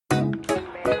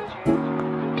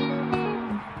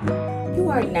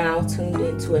are now tuned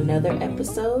into another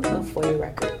episode of For Your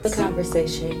Records, the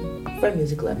conversation for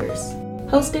music lovers.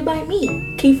 Hosted by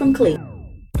me, Key from Clee.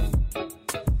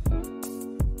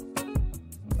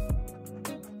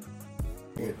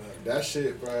 That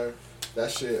shit, bro.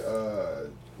 That shit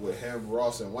with him,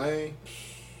 Ross, and Wayne.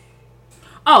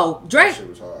 Oh, Drake. That shit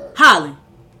was hard.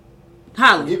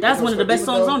 Holly. That's one of the best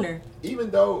songs on there.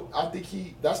 Even though I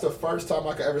think that's the first time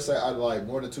I could ever say I like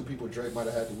more than two people. Drake might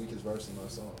have had the weakest verse in that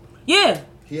song. Yeah.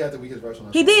 He had the weakest verse on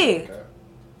that song. He did. Okay.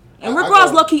 And Rick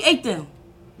Ross low-key ate them.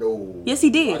 No. Yes,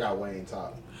 he did. I got Wayne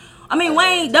top. I mean,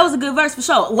 Wayne, that was a good verse for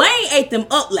sure. Wayne ate them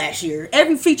up last year.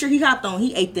 Every feature he hopped on,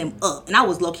 he ate them up. And I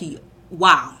was low-key,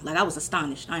 wow. Like, I was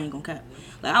astonished. I ain't gonna cap.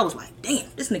 Like, I was like, damn,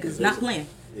 this nigga's not playing.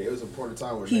 Yeah, it was an important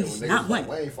time when he's niggas not playing.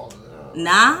 Like Wayne falling down.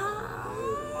 No.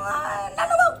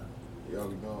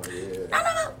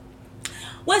 No.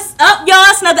 What's up, y'all?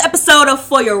 It's another episode of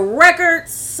For Your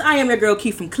Records. I am your girl,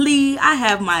 Key from Clee. I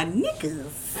have my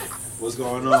niggas. What's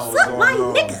going on? What's up, my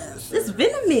niggas? It's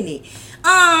been a minute.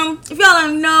 If y'all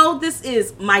don't know, this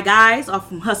is my guys off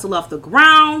from Hustle Off the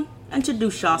Ground.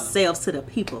 Introduce yourselves to the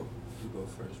people. You go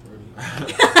first,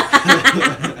 Brody.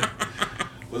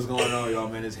 What's going on, y'all,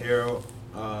 man? It's Harold.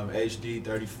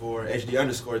 HD34,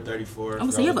 HD_34. I'm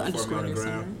gonna say you have an underscore on the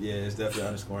ground. Yeah, it's definitely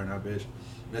underscore in that bitch.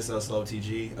 That's us, Slow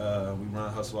TG. We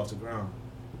run Hustle Off the Ground.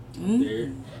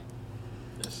 Mm.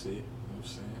 That's it.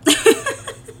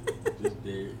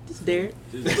 Just there.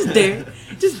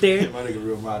 Just there. My nigga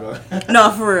real motto.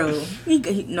 No, for real.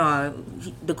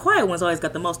 The quiet ones always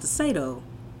got the most to say, though.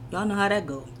 Y'all know how that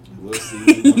go. We'll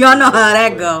see. Y'all know how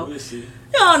that go. We'll see.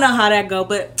 Y'all know how that go,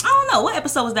 but I don't know. What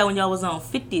episode was that when y'all was on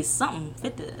 50-something?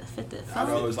 50. I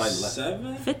know it was like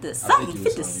 7?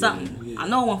 50-something. Yeah. I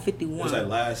know 151. It was like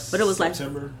last but it was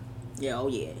September. Like, yeah,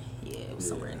 it was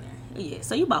somewhere in there. Yeah,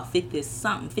 so you about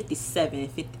 50-something, 57,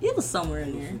 50. It was somewhere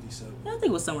in there. 57. I think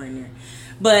it was somewhere in there.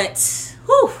 But,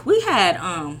 we had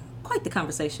quite the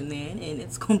conversation then, and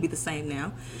it's going to be the same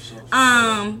now.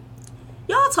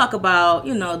 Y'all talk about,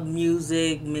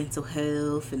 music, mental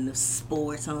health, and the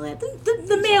sports and all that.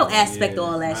 The male aspect of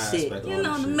all that shit.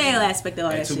 The male aspect of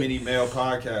all that shit. Too many male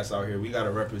podcasts out here. We got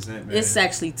to represent, man. It's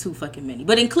actually too fucking many.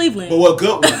 But in Cleveland. But what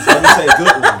good ones? Let me say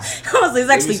good ones. Honestly, it's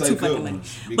actually too fucking many.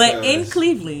 But in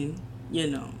Cleveland, I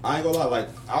ain't gonna lie. Like,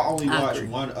 I only watch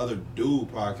one other dude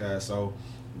podcast, so...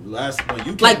 when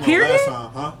you came like period? Last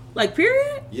time, huh? Like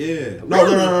period? Yeah. No.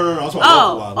 I was talking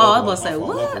I was about to say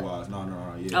what?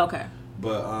 No. Yeah. Okay.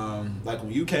 But like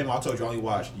when you came, I told you I only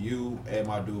watched you and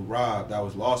my dude Rob. That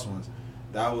was Lost Ones.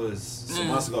 That was some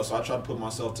months ago. So I tried to put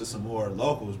myself to some more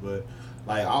locals, but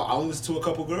like I only listened to a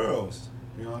couple girls.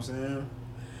 You know what I'm saying?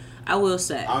 I will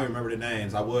say. I don't remember the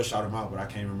names. I would shout them out, but I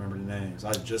can't remember the names.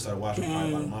 I just started watching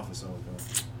probably about a month or so ago.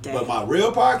 Dang. But my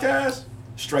real podcast,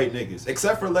 straight niggas,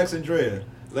 except for Lex and Dre.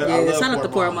 Yeah, shout out to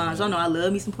Poor Moms. Y'all know I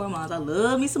love me some Poor Moms. I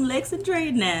love me some Lex and Dre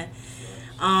now.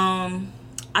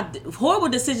 Horrible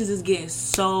Decisions is getting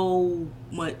so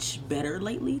much better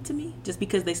lately to me, just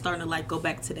because they starting to like go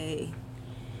back to they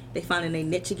finding their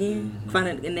niche again,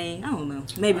 finding and I don't know,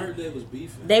 maybe I heard they was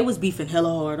beefing. They was beefing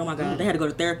hella hard. Oh my god, they had to go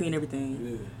to therapy and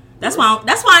everything. Yeah. That's why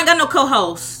I ain't got no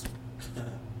co-host.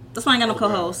 That's why I ain't got no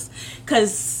co-host,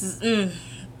 cause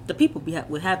the people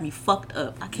would have me fucked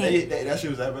up. I can't. That shit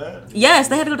was that bad? Yes,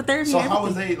 they had to go to therapy. So how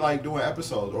was they like doing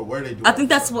episodes, or where they doing? I think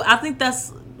that's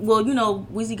well,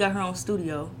 Weezy got her own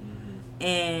studio,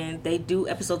 and they do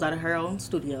episodes out of her own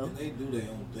studio. And they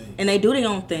do their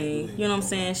own thing. You know what I'm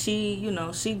saying?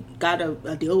 She got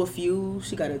a deal with Fuse.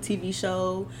 She got a TV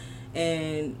show,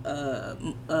 and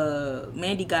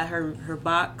Mandy got her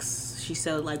box. She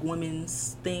sells like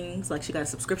women's things. Like she got a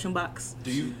subscription box.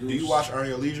 Do you watch Earn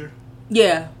Your Leisure?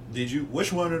 Yeah. Did you?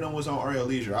 Which one of them was on Earn Your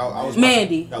Leisure? I was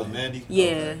Mandy. That was Mandy. Yeah,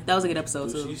 okay. That was a good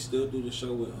episode too. She still do the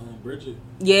show with Bridget?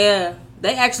 Yeah,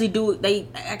 they actually do. They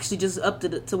actually just up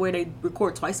to where they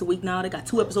record twice a week now. They got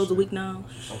 2 episodes a week now.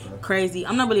 Okay. Crazy.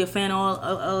 I'm not really a fan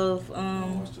of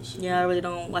yeah, I really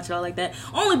don't watch it all like that.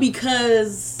 Only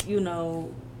because I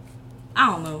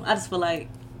don't know. I just feel like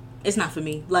it's not for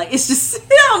me. Like it's just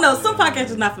I don't know. Some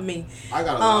podcasts is not for me. I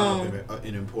got a line up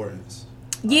in importance.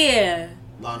 Yeah.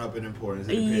 Line up in importance.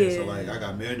 It depends. So like I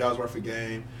got $1 million worth of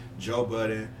game. Joe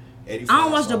Budden. I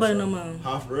don't watch Joe Budden no more.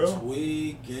 Huh, for real?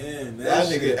 Tweaking. That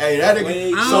nigga. I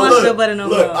don't watch Joe Budden no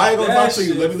more. Look, I ain't gonna talk to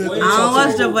you. Let me I don't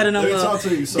watch Joe Budden no more. Let me talk to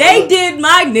you. So they did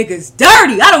my niggas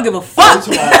dirty. I don't give a fuck.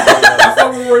 I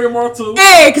fuck with Rory Mal too.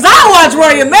 Hey, cause I watch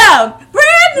Rory Mal.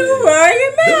 Brand new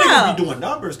Rory Mal. Mal. They be doing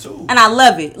numbers too. And I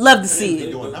love it. Love to see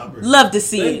it. Doing numbers. Love to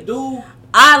see They it. do.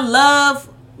 I love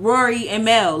Rory and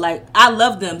Mel. Like, I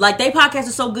love them. Like, they podcast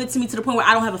is so good to me to the point where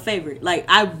I don't have a favorite. Like,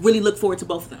 I really look forward to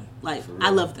both of them. Like, I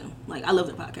love them. Like, I love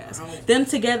their podcast. Them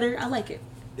together, I like it.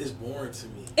 It's boring to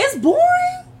me. It's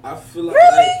boring? I feel like,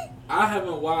 Really? I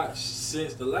haven't watched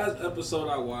since the last episode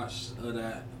I watched of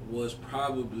that was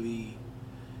probably,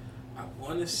 I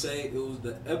want to say it was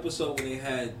the episode when they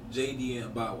had JD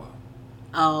and Bow Wow.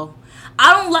 Oh.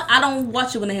 I don't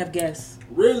watch it when they have guests.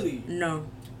 Really? No.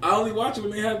 I only watch it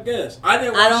when they have guests. I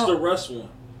didn't I watch don't- the Russ one.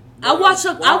 The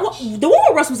one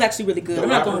with Russ was actually really good. The I'm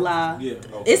not rapper? gonna lie. Yeah.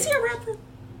 Is he a rapper?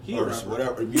 He a Or rapper.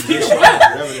 whatever. Musician.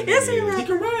 Whatever the Is he nigga a rapper? He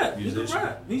can rap. He can Musician.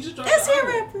 rap. He just dropped Is he an a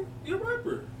album. rapper? He a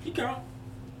rapper. He count.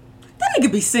 That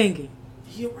nigga be singing.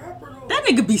 He a rapper though. That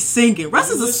nigga be singing. Russ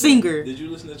Did is you a listen- singer. Did you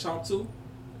listen to Chomp 2?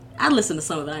 I listen to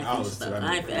some of it. I ain't I'll finished listen stuff. to that.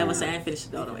 I ain't finished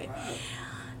it all the way.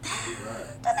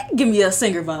 That nigga give me a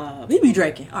singer vibe. He be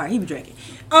drinking. All right, he be drinking.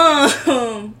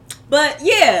 But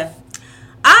yeah,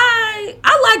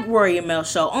 I like Rory and Mel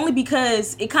show only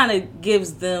because it kind of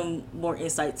gives them more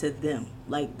insight to them.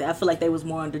 Like, I feel like they was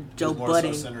more under Joe more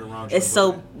Budden. so centered around Joe It's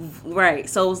so Budden. right.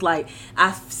 So it was like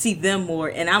I see them more,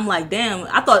 and I'm like, damn.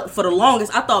 I thought for the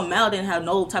longest, I thought Mel didn't have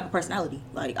no type of personality.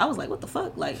 Like, I was like, what the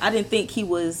fuck? Like, I didn't think he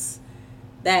was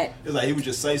that. It's like he would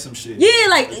just say some shit. Yeah,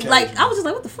 like Occasionally. I was just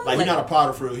like, what the fuck? Like, he's not a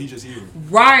potter for real. He just here.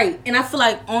 Right, and I feel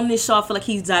like on this show, I feel like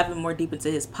he's diving more deep into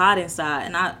his potting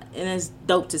side, and it's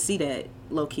dope to see that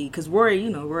low key. Cause Rory,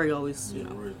 Rory always,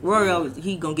 Rory always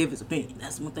he gonna give his opinion.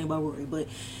 That's one thing about Rory. But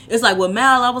it's like with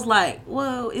Mal, I was like,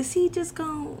 well, is he just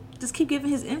gonna just keep giving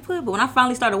his input? But when I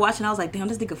finally started watching, I was like, damn,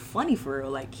 this nigga funny for real.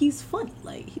 Like, he's funny.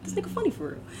 Like, this nigga funny for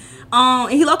real.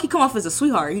 And he low key come off as a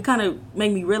sweetheart. He kind of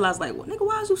made me realize, like, well, nigga,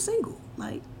 why is you single?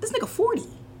 Like, this nigga 40.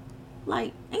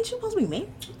 Like, ain't you supposed to be married?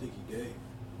 I think he gay.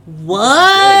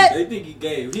 What? They think he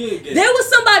gay. He ain't gay. There was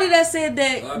somebody that said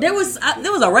that there was a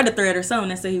Reddit thread or something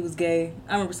that said he was gay.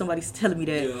 I remember somebody telling me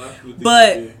that. Yeah, a lot of people think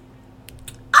But he gay.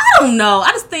 I don't know.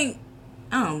 I just think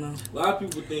I don't know. A lot of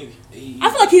people think he. I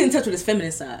feel like he's in touch with his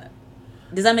feminine side.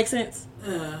 Does that make sense?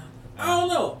 I don't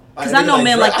know. 'Cause I know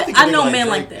men like that. think a I nigga know men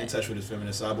like Drake that. In touch with his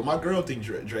feminine side, but my girl think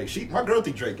Drake. My girl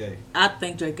think Drake gay. I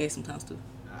think Drake gay sometimes too.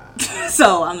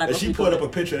 So I'm not And gonna she speak put on up it. a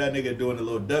picture of that nigga doing the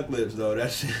little duck lips though.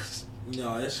 That shit.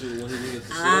 No, that shit when he niggas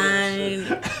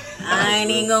the I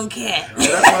ain't even gonna cap. That's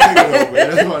my nigga though, man.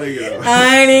 That's my nigga though.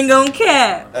 I ain't even gonna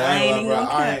cap. I I ain't ain't even gonna lie, gonna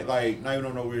bro. I cap. ain't like not even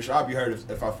on no weird shit. I'd be hurt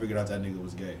if I figured out that nigga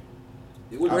was gay.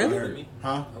 It wouldn't Really? hurt me.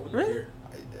 Huh? I wouldn't Really? care.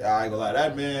 I ain't gonna lie,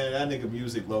 that nigga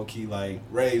music low key like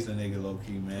raised the nigga low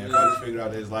key, man. If I just figured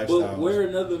out his lifestyle. But where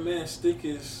another man stick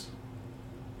his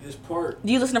part,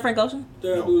 Do you listen to Frank Ocean?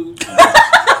 that dude.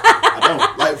 I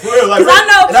don't like for real, like 'Cause I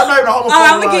know- and I'm not even a homophobe.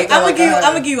 I'm like gonna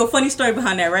that, give you a funny story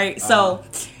behind that, right? So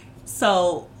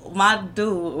my dude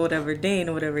or whatever, Dean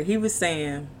or whatever, he was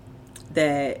saying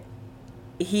that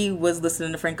he was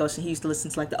listening to Frank Ocean. He used to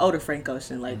listen to like the older Frank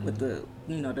Ocean, like with the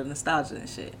the nostalgia and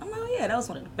shit. I'm like, oh yeah, that was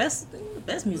one of the best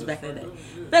music back in the day.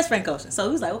 Best Frank Ocean. So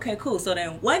he was like, okay, cool. So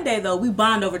then one day though, we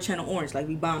bond over Channel Orange. Like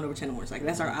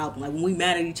that's our album. Like when we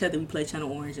mad at each other, we play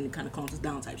Channel Orange and it kind of calms us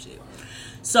down type shit.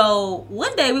 So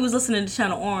one day we was listening to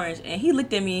Channel Orange and he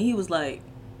looked at me and he was like,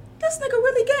 this nigga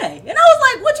really gay. And I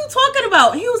was like, what you talking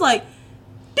about? And he was like,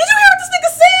 did you hear what this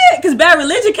nigga said? Because Bad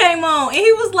Religion came on and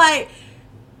he was like,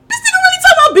 this nigga really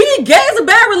talking about being gay is a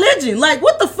bad religion. Like,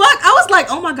 what the fuck? I was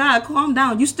like, oh my God, calm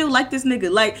down. You still like this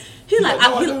nigga. Like, he like,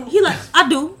 I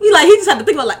do. He just had to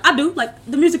think about like, I do. Like,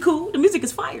 the music cool. The music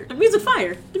is fire. The music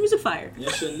fire. The music fire. And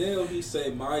Chanel, he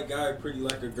say, my guy pretty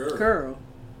like a girl. Girl.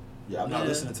 Yeah, I'm not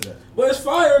listening to that. But it's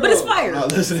fire, But it's though. fire. I'm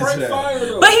not listening Frank to that. fire,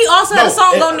 though. But he also had a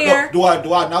song on there. Do I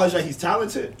acknowledge that he's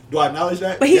talented? Do I acknowledge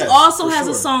that? But he Yes, also for has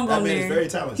a sure. song that on man there. Is very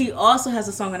talented. He also has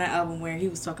a song on that album where he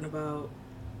was talking about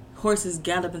horses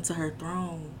galloping to her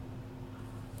throne.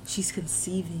 She's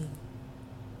conceiving.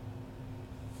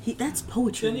 That's Then he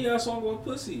poetry. got a song about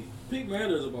pussy. Pink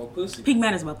Matters about pussy. Pink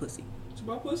matters about pussy. It's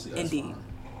about pussy. That's Indeed. fine.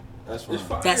 That's fine. It's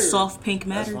fire. That soft pink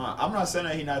That's matter. fine. I'm not saying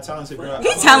that he's not talented, bro.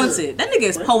 He's I'm talented. That nigga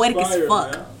is Frank poetic as fire,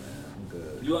 fuck. man.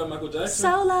 good. You like Michael Jackson?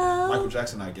 Solo. Michael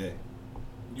Jackson not gay.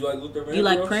 You like Luther Vandross? You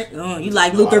like Prince? You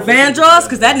like No, Luther I don't listen to Vandross?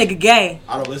 Cause that nigga gay.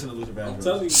 I don't listen to Luther I'm Vandross.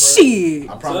 telling you, bro. Shit.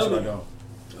 I promise you I Tell me.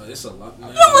 don't. It's a lot. Man.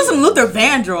 You don't listen to Luther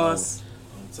Vandross.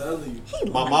 I'm telling you. He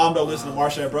My lying. mom don't listen to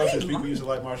Marsha Ambrosius. He People lying. used to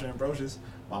like Marsha Ambrosius.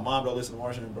 My mom don't listen to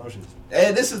Marsha Ambrosius.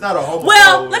 And this is not a homophobe.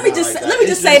 Well, let me not just like let that. me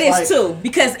It's just say this like- too,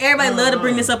 because everybody love to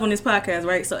bring this up on this podcast,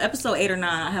 right? So episode 8 or 9,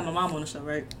 I had my mom on the show,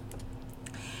 right?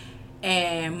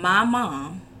 And my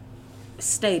mom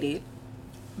stated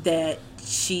that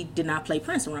she did not play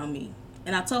Prince around me,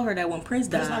 and I told her that when Prince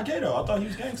That's not died. gay though. I thought he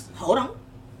was gangster. Hold on.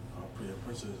 Oh,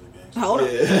 Prince is a gangster. Hold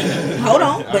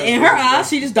on. But in her eyes,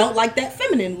 she just don't like that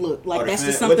feminine look. Like that's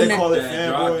just something what they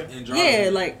call it, yeah,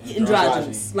 like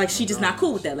androgynous. Like she just not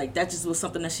cool with that. Like that just was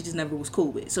something that she just never was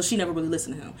cool with. So she never really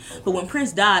listened to him. But when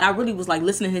Prince died, I really was like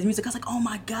listening to his music. I was like, oh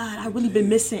my God, I really been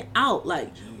missing out.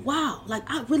 Like, wow, like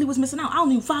I really was missing out. I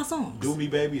only knew 5 songs. Do Me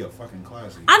Baby, a fucking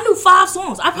classic. I knew 5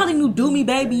 songs. I probably knew Do Me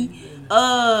Baby,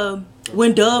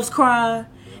 When Doves Cry,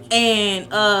 and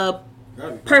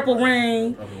Purple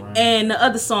Rain, and the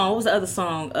other song. What was the other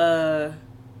song?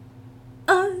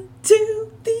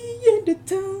 Until the end of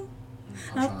time,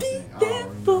 I'll be there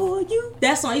for you.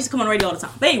 That song used to come on the radio all the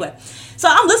time. But anyway, so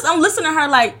I'm listening to her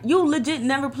like, you legit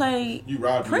never played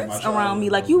Prince around me.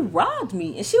 Like, you robbed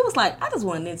me. And she was like, I just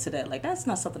wasn't into that. Like, that's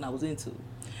not something I was into.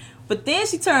 But then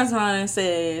she turns around and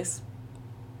says,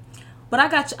 but I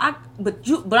got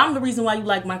you. But I'm the reason why you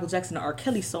like Michael Jackson and R.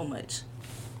 Kelly so much.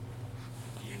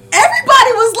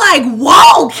 Everybody was like,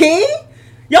 whoa, King.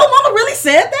 Yo, mama really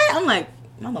said that? I'm like,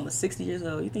 my mama's 60 years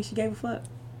old. You think she gave a fuck?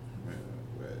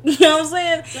 You know what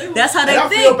I'm saying? That's how they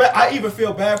think. I even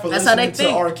feel bad for listening to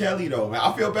R. Kelly, though, man.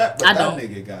 I feel bad. But I don't. That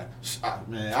nigga got...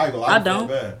 Man, I ain't gonna lie. I don't.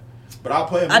 Feel bad. But I'll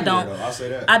play him though. I'll say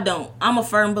that. I don't. I'm a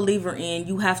firm believer in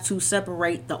you have to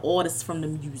separate the artist from the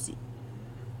music.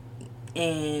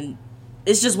 And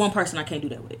it's just one person I can't do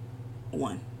that with.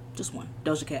 Just one.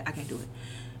 Doja Cat, I can't do it.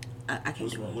 I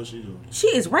can't do it. What's she doing? She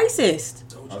is racist.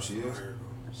 Oh, she is?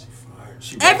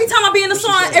 Every time I be in the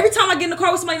song, every time I get in the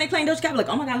car with somebody and they playing Doja Cat, I'm like,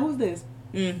 oh my God, who's this?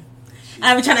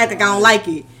 I be trying to act like I don't like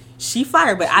it. She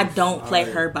fire, but I don't play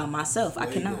her by myself. I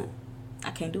cannot.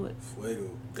 I can't do it.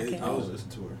 I was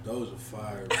listening to her. Those are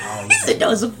fire.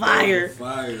 Those are fire.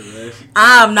 Fire, man.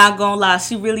 I'm not gonna lie.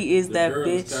 She really is that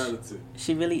bitch. Talented.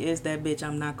 She really is that bitch.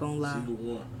 I'm not gonna lie. She the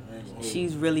one.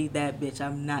 She's really that bitch.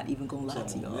 I'm not even gonna lie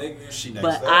to y'all.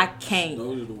 But I can't.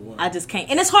 I just can't.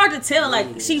 And it's hard to tell.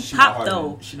 Like, she popped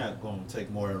though. She's not gonna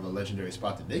take more of a legendary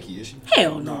spot than Nicki, is she?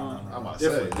 Hell no. I'm about to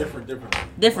say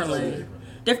Differently.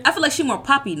 I feel like she more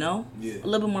poppy, no? Yeah. A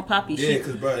little bit more poppy. Yeah,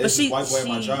 because bro, it's this white boy at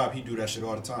my job. He do that shit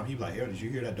all the time. He be like, "Yo, did you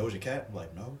hear that Doja Cat?" I'm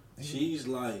like, no. She's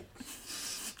like,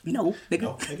 no,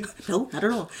 nigga. No, not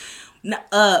at all.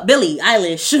 Billie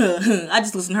Eilish. I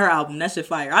just listened to her album. That shit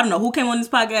fire. I don't know who came on this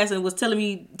podcast and was telling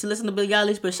me to listen to Billie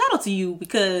Eilish, but shout out to you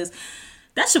because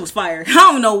that shit was fire. I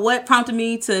don't know what prompted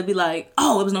me to be like,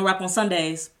 oh, it was No Rap on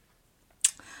Sundays.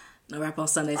 No Rap on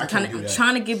Sundays. I'm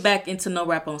trying to get back into No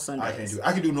Rap on Sundays.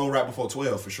 I can do No Rap before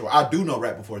 12 for sure. I do No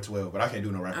Rap before 12, but I can't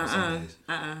do No Rap on Sundays.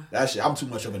 That shit, I'm too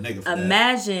much of a nigga for that.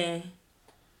 Imagine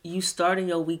you starting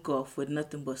your week off with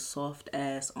nothing but soft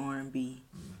ass R&B.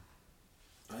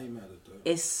 I ain't mad at that.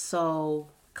 It's so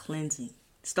cleansing.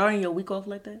 Starting your week off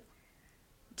like that,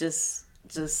 just,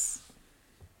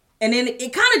 and then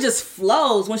it kind of just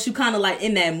flows once you kind of like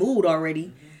in that mood already.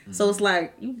 Mm-hmm. So it's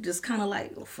like you just kind of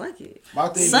like, well, fuck it.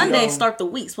 Sunday start the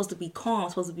week supposed to be calm,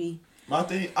 supposed to be. My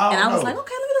thing, I was like,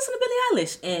 okay, let me listen to Billie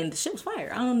Eilish, and the shit was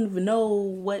fire. I don't even know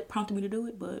what prompted me to do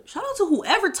it, but shout out to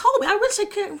whoever told me. I really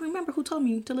can't remember who told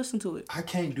me to listen to it. I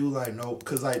can't do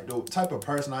because like the type of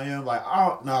person I am, like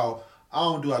I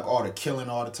don't do like all the killing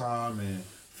all the time and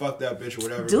fuck that bitch or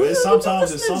whatever. Dude, but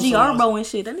sometimes it's some G-Arbo and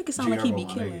shit. That nigga sound like he be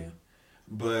killing.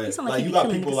 But like you got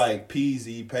people like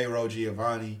Peasy, Payroll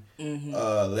Giovanni,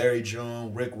 Larry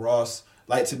June, Rick Ross.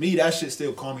 Like to me, that shit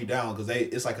still calm me down because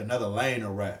it's like another lane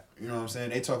of rap. You know what I'm saying?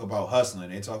 They talk about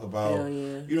hustling. They talk about,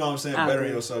 you know what I'm saying,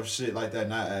 bettering yourself, shit like that in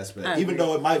that aspect. Even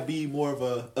though it might be more of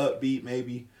a upbeat,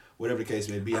 maybe, whatever the case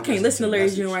may be. I can't listen to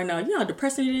Larry June right now. You know how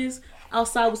depressing it is?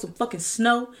 Outside with some fucking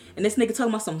snow, and this nigga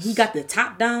talking about something. He got the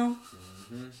top down.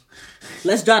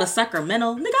 Let's drive to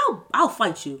Sacramento, nigga. I'll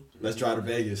fight you. Let's drive to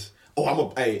Vegas.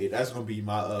 Oh, that's gonna be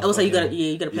my. I would say you gotta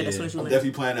play that soon as you I'm land.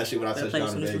 definitely playing that shit when I touch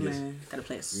down in Vegas. Gotta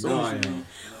play it soon as you land.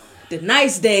 The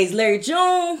nice days, Larry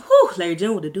June. Whew, Larry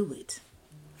June would do it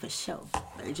for sure.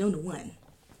 Larry June the one.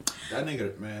 That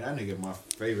nigga, my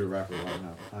favorite rapper right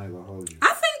now. I ain't gonna hold you.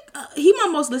 I think he my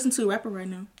most listened to rapper right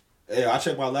now. Yeah, I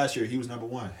checked my last year. He was number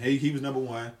one. He was number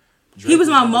one. Drake he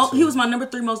was my number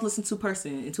 3 most listened to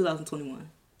person in 2021.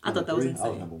 I thought that was insane. I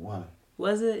was number 1.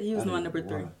 Was it? He was my number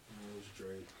 3. It was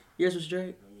Drake. Yours was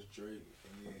Drake. It was Drake,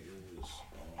 and then it was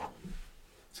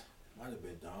might have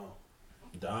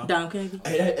been Dom Kennedy.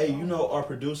 Hey, you know our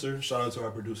producer. Shout out to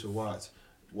our producer Watts.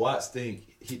 Watts think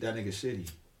that nigga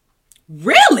shitty.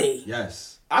 Really?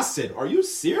 Yes. I said, are you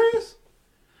serious?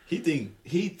 He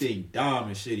think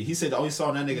Dom is shitty. He said the only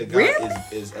song that nigga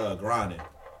got is Grinding.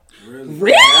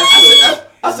 Really?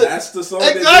 I said that's the song.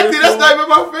 Exactly. That's not even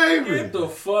my favorite. Get the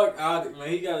fuck out of man.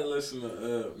 He gotta listen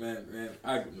to man.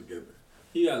 I can together.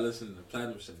 He gotta listen to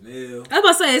Platinum Chanel. I was about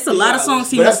to say it's a lot of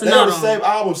songs he missing out on. The same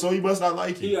album, so he must not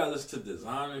like it. He gotta listen to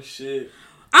designer shit.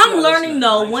 I'm Yeah, learning listen,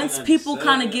 though. Once people 1997.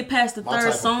 kind of get past the My third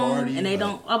Type of song Party, and they like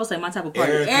don't, I would say My Type of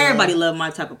Party. Erica. Everybody love My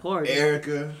Type of Party.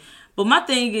 Erica. But my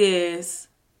thing is,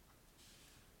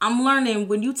 I'm learning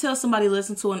when you tell somebody to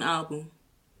listen to an album,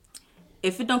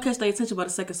 if it don't catch their attention by the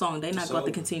second song, they not going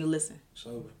to continue to listen.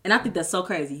 And I think that's so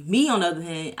crazy. Me, on the other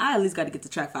hand, I at least got to get to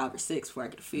track 5 or 6 before I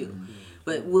get a feel.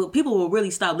 But people will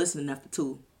really stop listening after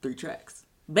 2-3 tracks.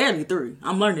 Barely 3.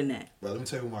 I'm learning that. But let me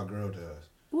tell you what my girl does.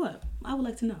 What? I would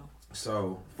like to know.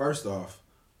 So, first off,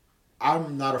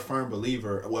 I'm not a firm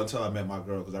believer, well, until I met my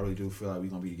girl, because I really do feel like we're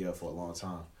going to be together for a long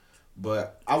time.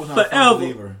 But I was not a firm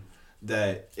believer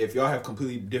that if y'all have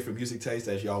completely different music tastes,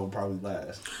 that y'all would probably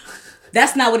last.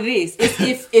 That's not what it is.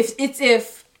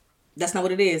 If that's not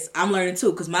what it is. I'm learning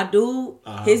too, because my dude,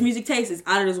 his music taste is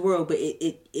out of this world, but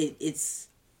it's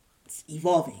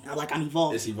evolving. I'm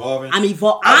evolving. It's evolving. I'm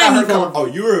evolving. Oh,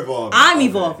 you're evolving. I'm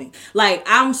evolving. Like,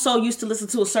 I'm so used to listen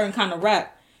to a certain kind of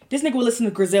rap. This nigga would listen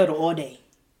to Griselda all day.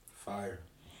 Fire.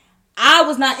 I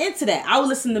was not into that. I would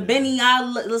listen to Benny. I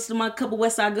listen to my couple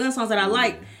West Side Gun songs that I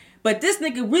like. But this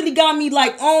nigga really got me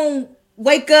like on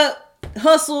Wake Up,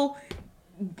 Hustle.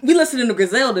 We listening to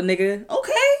Griselda, nigga.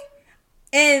 Okay.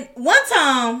 And one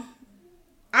time,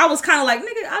 I was kind of like,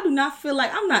 nigga, I do not feel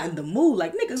like I'm not in the mood.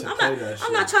 Like, nigga,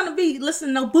 I'm not trying to be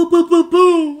listening to no boom, boom, boom,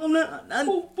 boom. I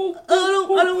don't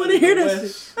want to hear that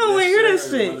shit. I don't want to hear that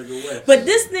shit. But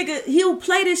this nigga, he'll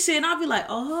play this shit and I'll be like,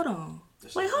 oh, hold on.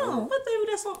 Wait, hold on. What the hell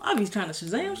that song? I'll be trying to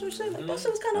Shazam some shit. Like, that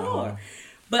shit was kind of hard.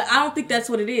 But I don't think that's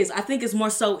what it is. I think it's more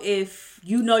so if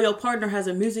you know your partner has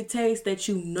a music taste that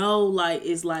you know, like,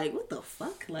 is like, what the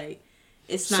fuck? Like,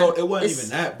 it's not. So it wasn't even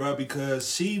that, bro, because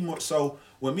so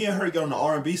when me and her get on the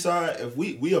R&B side, if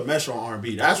we'll mesh on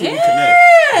R&B. That's when we connect.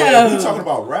 But if we talking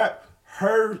about rap,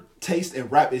 her taste in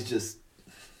rap is just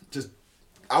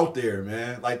out there,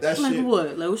 man. Like that like shit.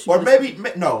 What? Like what? Or maybe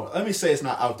no. Let me say it's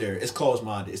not out there. It's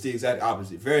closed-minded. It's the exact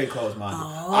opposite. Very closed-minded.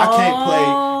 Oh. I can't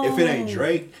play if it ain't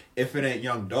Drake, if it ain't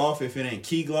Young Dolph, if it ain't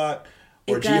Key Glock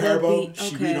or G Herbo.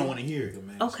 She really don't want to hear it.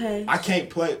 Okay. I can't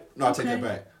play. No, I take that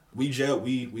back. We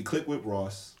click with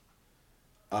Ross,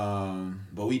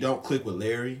 but we don't click with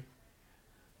Larry.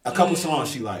 A couple songs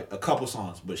she like,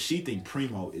 but she think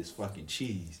Primo is fucking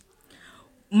cheese.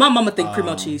 My mama think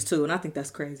Primo cheese too, and I think that's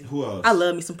crazy. Who else? I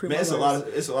love me some Primo. Man, it's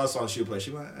a lot of songs she'll play.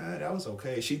 She like, that was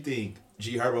okay. She think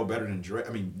G Herbo better than Drake.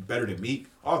 I mean, better than Meek.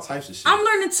 All types of shit. I'm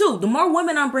learning too. The more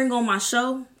women I bring on my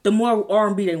show, the more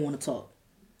R&B they want to talk.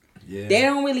 Yeah. They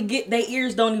don't really get, their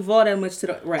ears don't evolve that much to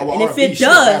the rap. Oh, and if it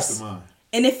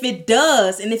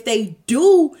does, and if they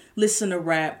do listen to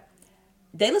rap,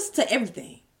 they listen to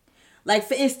everything. Like,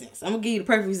 for instance, I'm gonna give you the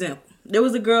perfect example. There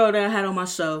was a girl that I had on my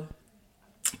show.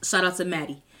 Shout out to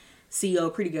Maddie, CEO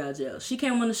of Pretty Girl Jail. She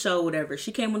came on the show, whatever.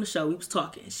 She came on the show. We was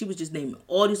talking. She was just naming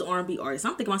all these R&B artists.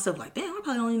 I'm thinking to myself, like, damn, I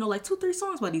probably only know like 2-3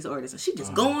 songs by these artists. And she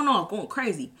just going off, going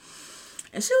crazy.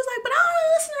 And she was like, but I don't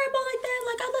really listen to rap all like that.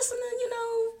 Like, I listen to,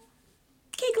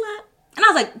 Key Glock. And I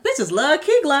was like, bitches love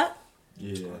Key Glock.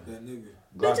 Yeah. That nigga.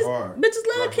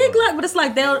 Bitches love Key Glock. But it's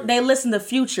like, they listen to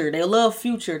Future. They love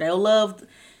Future. They'll love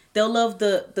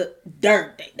the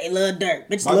dirt. They love dirt.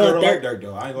 Bitches My love girl dirt. like dirt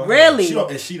though. I ain't gonna really. I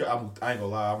ain't gonna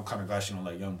lie. I'm kind of glad she don't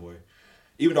like YoungBoy.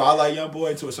 Even though I like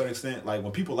YoungBoy to a certain extent, like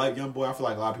when people like YoungBoy, I feel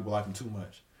like a lot of people like him too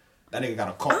much. That nigga got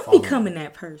a cult following. I'm becoming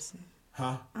that person.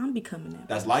 Huh? I'm becoming that.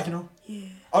 That's liking him? Yeah.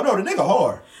 Oh no, the nigga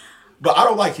hard. But I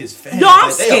don't like his fans. Yo, I'm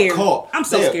like, scared. They a cult. I'm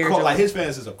so scared. Cult. Like his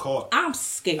fans is a cult. I'm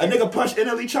scared. A nigga punched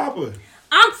NLE Chopper.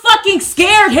 I'm fucking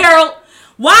scared, Harold.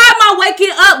 Why am I waking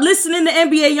up listening to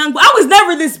NBA Youngboy? I was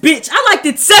never this bitch. I liked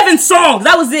it 7 songs.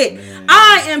 That was it. Man.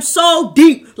 I am so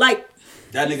deep. Like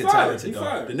that nigga talented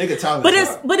though. The nigga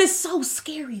talented. But it's so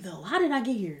scary though. How did I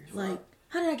get here? Like,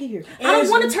 how did I get here? I don't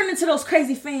want to turn into those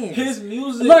crazy fans. His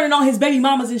music, learning on his baby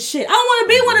mamas and shit. I don't want to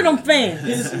be one of them fans.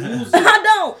 His music, I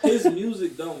don't. His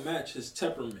music don't match his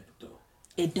temperament though.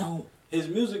 It don't. His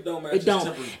music don't match his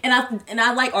temperament. And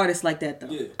I like artists like that though.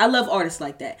 Yeah. I love artists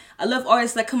like that. I love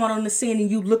artists that come out on the scene and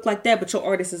you look like that, but your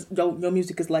your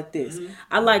music is like this. Mm-hmm.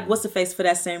 I like What's the Face for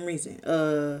that same reason.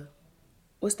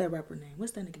 What's that rapper name?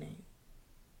 What's that nigga name?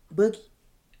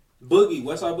 Boogie,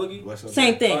 Westside Boogie.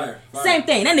 Same thing. Fire. Same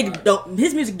thing. That nigga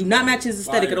his music do not match his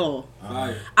aesthetic at all.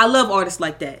 I love artists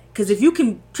like that because if you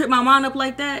can trip my mind up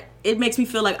like that, it makes me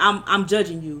feel like I'm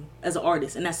judging you as an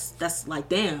artist, and that's like,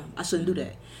 damn, I shouldn't do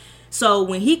that. So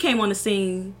when he came on the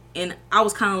scene, and I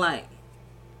was kind of like,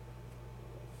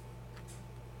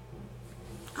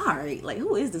 all right, like,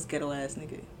 who is this ghetto ass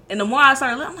nigga? And the more I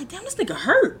started looking, I'm like, damn, this nigga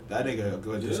hurt. That nigga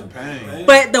going through some pain.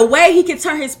 But the way he can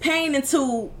turn his pain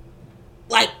into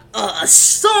like a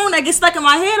song that gets stuck in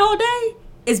my head all day,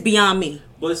 it's beyond me.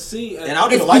 But see, And I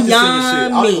don't even like to sing your shit. I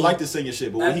don't me. even like to sing your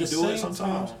shit, but when at he the do it same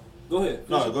sometimes. time, go ahead.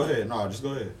 No, go ahead. No, just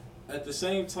go ahead. At the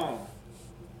same time,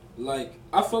 like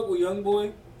I fuck with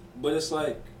YoungBoy, but it's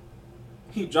like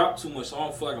he dropped too much, so I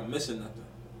don't feel like I'm missing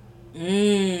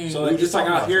nothing. So like, it's like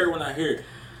I hear it when I hear it.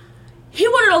 He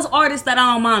one of those artists that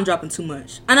I don't mind dropping too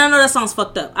much. And I know that sounds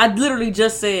fucked up. I literally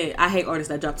just said I hate artists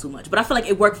that drop too much. But I feel like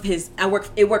it worked for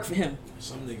it worked for him.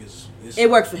 Some niggas, It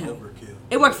worked for him. Overkill.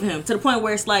 It worked for him to the point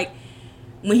where it's like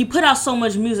when he put out so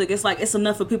much music, it's like it's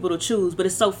enough for people to choose. But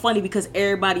it's so funny because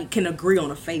everybody can agree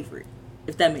on a favorite,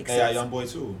 if that makes AI sense.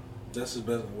 YoungBoy too. That's his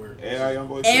best work. AI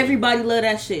YoungBoy too. Everybody love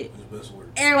that shit. His best work.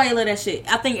 Everybody love that shit.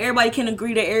 I think everybody can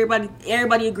agree that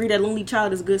everybody agree that Lonely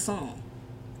Child is a good song.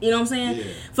 You know what I'm saying? Yeah.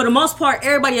 For the most part,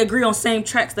 everybody agree on same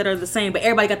tracks that are the same, but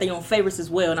everybody got their own favorites as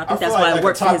well, and I think that's why it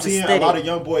worked for his aesthetic. A lot of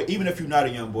YoungBoy, even if you're not a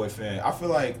YoungBoy fan, I feel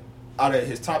like out of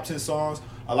his top 10 songs,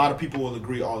 a lot of people will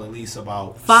agree on at least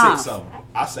about 5. 6 of them.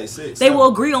 I say 6. They will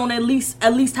agree on at least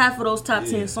half of those top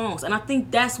 10 Yeah. songs, and I think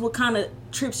that's what kind of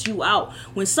trips you out.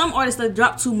 When some artists that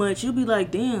drop too much, you'll be like,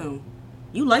 "Damn,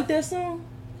 you like that song?"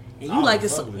 And you I like don't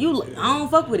this? fuck with You it, yeah. I don't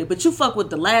fuck with it, but you fuck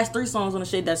with the last 3 songs on the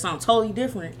shit that sound totally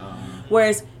different.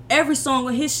 Whereas every song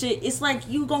on his shit, it's like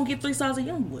you gonna get 3 sides of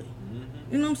YoungBoy.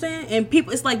 You know what I'm saying? And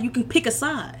people, it's like you can pick a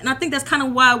side, and I think that's kind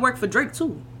of why it worked for Drake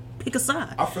too. Pick a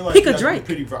side. I feel like pick you a have to Drake.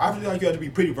 be I feel like you have to be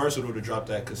pretty versatile to drop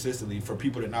that consistently for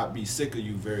people to not be sick of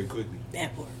you very quickly.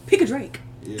 That part. Pick a Drake.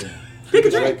 Yeah. Pick a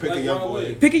Drake. Pick a Like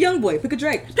YoungBoy. Pick a YoungBoy. Pick a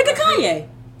Drake. Pick a Kanye.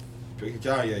 Pick a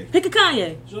Kanye. Pick a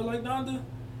Kanye. Do you like Donda?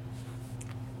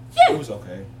 It Yeah. was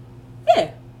okay.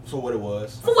 Yeah. For what it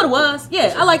was. For what it was.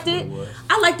 Yeah, I liked For what it. it was.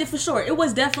 I liked it for sure. It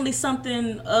was definitely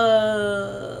something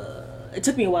it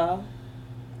took me a while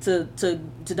to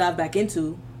dive back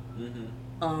into.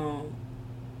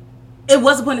 It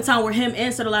was a point in time where him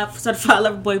and Certified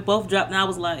Lover Boy both dropped, and I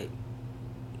was like,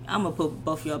 I'm gonna put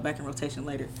both of y'all back in rotation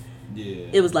later. Yeah.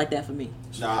 It was like that for me.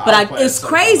 Nah, But was playing it's Certified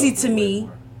crazy Lover to Boy me way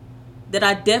more. that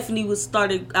I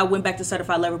definitely I went back to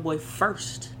Certified Lover Boy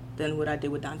first than what I did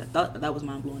with Donda. That was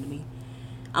mind blowing to me.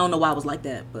 I don't know why I was like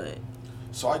that, but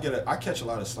So I catch a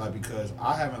lot of slack because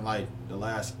I haven't liked the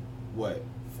last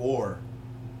 4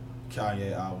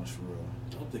 Kanye albums for real.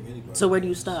 I don't think anybody. so where do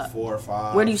you stop? 4 or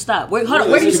 5. Where do you stop? Hold on,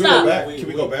 where do you Can we go stop? back? Can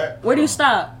we go back? Where do you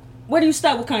stop? Where do you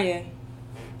stop with Kanye?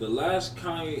 The last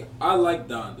Kanye, I like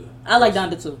Donda. I like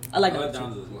Donda too. I like I like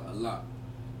Donda too. Donda a lot.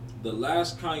 The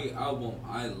last Kanye album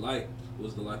I liked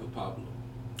was The Life of Pablo.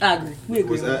 I agree. We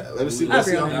agree. Was on that? that. Let me see. I Let's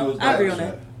agree see on how that. was I agree that. on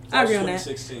that. That I was agree on that.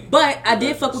 2016. But I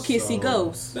did fuck with Kids See So-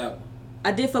 Ghosts. That one.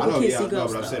 I did fuck I with know, Kids yeah, See no,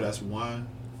 Ghosts. but I'm saying though. that's 1,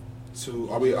 2.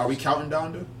 Are we counting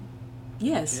Donda?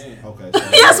 Yes. Yeah. Okay.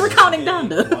 Yes, we're counting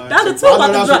Donda. One, Donda two. 2 I about know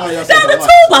to that's drop. why y'all said Donda the 2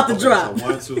 lot. about to Okay,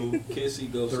 drop. So 1, 2, Kids See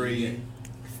Ghosts 3, again.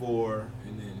 4,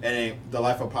 And then and then The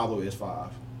Life of Pablo is 5.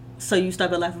 So you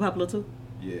stop at Life of Pablo too?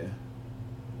 Yeah.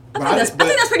 I think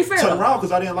that's pretty fair. Turn though. around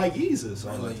because I didn't like Yeezus.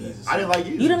 I like Yeezus. I didn't like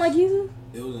Yeezus. You didn't like Yeezus?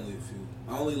 it was only a few.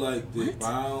 I only liked the What?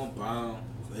 Bound.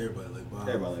 Everybody like Bound.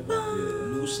 Everybody like that.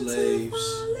 New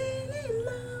Slaves.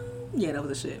 Yeah, that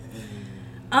was a shit.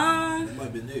 And that might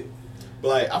have been it. But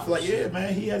like, I feel like, yeah,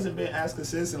 man, he hasn't been as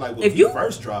consistent. Like when If he you-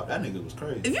 first dropped, that nigga was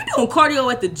crazy. If you're doing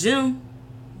cardio at the gym,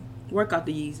 work out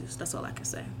the Yeezus. That's all I can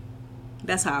say.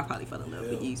 That's how I probably fell in love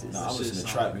with Yeezus. Nah, I That shit listen to sound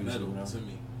trap like music, metal man. to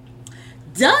me.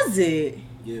 Does it?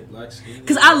 Yeah, Black Skin.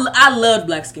 Cause I loved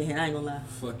Black Skin Hair. I ain't gonna lie.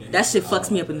 fucking That shit hate- fucks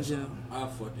I me like up in the that gym. song. I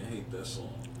fucking hate that song.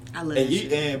 I love And that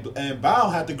shit. and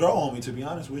Bound had to grow on me, to be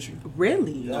honest with you.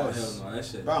 Really? No, Yes. hell no, that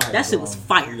shit. Bound had That to shit grow was on me.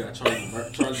 fire. You got Charlie. Right,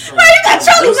 you got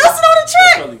Charlie Wilson on the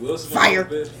track. Charlie Wilson Fire. on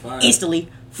that bitch, fire. Instantly.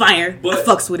 Fire. I But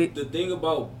fucks with it. The thing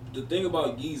about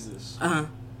Yeezus, Uh-huh.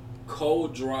 Cole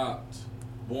dropped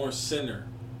Born Sinner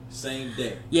same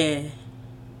day. Yeah.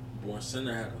 Born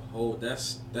Sinner had a whole.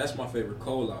 That's my favorite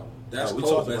Cole album. That's Oh, we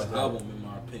Cole's talked best about that. album in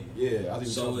my opinion. Yeah, I think we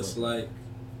So talked it's about like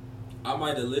I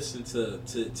might have listened to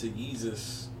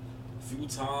Yeezus a few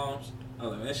times. I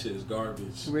was like, that shit is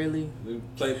garbage. Really.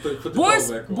 Put the Cole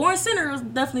back on. Born Sinner was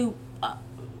definitely.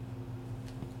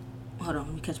 Hold on,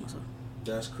 let me catch myself.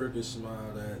 That's Crooked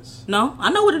Smile. That's. No, I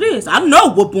know what it is. I know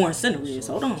what Born Sinner is.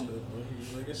 Hold on.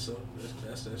 I guess so.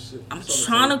 That's that shit. I'm It's on the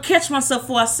trying to table. catch myself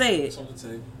before I say It's it. on the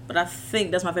table. But I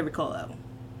think that's my favorite Cole album.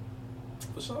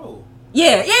 For sure.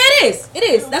 Yeah, it is. It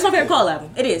is. That's my favorite Cole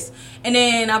album. It is. And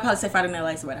then I'll probably say Friday Night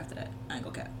Lights right after that. I ain't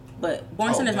gonna cap. But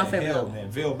Born Sinner is my favorite album.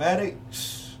 Man, Vilmatic.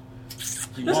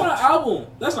 That's not an album.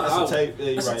 That's not an That's a album. tape. Yeah,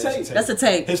 you're That's a right, tape. That's a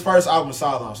tape. His first album,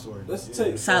 Sideline Story. That's a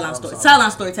tape. Sideline Story.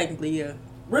 Sideline Story, technically, yeah.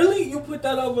 Really? You put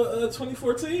that over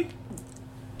 2014?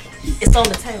 It's on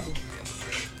the table.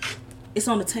 It's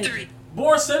on the table.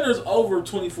 Born Sinner's over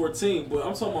 2014, but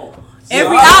I'm talking about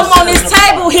Every I album on was this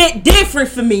saying table hit different. different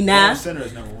for me now. Born Sinner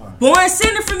is number one. Born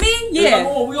Sinner for me, yeah.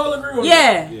 We all agree on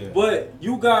that. Yeah. But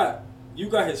you got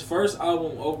his first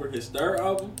album over his third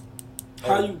album.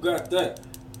 How you got that?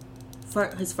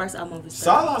 His first album over his third.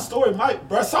 Sideline Story might,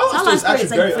 bro. Sideline Story is actually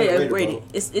very underrated.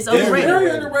 It's overrated. Very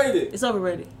underrated. It's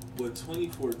overrated. But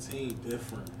 2014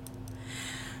 different.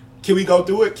 Can we go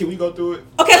through it?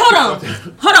 Okay, hold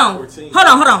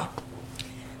on.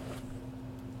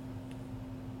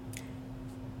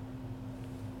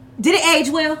 Did it age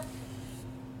well?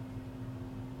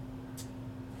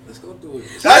 Let's go through it.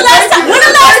 When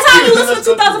the last time you listened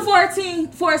to 2014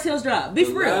 Forest Hills Drive? Be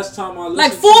for real. Last time I listened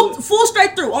like full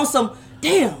straight through on some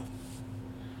damn.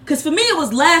 Cause for me it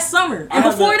was last summer, and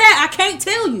before that I can't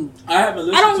tell you. I haven't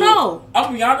listened. I don't know.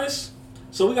 I'll be honest.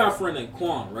 So we got a friend named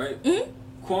Quan, right? Mm-hmm.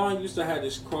 Quan used to have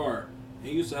this car.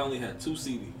 He used to only have 2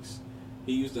 CDs.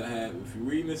 He used to have If You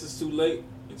Read This Is Too Late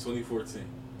in 2014.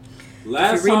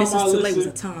 Last time I listened, was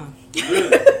a time.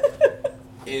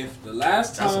 If the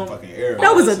last time, that's a fucking era.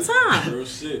 That was a time. Real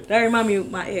shit. That remind me of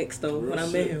my ex though when I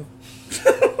met him.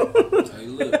 Hey,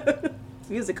 look.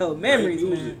 Musical memories,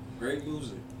 man. Great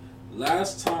music.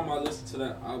 Last time I listened to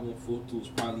that album full through was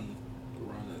probably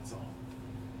around that time.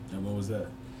 And what was that?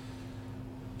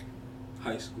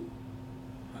 High school.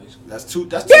 That's two.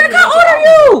 Derek, how old are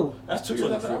you? That's 2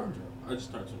 years after the 24. album drop. I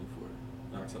just turned 24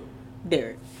 in October.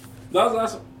 Derek. That was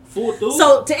last full through.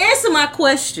 So to answer my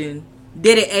question,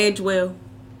 did it age well?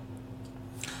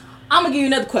 I'm gonna give you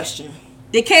another question.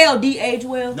 Did KLD age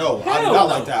well? No, I did not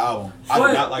like that album. I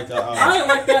did not like that album. I didn't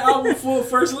like that album for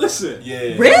first listen. Yeah.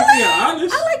 Really? Yeah,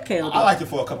 honest. I like KLD. I liked it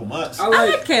for a couple months. I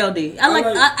like KLD.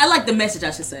 I like the message,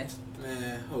 I should say.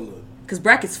 Man, hold up. Cause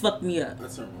brackets fucked me up. I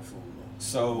turned my phone off.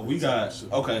 So we got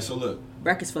so look.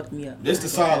 Brackets fucked me up. This the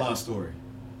Sideline Story.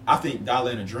 I think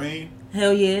Dollar in a Dream.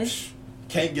 Hell yeah.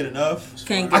 Can't get enough.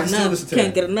 Can't I get can still enough. listen to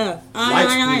Can't that. get enough.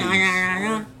 Lights,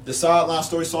 please. The Sideline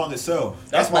Story song itself.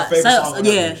 That's my favorite song. on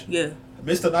that bitch. Yeah.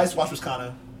 Mr. Nice Watch was kind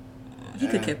of. He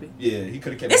could have kept it. Yeah, he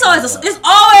could have kept it. It's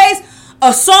always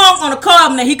a song on a Cole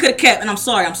album that he could have kept, and I'm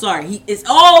sorry.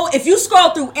 If you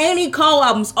scroll through any Cole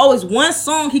albums, always one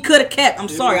song he could have kept. I'm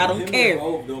sorry, I don't care.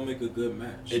 Hov don't make a good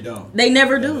match. It don't. They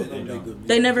never do. They don't.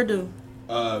 They never do.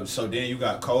 So then you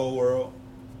got Cold World.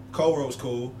 Cold World was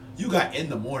cool. You got In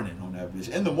the Morning on that bitch.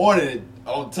 In the Morning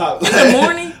on top. In the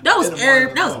Morning, that was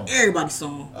everybody's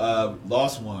song.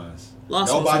 Lost Ones.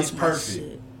 Lost Nobody's Ones perfect.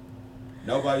 shit.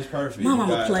 Nobody's perfect. My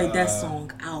mama played that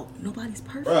song out. Nobody's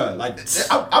perfect. Bruh, like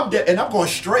I'm dead, and I'm going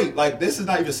straight. Like this is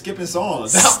not even skipping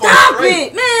songs. Stop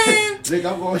it, man.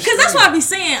 Nigga, I'm going straight. Because that's what I be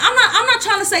saying. I'm not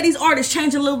trying to say these artists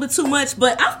change a little bit too much,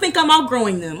 but I think I'm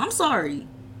outgrowing them. I'm sorry.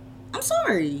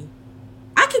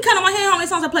 I can count on my hand how many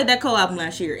songs I played that Cole album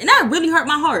last year, and that really hurt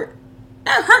my heart.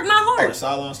 That hurt my Oh, heart. the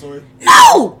Sideline Story?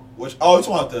 No. Which? Oh, it's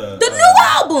one of the new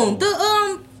album.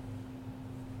 The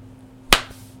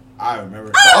I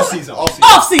remember. Off season.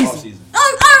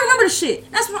 I remember the shit.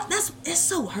 It's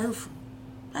so hurtful.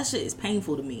 That shit is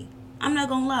painful to me. I'm not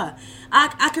gonna lie.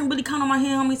 I can really count on my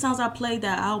hand how many times I played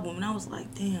that album, and I was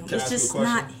like, damn, it's just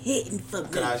not hitting for me.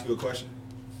 Can I ask you a question?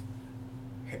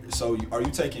 So, are you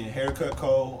taking Haircut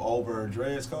Cole over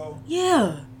Dreads Cole?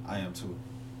 Yeah. I am too.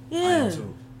 Yeah.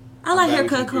 I like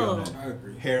Haircut Cole. I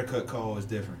agree. Haircut Cole is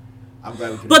different. I'm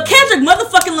glad we can. But Kendrick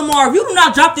motherfucking Lamar, if you do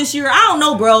not drop this year, I don't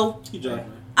know, bro. He dropped,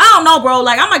 man. I don't know, bro.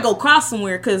 Like, I might go cross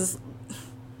somewhere because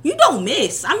you don't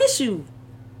miss. I miss you.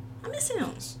 I miss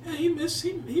him. Yeah, he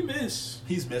missed.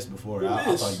 He's missed before. He I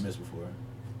missed. thought he missed before.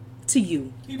 To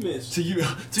you. He missed. To you.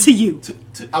 To you.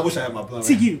 I wish I had my blood.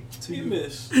 To you. He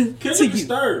missed. Kendrick is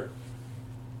third.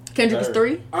 Kendrick is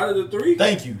 3? Out of the 3?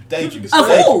 Thank you. Of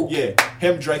who? Yeah.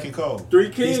 Him, Drake, and Cole. 3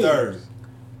 Kings. He's third.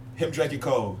 Him, Drake, and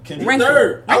Cole. Kendrick Rank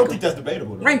third. I don't think that's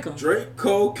debatable, though. Rank 'em. Drake,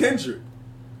 Cole, Kendrick.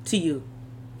 To you.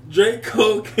 Drake,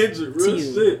 Cole, Kendrick. Real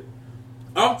you. shit.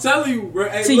 I'm telling you, bro.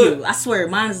 Hey, To look. you. I swear,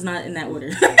 mine is not in that order.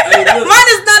 Hey, look. Mine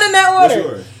is not in that What's order.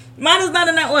 yours? Mine is not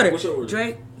in that order. What's your order?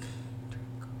 Drake.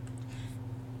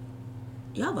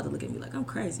 Y'all about to look at me like I'm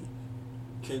crazy.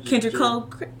 Kendrick Cole.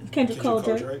 Kendrick Cole,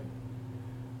 Drake.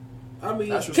 I mean,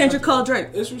 That's Kendrick Cole, Drake.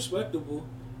 it's respectable.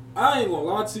 I ain't gonna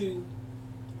lie to you.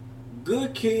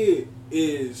 Good Kid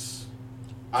is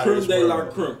Out of creme this de la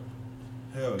world. creme.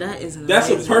 Hell yeah. That is an That's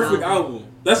a amazing perfect album.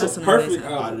 That's That's a an perfect amazing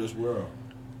Out of album. this world.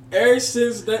 Ever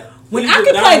since that, When he I was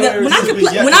can down play there, the when I since can we-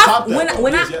 play yet when to I top that, when though.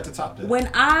 when He has I yet to top that. when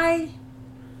I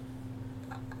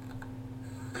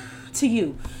to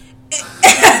you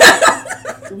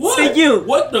What? to you.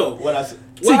 What though? What I said.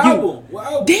 to What you. album? What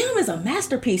album? Damn is a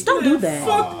masterpiece. Don't do that.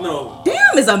 Fuck no.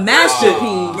 Damn is a masterpiece.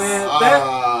 Man,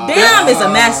 that Damn is a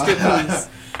masterpiece.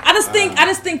 I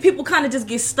just think people kind of just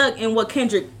get stuck in what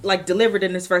Kendrick like delivered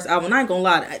in his first album. And I ain't gonna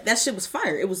lie, that shit was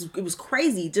fire. It was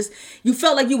crazy. Just you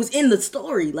felt like you was in the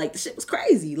story. Like the shit was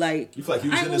crazy. Like you feel like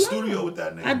you was in the studio with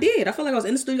that nigga. I did. I felt like I was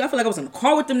in the studio. I feel like I was in the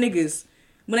car with them niggas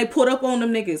when they pulled up on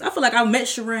them niggas. I feel like I met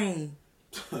Shireen.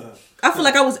 I feel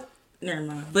like I was. Never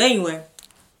mind. But anyway,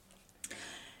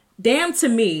 Damn to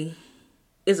me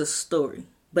is a story,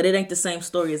 but it ain't the same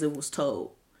story as it was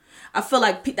told. I feel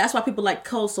like that's why people like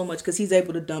Cole so much, because he's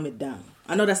able to dumb it down.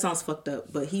 I know that sounds fucked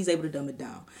up, but he's able to dumb it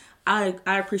down. I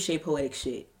appreciate poetic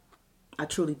shit. I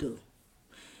truly do.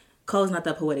 Cole's not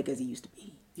that poetic as he used to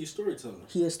be. He's a storyteller.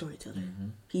 He is a storyteller. Mm-hmm.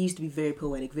 He used to be very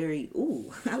poetic, very,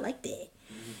 ooh, I like that.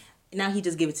 Mm-hmm. Now he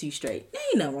just give it to you straight. There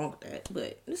ain't nothing wrong with that,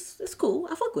 but it's cool.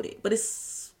 I fuck with it. But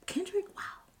it's Kendrick, wow.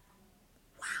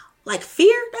 Like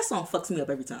Fear, that song fucks me up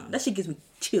every time. That shit gives me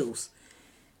chills.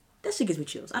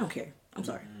 I don't care. I'm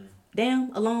sorry.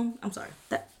 Damn, Alone, I'm sorry.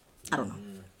 I don't know.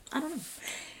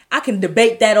 I can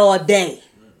debate that all day.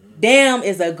 Damn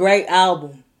is a great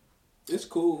album. It's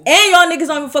cool. And y'all niggas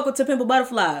don't even fuck with To Pimp a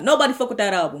Butterfly. Nobody fuck with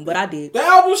that album, but I did. That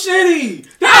album shitty.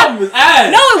 That album was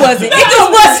ass. No, it wasn't. It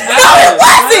just wasn't. No, it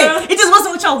wasn't. It just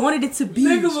wasn't what y'all wanted it to be.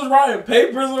 Niggas was writing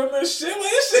papers on this shit. Like,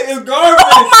 this shit is garbage.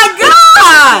 Oh my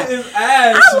god. This shit is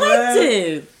ass, I liked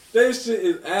it. That shit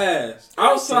is ass.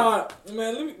 Outside,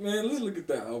 let's look at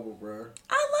that album, bro.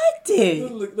 I liked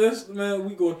it.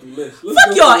 We going through lists.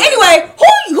 Fuck y'all. Anyway,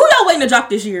 who y'all waiting to drop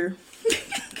this year?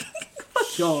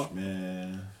 Fuck y'all.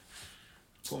 Man.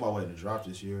 Who am I waiting to drop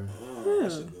this year?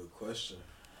 That's a good question.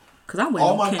 Cause I'm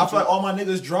waiting. I feel like all my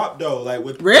niggas dropped though. Like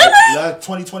with really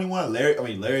 2021,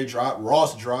 Larry dropped,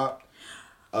 Ross dropped,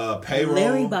 Payroll.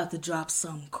 Larry about to drop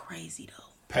something crazy though.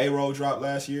 Payroll dropped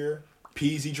last year.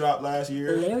 Peasy dropped last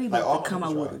year. Larry about to come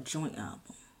out with a joint album,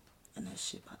 and that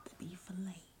shit about to be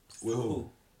flames. With who?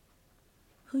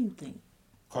 Who you think?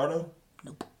 Cardo?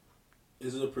 Nope.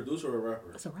 Is it a producer or a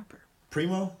rapper? It's a rapper.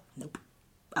 Primo? Nope.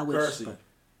 I wish. Currency.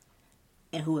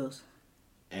 And who else?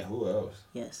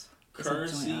 Yes.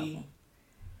 Currency.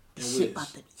 The shit about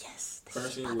to yes.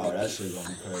 Currency. Oh, that shit gonna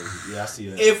be crazy. Yeah, I see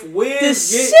that. If Wiz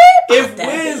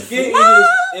get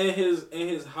in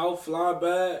his how fly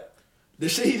bag. The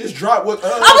shit he just dropped with. I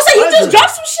was saying he just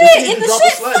dropped some shit, and the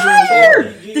shit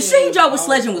fire. The shit he dropped with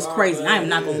Sledging was crazy. I am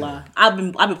not gonna lie. I've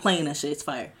been playing that shit. It's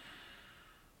fire.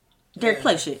 Derek,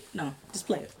 play shit. No, just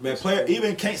play it. Man, player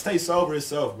even Can't Stay Sober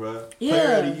itself, bro. Yeah.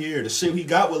 Player of the year. The shit he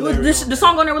got with Larry. The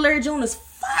song on there with Larry June is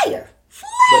fire.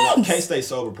 But no, Can't Stay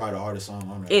Sober probably the hardest song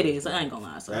on there. It is. I ain't gonna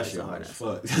lie. So that shit hard as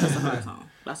fuck. That's a hard song.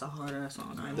 That's a hard ass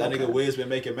song. That nigga Wiz been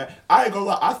making mad. I ain't gonna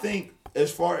lie. I think as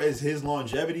far as his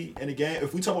longevity in the game,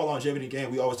 if we talk about longevity in the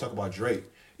game, we always talk about Drake.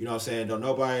 You know what I'm saying? Don't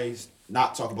nobody's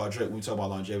not talk about Drake when we talk about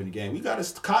longevity in the game. We gotta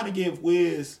kind of give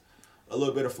Wiz a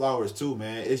little bit of flowers too,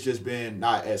 man. It's just been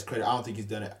not as credit. I don't think he's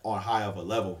done it on high of a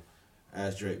level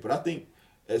as Drake. But I think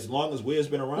as long as Wiz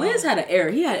been around, Wiz had an error.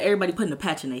 He had everybody putting a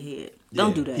patch in their head.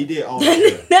 Don't do that. He did own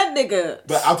that nigga.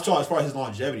 But I'm talking as far as his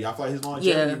longevity. I feel like his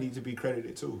longevity needs to be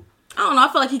credited too. I don't know. I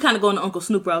feel like he kind of going the Uncle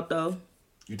Snoop route though.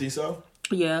 You think so?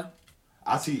 Yeah.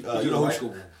 I see. You know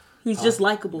who? He's just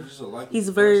likable. He's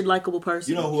a very likable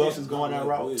person. You know who else is going that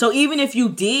route? So even if you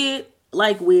did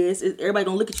like Wiz, everybody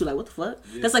gonna look at you like, what the fuck?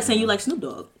 Yeah, that's like saying you like Snoop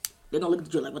Dogg. They're gonna look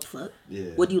at you like, what the fuck?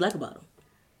 Yeah. What do you like about him?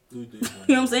 You know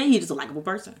what I'm saying? He's just a likable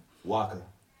person. Waka.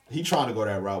 He trying to go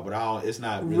that route, but it's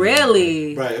not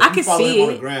really. Right. I can see it.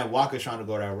 On the gram, Waka trying to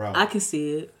go that route. I can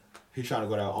see it. He's trying to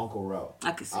go that uncle route.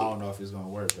 I can see it. I don't know if it's gonna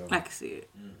work though. I can see it.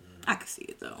 I can see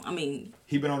it though. I mean,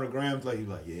 he been on the gram like he's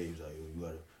like, you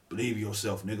gotta believe in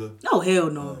yourself, nigga. No, hell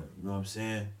no. You know what I'm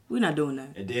saying? We're not doing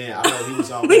that. And then I know he was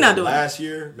on last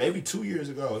year, maybe 2 years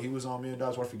ago. He was on $1 million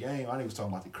worth of game. I think he was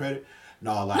talking about the credit.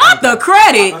 No, like not the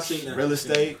credit. Real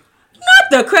estate.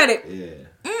 Not the credit. Yeah.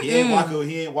 He ain't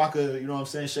Waka, you know what I'm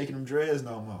saying, shaking them dreads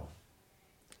no more.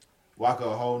 Waka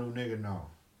a whole new nigga now.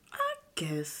 I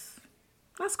guess.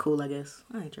 That's cool, I guess.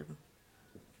 I ain't tripping.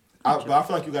 But I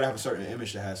feel like you gotta have a certain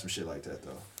image to have some shit like that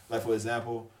though. Like for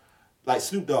example, like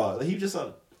Snoop Dogg, like, he just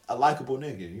a likable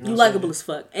nigga. You know likable as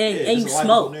fuck. And you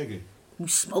smoke. Nigga. You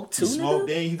smoke too, nigga?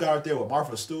 Then you got out there with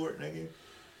Martha Stewart, nigga.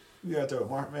 You got out there with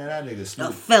Martha, man, that nigga Snoop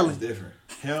a felon. Is different.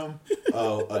 Him,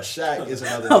 a Shaq is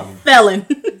another a nigga. Felon.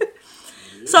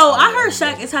 So I heard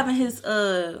Shaq is having his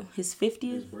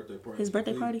 50th his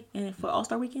birthday party and for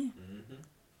All-Star Weekend.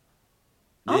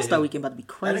 All-Star Weekend about to be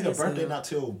crazy. That nigga birthday not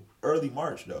till early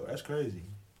March though. That's crazy.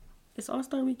 It's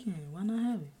All-Star Weekend. Why not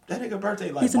have it? That nigga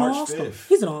birthday like March 5th.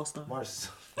 He's an All-Star. March 6th.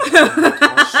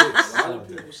 A lot of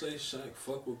people say Shaq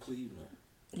fuck with Cleveland.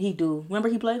 He do. Remember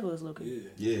he played for us, Loki?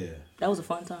 Yeah. That was a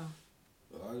fun time.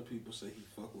 A lot of people say he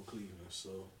fuck with Cleveland, so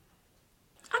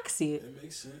I can see it. It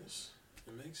makes sense.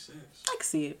 It makes sense. I can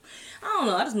see it. I don't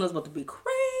know. I just know it's about to be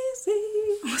crazy.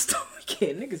 I'm start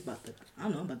weekend. Niggas about to. I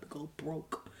don't know. I'm about to go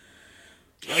broke.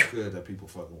 That's good that people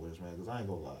fucking with us, man. Because I ain't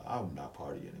gonna lie, I'm not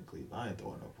partying in Cleveland. I ain't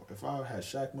throwing no party. If I had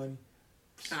Shaq money,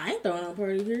 I ain't throwing no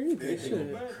party here either. It's gonna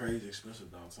be Shit. crazy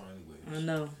expensive downtown anyway. I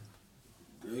know.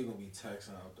 They're gonna be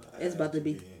taxing out the. It's about to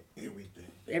be everything.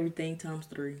 Everything times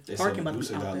 3. they Parking said about to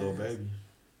Medusa be out got there. Lil Baby.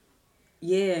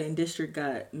 Yeah, and District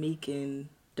got Meek and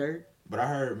Dirt. But I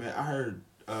heard,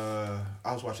 I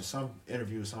was watching some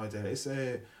interview or something like that. They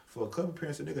said for a club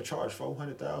appearance, a nigga charged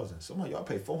 $400,000. So I'm like, y'all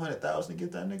pay $400,000 to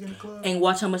get that nigga in the club? And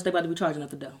watch how much they about to be charging at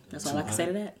the door. That's all I can say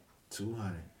to that.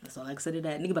 200. That's all I can say to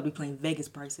that. Nigga about to be playing Vegas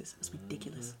prices. That's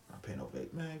ridiculous. I pay no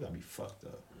Vegas. Man, you got me fucked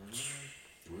up.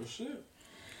 Real shit.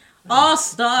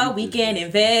 All-Star Weekend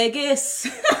in Vegas.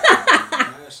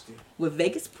 Nasty. With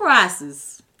Vegas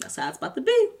prices. That's how it's about to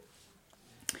be.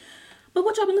 But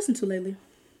what y'all been listening to lately?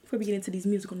 Before we get into these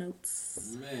musical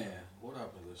notes. Man, what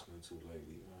I've been listening to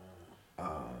lately, man.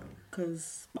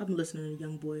 Because I've been listening to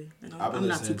Young Boy. And I've been I'm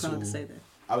not too listening proud to to- say that.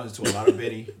 I listened to a lot of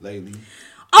Benny lately.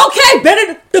 Okay,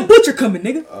 Benny the Butcher coming,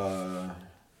 nigga.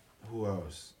 Who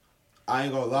else? I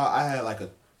ain't gonna lie.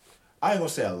 I ain't gonna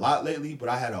say a lot lately, but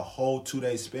I had a whole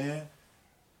 2-day span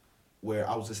where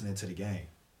I was listening to the game.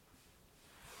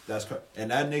 That's correct.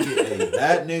 And that nigga,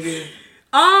 that nigga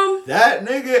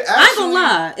actually. I ain't gonna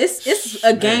lie. It's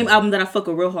a Man. game album that I fuck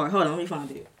with real hard. Hold on, let me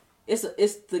find it.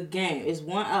 It's the game. It's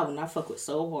one album that I fuck with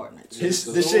so hard. Like, The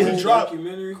The shit he whole dropped.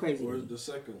 documentary Crazy. or the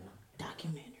second one?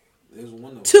 documentary. There's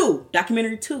one of them. 2.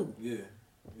 Documentary 2. Yeah.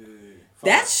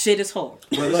 That shit is hard.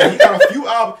 But like, he got a few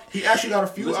albums. He actually got a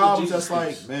few Listen to albums Jesus that's like,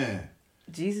 Piece. man.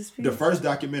 Jesus Piece. The first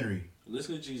documentary,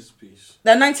 Listen to Jesus Piece.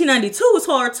 That 1992 was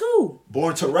hard too.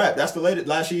 Born to Rap. That's the latest.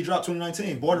 Last year he dropped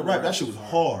 2019. Born to Rap. That shit was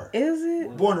hard. Is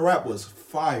it? Born to Rap was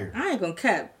fire. I ain't gonna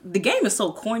cap. The game is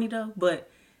so corny though, but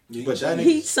But that nigga,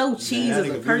 he's so cheesy that as a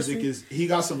nigga person. music is. He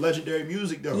got some legendary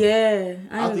music though. Yeah,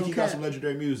 I think he gonna got cap. some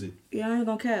legendary music. Yeah, I ain't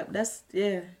gonna cap. That's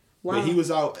Wow. But he was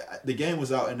out. The game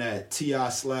was out in that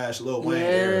T.I./Lil Wayne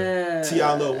era.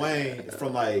 T.I. Lil Wayne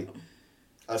from like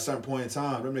a certain point in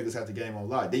time. Them niggas had the game on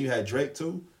lock. Then you had Drake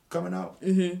too coming out.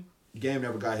 Mm-hmm. The game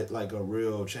never got like a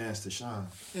real chance to shine.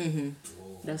 Mm-hmm.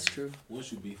 That's true.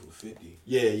 Once you beef with 50,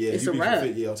 Yeah. It's you a beat rap. for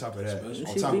 50, on top of that. Especially-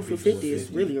 On She top beef of for beefing 50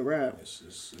 is really a rap.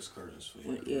 it's curtains for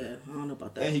you. Yeah, I don't know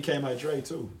about that. And he came like Drake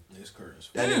too. It's curtains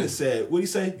for That you. nigga said, "What he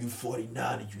say? You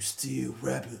 49 and you still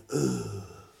rapping?"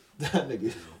 That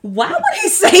nigga. Why would he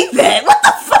say that? What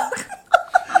the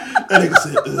fuck? That nigga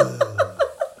said, "Ugh."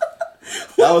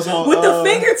 That was on With the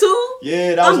finger too?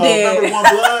 Yeah, that was I'm on dead. Remember One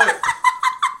Blood.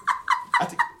 I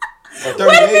think or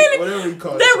Wait a 38, minute. whatever you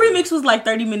call it. That remix was like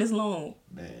 30 minutes long.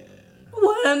 Man.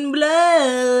 One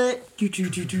blood.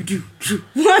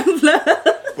 One blood.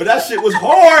 But that shit was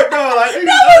hard though. Like niggas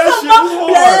thought that shit was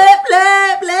hard. Blood,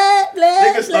 blood, blood, blood.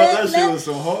 Niggas thought that blood, shit blood. was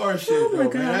some hard shit Oh my though,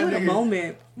 god, man. what That a nigga-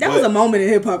 moment. That But was a moment in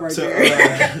hip hop right to,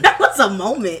 there. That was a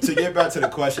moment. To get back to the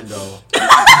question though. To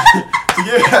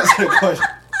get back to the question.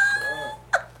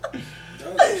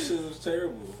 That shit was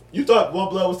terrible. You thought One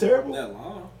Blood was terrible? That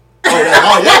long.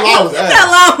 That line was ass. That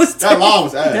line was That line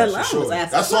was ass. That for line sure. was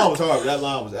ass That as song fuck. was hard, but that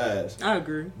line was ass. I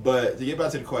agree. But to get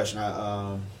back to the question,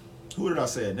 who did I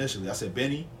say initially? I said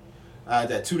Benny. I had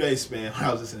that 2-day span when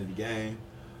I was listening to the game.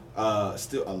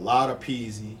 Still a lot of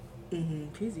Peasy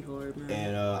Peasy hard, man.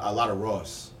 and a lot of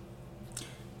Ross.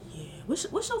 Yeah.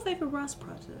 What's your favorite Ross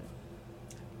project?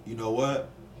 You know what?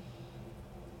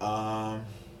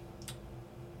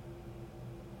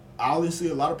 Honestly,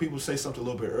 a lot of people say something a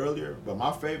little bit earlier, but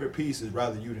my favorite piece is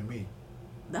Rather You Than Me.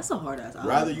 That's a hard ass album.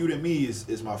 Rather You Than Me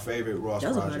is my favorite Ross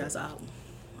That's a project. hard ass album.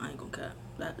 I ain't gonna cap.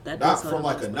 That Not does from hard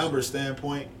like Ross a project. number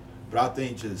standpoint, but I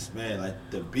think just, man, like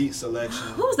the beat selection.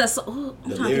 Who was that song? I'm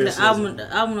The trying to think of lyricism.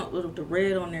 the album with the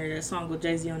red on there, that song with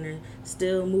Jay-Z on there.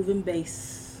 Still Moving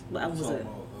Bass. What album was that?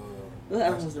 What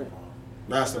album was that?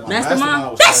 Mastermind.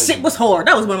 Mastermind? was That crazy. shit was hard.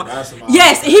 That was one of my... Mastermind.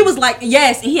 Yes, and he was like,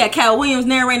 yes, and he had Cal Williams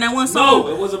narrating that one song. No,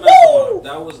 it wasn't Woo! Mastermind.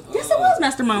 That was. Yes, it was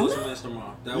Mastermind, It wasn't wasn't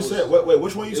Mastermind. That You was. said, wait,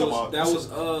 which one you it talking was-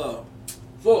 about?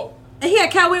 That was fuck. And he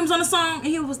had Cal Williams on the song, and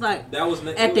he was like, That was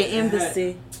at the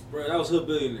embassy. Bro, that was Hood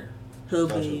Billionaire. Hood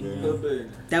That's Billionaire. Hood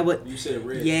Billionaire. That would... You said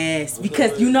red. Yes, That was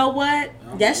because Hood you know Billionaire.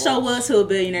 what? That show was Hood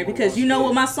Billionaire. Because you know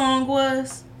what my song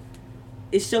was?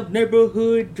 It's your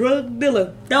neighborhood drug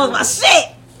dealer. That was my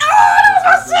shit. Oh,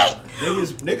 that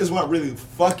was my shit. Niggas weren't really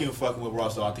fucking with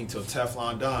Ross though. I think till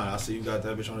Teflon Don. I see you got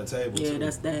that bitch on the table. Yeah, too.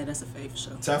 that's a favorite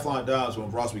show. Teflon Don is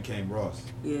when Ross became Ross.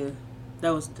 Yeah, that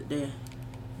was yeah.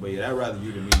 But yeah, that Rather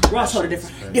You Than Me. Ross that had a shit is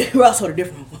different. crazy. Ross had a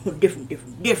different.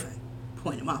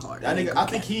 point in my heart. That nigga, I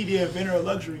think he the inventor of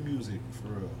luxury music, for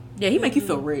real. Yeah, he make you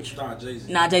feel rich. Nah,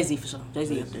 Jay-Z. Nah, Jay-Z for sure.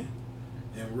 Jay-Z up there.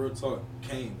 And real talk,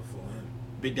 Kane before him.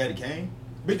 Big Daddy Kane?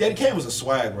 Big Daddy Kane was a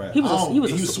swag rap. He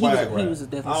was swag rap. He was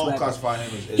definitely I don't swag classify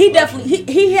him as he luxury.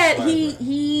 definitely he had Swag he rap.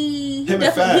 he Him and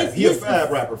definitely Fab. He a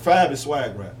Fab rapper. Fab is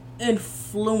swag rap.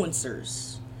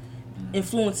 influencers.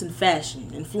 Influencing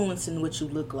fashion, influencing what you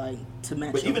look like to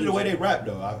match. But your even the way music. they rap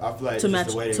though, I feel like to just match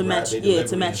the way they to rap, match they yeah delivery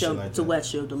to and match shit your like to that.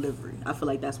 match your delivery. I feel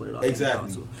like that's what it all Exactly.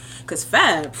 comes down to. Cause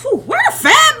Fab, where the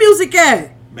Fab music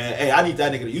at? Man, hey, I need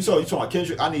that nigga. You talking about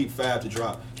Kendrick? I need Fab to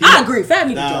drop. I agree, Fab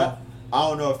need to Now, drop. I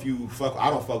don't know if you fuck. I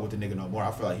don't fuck with the nigga no more.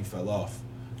 I feel like he fell off.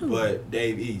 But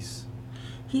Dave East,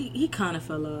 He kind of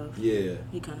fell off. yeah.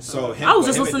 He kind of. So I was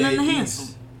just him and listening to Dave Handsome.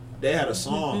 East, they had a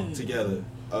song together.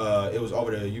 It was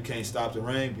over the "You Can't Stop the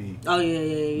Rain" beat. Oh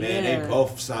yeah. Man, they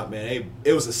both stopped. Man,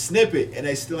 it was a snippet, and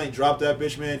they still ain't dropped that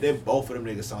bitch. Man, they both of them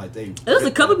niggas sound like they. There was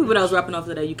a couple people that was rapping off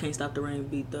of that "You Can't Stop the Rain"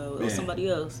 beat though. It was Man. somebody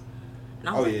else. And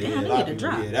I was Oh, like, yeah, damn, yeah, a they lot need of to people,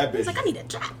 drop. yeah, that I was bitch- like, I need to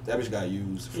drop. That bitch got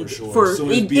used for sure. For As soon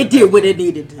as it BMF did what it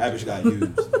needed to do. That bitch got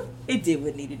used. It did what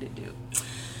it needed to do.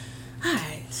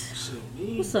 Alright. Shit,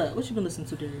 me. What's up? What you been listening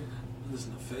to, Derek?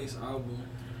 Listen to Face album.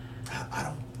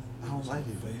 I don't like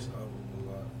it, Face man. album a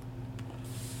lot.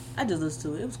 I just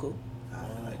listened to it. It was cool. I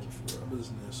don't like it for I'm real.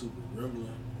 listening to Super Gremlin.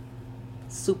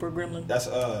 Super Gremlin. That's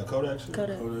Kodak shit.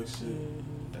 Kodak. Kodak shit. Mhm.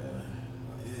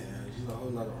 Yeah, just a whole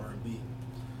lot of R&B.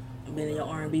 Been in your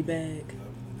R&B bag. Yeah, I've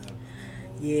been in that.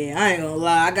 Yeah, I ain't gonna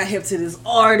lie. I got hip to this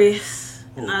artist,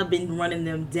 and I've been running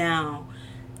them down.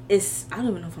 It's I don't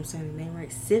even know if I'm saying the name right.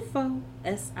 Sipho,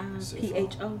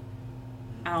 Sipho.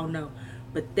 I don't know,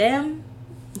 but them,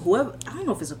 whoever. I don't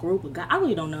know if it's a group of guys. I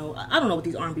really don't know. I don't know what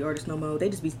these R&B artists no more. They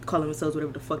just be calling themselves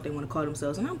whatever the fuck they want to call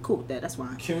themselves, and I'm cool with that. That's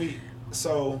fine. Can we?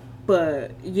 So,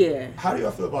 But yeah, how do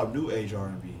y'all feel about new age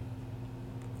R&B?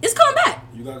 it's coming back.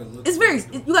 You gotta look. It's very.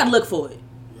 You gotta look for it.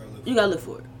 You gotta look. You gotta look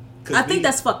for it. I think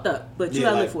that's fucked up, but you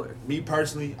gotta like, look for it. Me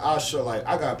personally, I'll show I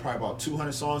got probably about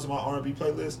 200 songs in my R&B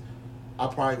playlist. I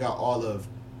probably got all of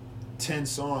 10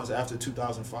 songs after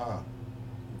 2005.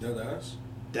 Dead ass.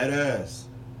 Dead ass.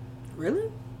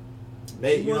 Really?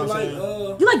 Mate, you know what I'm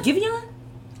saying? You like Giveon?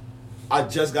 I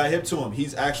just got hip to him.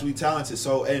 He's actually talented.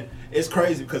 So, and it's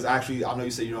crazy because actually, I know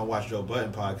you said you don't watch Joe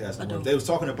Budden podcast I anymore. don't. They was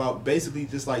talking about basically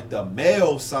just like the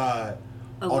male side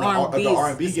Of on R&B, the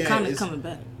R&B it's game. kind of is- coming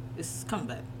back. It's coming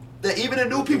back. even the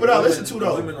new people that I listen to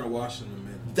though. Women are washing them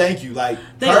in. Thank you. Like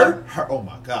They her. Oh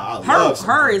my god, I love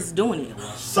Her is doing it.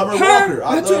 Summer Walker.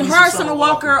 I Between love me her, some Summer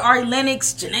Walker, Ari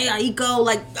Lennox, Janae Aiko,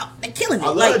 like they're killing it. I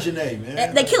love like, Janae,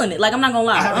 man. They're killing it. Like I'm not gonna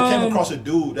lie. I haven't came across a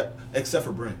dude that, except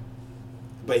for Brent,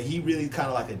 but he really kind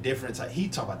of like a different type. He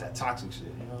talk about that toxic shit. You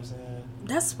know what I'm saying?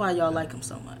 That's why y'all like him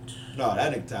so much. No,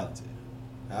 that nigga talented.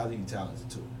 I think he talented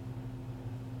too.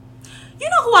 You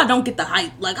know who I don't get the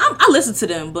hype? Like I listen to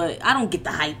them, but I don't get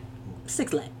the hype.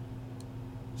 6 Lack.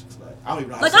 I don't even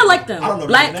know how Like to say I like it. them. I don't know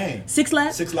Black, the name. 6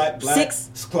 Lack. 6 Lack, Black,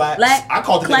 Six, Clack. Black, I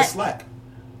called the nigga Clack. Slack.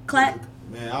 Clack.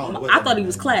 Man, I don't know. What I that thought he name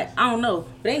was is. Clack. I don't know.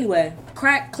 But anyway,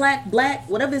 Crack, Clack, Black,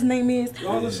 whatever his name is.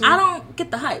 Y'all listen. I don't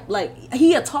get the hype. Like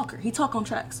he a talker. He talk on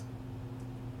tracks.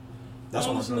 That's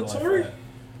Y'all what I'm listen to saying. Tory?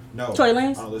 No. Tory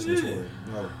Lanez? I don't listen to Tory.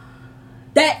 No.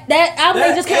 That album That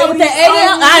they just came out with that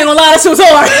 80s album. I ain't gonna lie, that shit was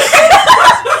hard.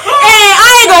 And I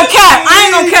ain't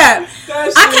gonna cap.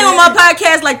 I came on my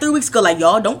podcast like 3 weeks ago, like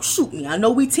y'all don't shoot me. I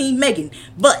know we team Megan,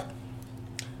 but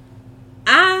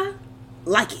I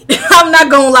like it. I'm not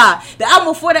gonna lie. The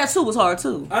album before that too was hard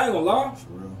too. I ain't gonna lie.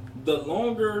 For real. The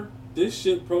longer this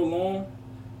shit prolonged,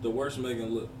 the worse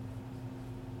Megan look.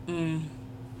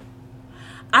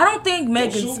 I don't think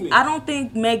shoot me. I don't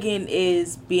think Megan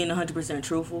is being 100%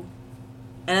 truthful,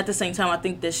 and at the same time, I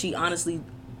think that she honestly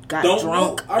got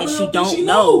drunk I and really she think don't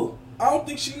know. I don't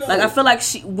think she knows. Like I feel like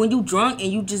when you drunk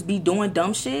and you just be doing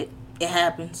dumb shit, it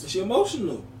happens. she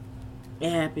emotional. It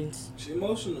happens. She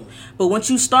emotional. But once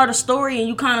you start a story and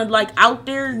you kind of like out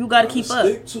there, you got to keep up.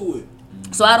 Stick to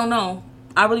it. So I don't know.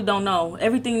 I really don't know.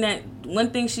 Everything that one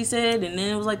thing she said, and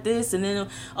then it was like this, and then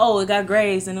it got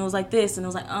grazed, and it was like this, and it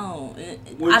was like I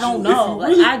don't know.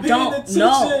 Like I don't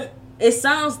know. It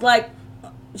sounds like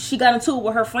she got into it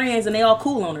with her friends, and they all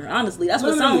cool on her. Honestly, that's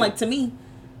what it sounds like to me.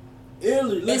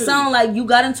 Literally. It sounds like you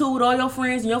got into it with all your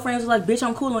friends, and your friends was like, "Bitch,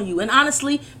 I'm cool on you." And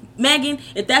honestly, Megan,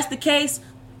 if that's the case,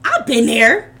 I've been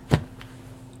there.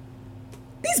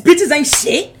 These bitches ain't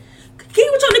shit.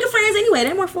 Keep with your nigga friends anyway.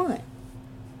 They're more fun.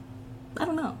 I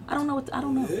don't know. I don't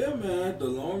know. Yeah, man. The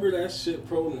longer that shit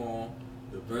prolonged,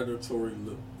 the better Tory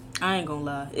look. I ain't gonna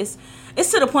lie. It's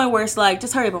to the point where it's like,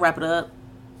 just hurry up and wrap it up.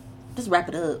 Just wrap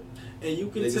it up. And you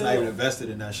can Niggas tell. not even invested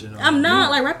in that shit. No I'm more.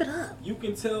 not like wrap it up. You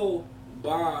can tell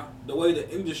by the way the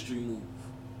industry move.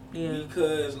 Yeah.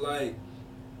 Because like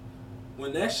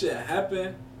when that shit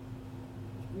happened,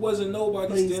 wasn't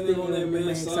nobody standing on that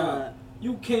man's side.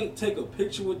 You can't take a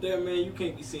picture with that man. You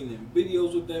can't be seen in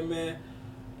videos with that man.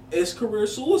 It's career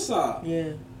suicide.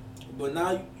 Yeah. But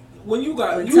now, when you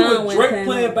got When you time with went Drake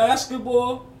playing down.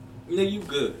 basketball, nigga, you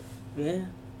good. Yeah.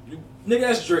 Nigga,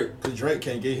 that's Drake. Cause Drake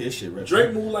can't get his shit right.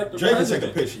 Drake move like the Drake president.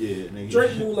 can take a picture, yeah, nigga.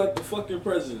 Drake move like the fucking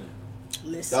president.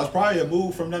 Listen. That was probably a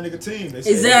move from that nigga team. They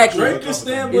said Exactly. Drake can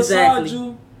stand beside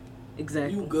you.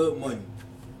 Exactly. You good money.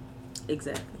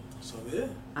 Exactly. So yeah,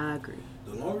 I agree.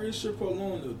 the longer this shit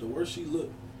prolonged, the worse she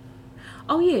look.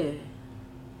 Oh yeah.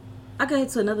 I got hit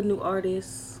to another new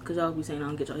artist because y'all be saying I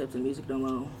don't get y'all hip to music no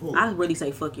more. Who? I really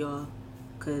say fuck y'all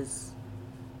because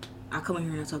I come in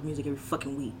here and I talk music every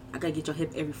fucking week. I gotta get y'all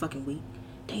hip every fucking week.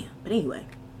 Damn. But anyway,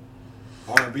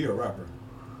 R&B or rapper?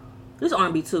 this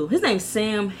R&B too. His name's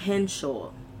Sam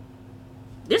Henshaw.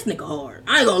 This nigga hard.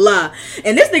 I ain't gonna lie.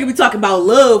 And this nigga be talking about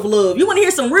love. You want to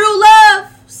hear some real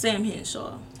love? Sam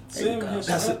Henshaw. There you Sam go. Henshaw,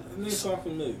 That's that name sound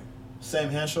familiar. Sam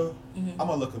Henshaw? I'm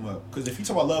gonna look him up. Cause if you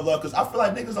talk about love, cause I feel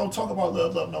like niggas don't talk about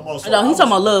love no more. So No, he's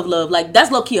talking about love. Like,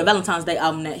 that's low-key a Valentine's Day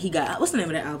album that he got. What's the name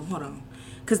of that album? Hold on.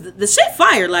 Because the shit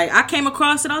fire. Like, I came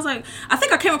across it. I was like, I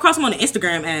think I came across him on an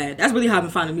Instagram ad. That's really how I've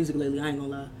been finding music lately. I ain't gonna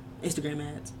lie.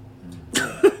 Instagram ads.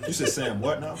 You said Sam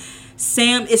what now?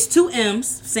 Sam, it's 2 M's,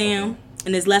 Sam,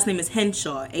 and his last name is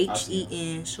Henshaw.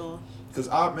 H-E-N, Shaw. Cause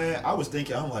I was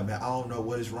thinking, I'm like, man, I don't know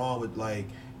what is wrong with like,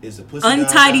 is the pussy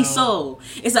Untidy down? Soul.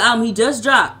 It's an album he just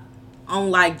dropped on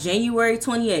like January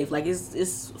 28th. Like,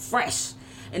 it's fresh.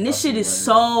 And this shit is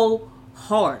so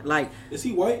hard. Like, Is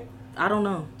he white? I don't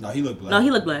know. No, he looked black. No, he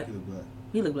look black. He looked black.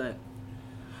 He look black.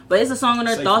 But it's a song on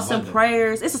there, Safe Thoughts from and London.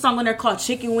 Prayers. It's a song on there called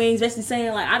Chicken Wings. Basically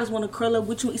saying, like, I just want to curl up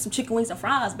with you, eat some chicken wings and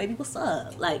fries, baby. What's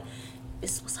up? Like,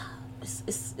 it's what's up.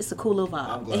 It's a cool little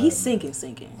I'm vibe. glad, And he's man.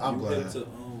 singing. I'm You glad.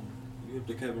 hip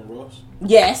to Kevin Ross?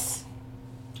 Yes.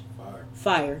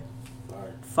 Fire.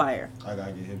 Fire. I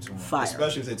gotta get him to him. Fire.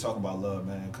 Especially if they talking about love,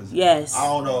 man. Cause Yes. I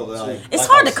don't know. Like, It's like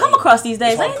hard I to was come saying, across these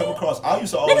days, It's hard ain't to come it? across. I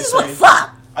used to Niggas always just want say. to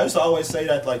fuck. I used to always say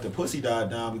that like the pussy died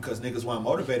down because niggas weren't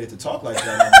motivated to talk like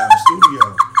that in the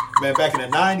studio. Man, back in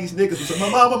the 90s, niggas was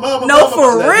like, mama. No,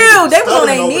 for Like, real. niggas They was on stuttering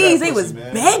their over that knees. They pussy, was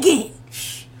man. begging.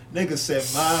 Niggas said,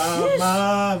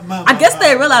 mama. I guess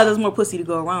they realized there's more pussy to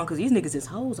go around because these niggas is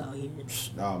hoes out here.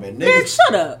 Nah, man, Man, niggas.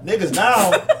 shut up. Niggas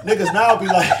now be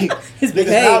like, His niggas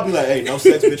behave. now be like, hey, no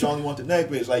sex, bitch, I only want the neck,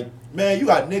 bitch. Like, man, you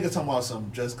got niggas talking about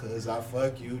some just cause I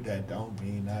fuck you, that don't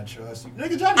mean I trust you.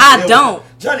 Nigga, I don't.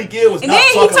 Johnny Gill was And not then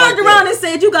he talking turned like around that. and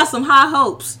said, you got some high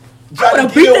hopes. Johnny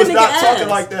would've beat Gill that was nigga not ass. talking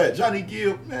like that. Johnny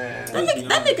Gill, man.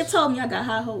 That nigga told me I got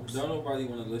high hopes. Don't nobody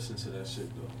want to listen to that shit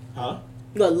though. Huh?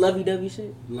 You got lovey-dovey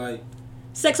shit. Like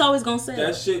Sex always gonna sell.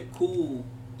 that shit cool.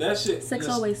 That shit. Sex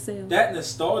always sells. That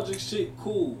nostalgic shit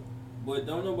cool, but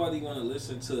don't nobody want to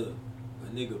listen to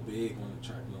a nigga big on the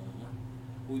track no more.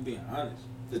 We being honest.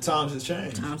 The times has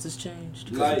changed. Times has changed.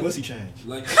 Because Like- the pussy changed.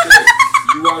 Like you said,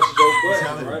 you watch Joe Budden,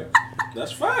 Telling you. right?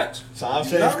 That's facts.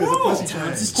 Times You're changed not because the wrong. pussy Times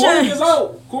changed. has Corden changed. is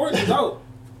out. Corden is out.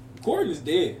 Corden is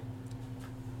dead.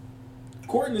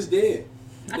 Corden is dead.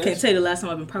 I can't tell you the last time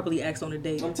I've been properly asked on a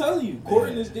date. I'm telling you,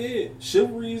 Corden is dead.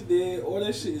 Chivalry is dead. All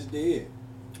that shit is dead.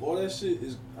 All that shit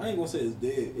is. I ain't gonna say it's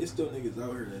dead. It's still niggas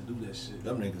out here that do that shit.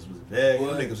 Them niggas was bad.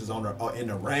 What? Them niggas was on in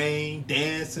the rain,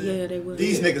 dancing. Yeah, they was.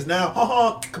 These niggas now,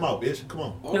 come on, bitch, come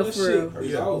on. All No, that for shit real.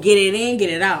 is Yeah. out. Get it in, get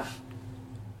it out.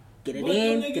 Get it But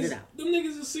in, them get niggas, it out. them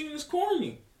niggas is seen as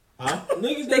corny. Huh? Niggas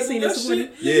They that seen do that as corny?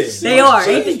 shit. Yeah. They are,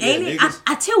 Shit, ain't yeah, it? niggas.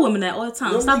 I tell women that all the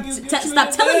time. Them Stop, niggas get stop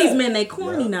treated telling bad. these men they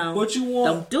corny Yeah. now. But you want,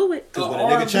 Don't do it. Because when a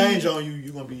R&B nigga change on you,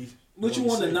 you gonna be. but you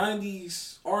want the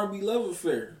 '90s R&B love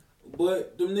affair.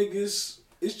 But them niggas,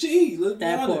 it's cheese. Let's be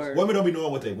That honest. part. Women don't be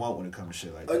knowing what they want when it comes to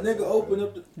shit like A that. nigga open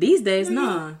up the. These days, Nigga.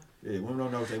 nah. Yeah, women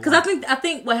don't know what they want. Because I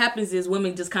think what happens is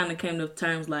women just kind of came to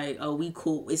terms like, oh, we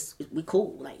cool. We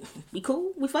cool. Like, we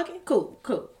cool. We fucking cool.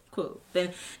 Then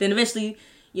eventually,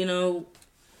 you know,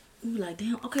 we like,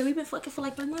 damn. Okay, we've been fucking for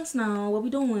like 3 months now. What we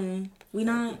doing? We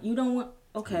not. You don't want.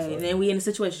 Okay, and then we in a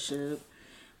situationship.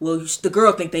 Well, the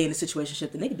girl think they in a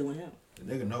situationship. The nigga doing him.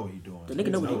 The nigga know what he doing. The nigga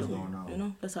know what he what's doing. going on. You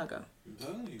know, that's how I go. I'm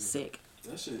telling you, Sick.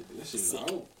 that shit is Sick.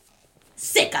 out.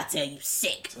 Sick, I tell you,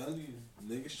 sick. I'm telling you,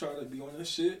 niggas try to be on that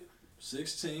shit.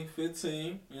 16, 15, you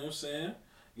know what I'm saying?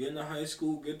 Get into high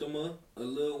school, get them a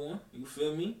little one. You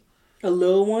feel me? A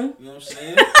little one. You know what I'm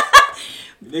saying?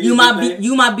 Niggas You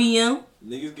get might be BM.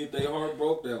 Niggas get their heart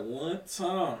broke that one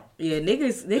time. Yeah,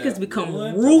 niggas That become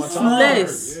one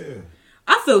ruthless. Yeah.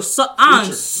 I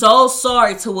I'm so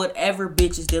sorry to whatever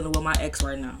bitch is dealing with my ex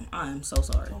right now. I am so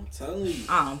sorry. I'm telling you.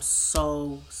 I'm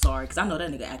so sorry because I know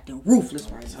that nigga acting ruthless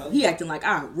right now. He acting like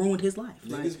I ruined his life.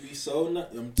 Niggas be so.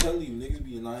 I'm telling you, niggas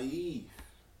be naive.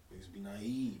 Niggas be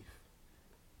naive.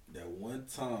 That one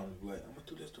time, like I'm gonna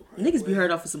do this the right Niggas way. be hurt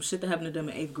off of some shit that happened to them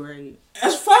in 8th grade.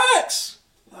 That's facts.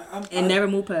 Like, never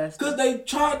move past. Because they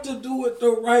tried to do it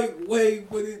the right way,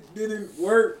 but it didn't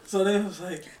work. So then it was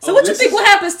like. So what you think? What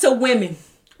happens to women?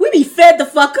 We be fed the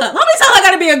fuck up. How many times I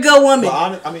gotta be a good woman? But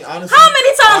honestly, how many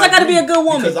times I gotta be a good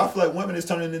woman? Because I feel like women is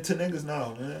turning into niggas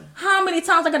now, man. How many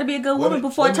times I gotta be a good woman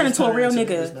before I turn into a real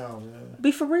nigga? Now,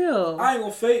 be for real. I ain't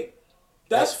gonna fake.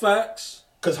 That's facts.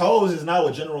 Because hoes is now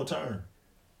a general term.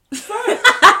 For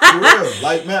real.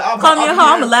 Like, man, call me a hoe,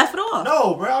 I'm gonna laugh it off.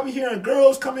 No, bro, I be hearing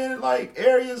girls come in like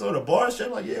areas or the bar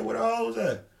shit. Like, yeah, where the hoes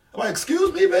at? I'm like,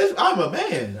 excuse me, bitch, I'm a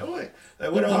man. I'm like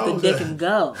where the hoes the dick at? and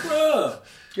go. Bruh.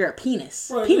 You're a penis.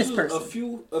 Bruh, penis person.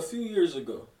 A few years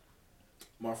ago,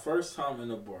 my first time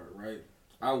in a bar, right?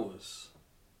 I was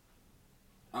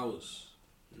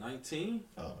 19.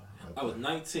 Oh, okay. I was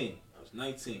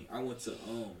 19. I went to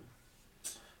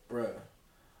bruh,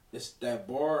 it's that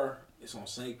bar. It's on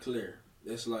St. Clair.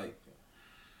 It's like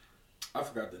I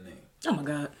forgot the name. Oh my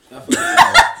god. I forgot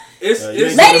the name. It's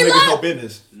Lady Luck. No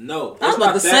business. No, I was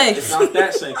about to say. It's not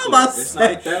that St. Clair. It's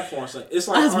not that far. It's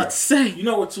like I was about to say. You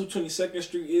know where 222nd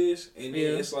Street is, and then Yeah.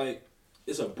 it's like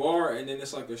it's a bar, and then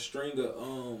it's like a string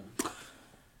of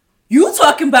You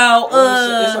talking about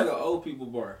it's like an old people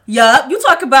bar. Yup. You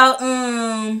talking about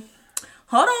hold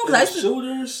on, cause I used to,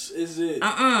 Shooters. Is it?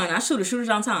 not Shooters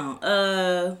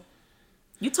downtown.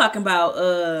 You talking about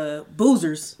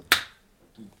Boozers?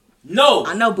 No,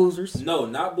 I know Boozers. no,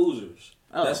 not Boozers.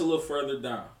 Oh. That's a little further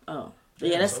down. Oh,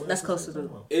 yeah, that's close to the.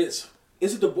 Is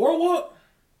it the Boardwalk?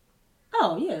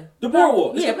 Oh yeah, The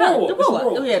Boardwalk. It's Yeah, the Boardwalk. the It's the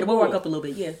Boardwalk. Yeah, the Boardwalk Boardwalk. up a little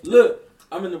bit. Yeah. Look,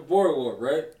 I'm in the Boardwalk,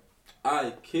 right?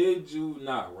 I kid you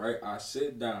not, right? I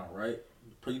sit down, right?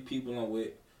 Pretty people I'm with,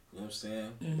 you know what I'm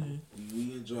saying? Mm-hmm.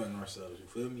 We enjoying ourselves, you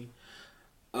feel me?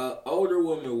 Older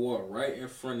woman walk right in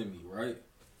front of me, right?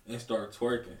 And start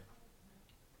twerking.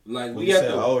 Like, When we you got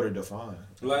said the... older, define.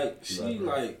 Like, she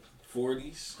like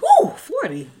 40s. Woo,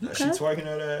 40. Is she Okay. twerking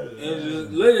at that? And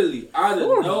just literally out of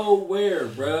Ooh. nowhere,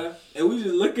 bruh. And we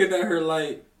just looking at her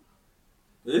like,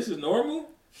 this is normal?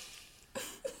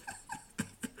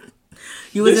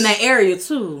 You was in that area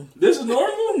too. This is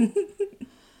normal?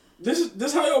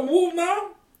 This how y'all move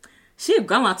now? She a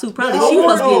grandma too. Probably No, she no,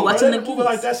 supposed to be no, watching man, the moving like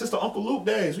kids. that since the Uncle Luke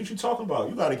days. What you talking about?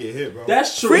 You gotta get hit, bro.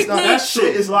 That's true. Freak That's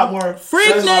Shit is a lot more. Freak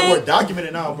It's a lot more name.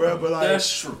 documented now, bro. But like,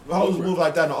 That's true. hoes move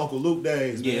like that in the Uncle Luke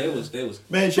days. Yeah, man. they was.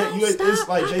 Man, Don't it's stop.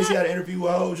 like JC had an interview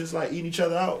with hoes just like eating each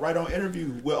other out right on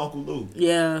interview with Uncle Luke.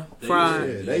 Yeah, fried.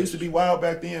 Yeah, they used to be wild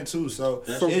back then too. So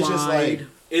That's it's just like, fried.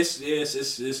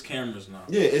 It's cameras now.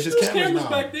 yeah, it's just It was cameras cameras now.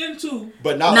 back then too.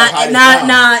 But not Not- like how they not- now.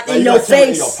 not Like, in you your got cameras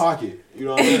face. in your pocket. You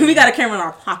know what I mean? We got a camera in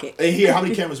our pocket. Hey, here, how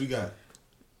many cameras we got?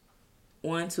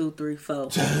 1, 2, 3, 4,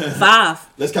 5.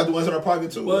 Let's count the ones in our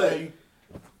pocket too. But- Hey,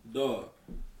 Dog,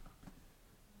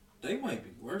 they might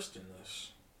be worse than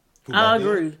us. who I back then?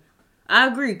 agree. I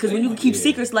agree. Because when you keep Yeah.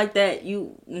 secrets like that,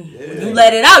 you Yeah. you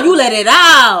let it out. You let it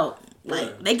out.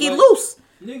 Like they get Like- loose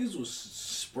Niggas was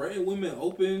spraying women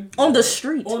open on the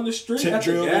street, on the street Tip at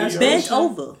the drill gas videos. bent station.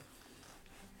 over,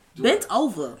 bent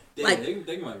over, Damn, like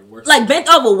they might be worse. bent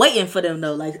over, waiting for them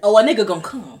though. Like, oh, a nigga gonna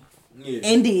come, yeah.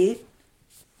 and did.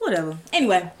 Whatever.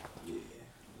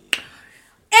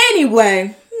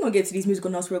 Anyway, we're gonna get to these musical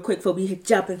notes real quick before we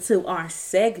jump into our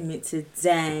segment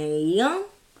today.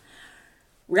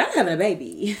 Rihanna having a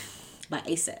baby by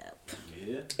ASAP,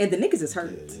 Yeah. and the niggas is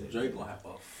hurt. Drake gonna have a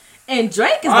And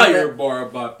Drake is fire about bar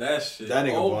about that shit. That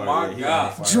nigga oh bar, my yeah, he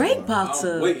god. on fire. Drake about I'm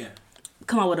to waiting.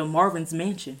 come out with a Marvin's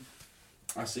Mansion.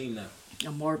 I seen that.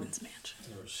 A Marvin's Mansion.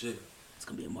 Real shit. It's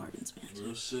gonna be a Marvin's Mansion.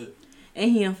 Real shit.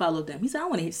 And he unfollowed them. He said, I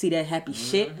want to see that happy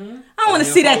shit. I Oh, don't want to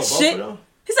he see that unfollowed both shit. of them?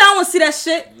 He said, I want to see that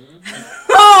shit.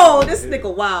 Oh, this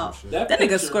nigga wild. That That nigga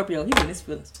picture- Scorpio. He in his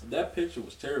feelings. That picture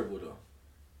was terrible though.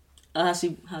 How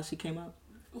she came out.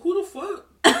 Who the fuck?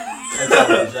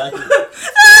 Exactly.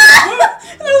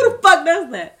 Who the fuck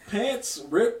does that? Pants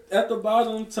ripped at the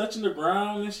bottom, touching the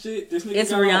ground and shit. This nigga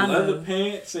It's got on Rihanna. leather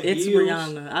pants and It's heels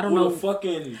Rihanna. I don't with know. a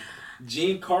fucking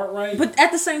Jean Cartwright. But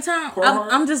at the same time, Carhartt?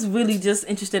 I'm just really just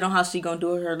interested on how she gonna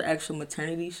do her actual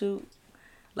maternity shoot.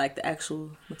 Like the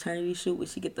actual maternity shoot where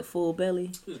she get the full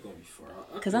belly. It's gonna be fire.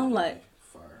 I 'Cause think I'm it's gonna like- be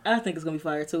fire. I think it's gonna be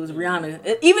fire too. It's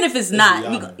Rihanna. Even if it's not,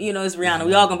 Rihanna. you know, it's Rihanna.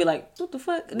 We all gonna be like, what the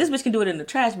fuck? This bitch can do it in the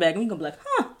trash bag. And we gonna be like,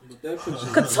 huh? But that picture,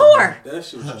 Couture. that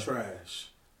shit was trash.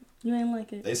 You ain't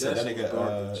like it. They said that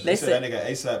nigga. They said that nigga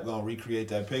ASAP gonna recreate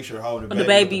that picture holding the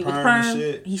baby with perm and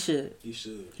shit. He should.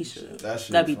 That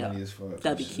shit That'd be funny dope. as fuck.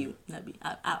 That'd be cute. That'd be.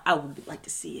 I would like to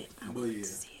see it. But yeah,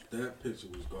 that picture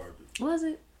was garbage. Was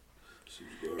it?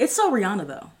 It's so Rihanna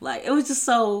though. Like it was just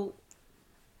so.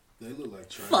 They look like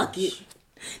trash. Fuck it.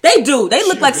 They do. They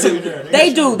look like some.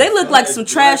 They do. They look like some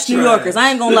trash New Yorkers.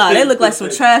 I ain't gonna lie. They look like some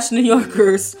trash New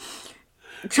Yorkers.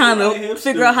 Trying to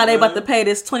figure out how they about to pay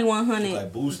this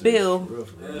 $2,100 bill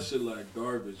that shit like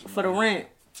garbage for the rent.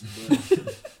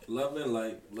 Loving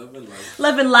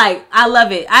Light. I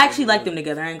love it. I actually like them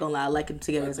together. I ain't gonna lie. I like them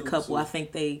together as a couple. I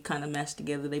think they kind of mesh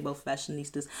together. They both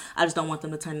fashionistas. I just don't want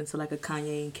them to turn into like a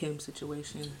Kanye and Kim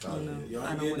situation. Y'all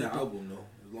ain't getting the album though.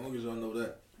 As long as y'all know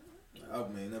that. The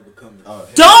album ain't never coming.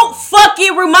 Don't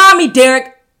fucking remind me,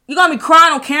 Derek. You got me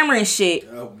crying on camera and shit.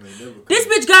 This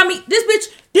bitch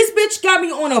got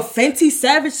me on a Fenty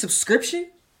Savage subscription.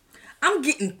 I'm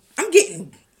getting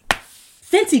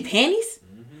Fenty panties.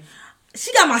 Mm-hmm.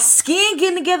 She got my skin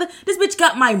getting together. This bitch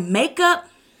got my makeup.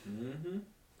 Mm-hmm.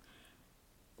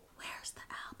 Where's the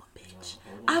album, bitch?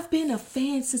 I've been a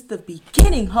fan since the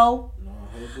beginning, ho.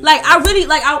 Like I really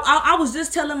like I was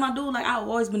just telling my dude like I've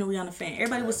always been a Rihanna fan.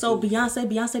 Everybody was so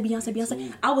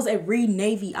Beyonce. I was at Reed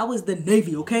Navy. I was the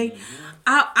Navy, okay?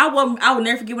 I would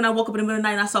never forget when I woke up in the middle of the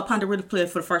night and I saw Ponderita play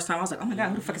for the first time. I was like, oh my god,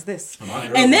 who the fuck is this?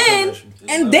 And then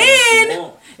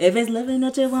if it's living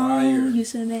that you want, you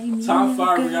should make me top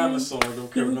 5 Rihanna song.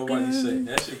 Don't care what nobody say.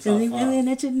 That shit top 5.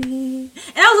 That you need.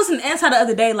 And I was listening to Anti the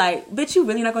other day. Like, bitch, you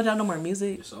really not gonna drop no more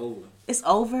music? It's over. It's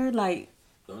over. Like.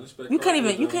 You can't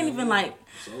even like.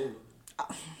 It's over.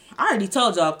 I already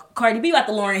told y'all, Cardi B about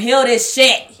to Lauryn Hill this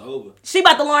shit. It's over. She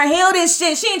about to Lauryn Hill this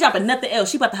shit. She ain't dropping nothing else.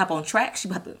 She about to hop on track.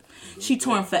 She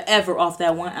torn forever off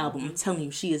that one album. I'm telling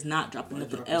you, she is not dropping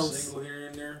nothing else.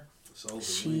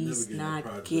 She's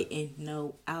not getting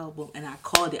no album. And I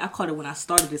called it. I called it when I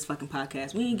started this fucking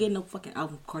podcast. We ain't getting no fucking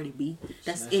album from Cardi B.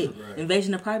 That's it.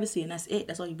 Invasion of privacy, and that's it.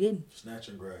 That's all you getting. Snatch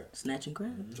and grab.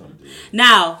 Mm-hmm.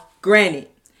 Now, granted.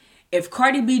 If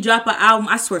Cardi B drop an album,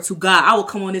 I swear to God, I will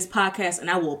come on this podcast and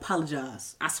I will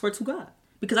apologize. I swear to God.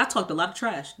 Because I talked a lot of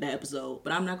trash that episode.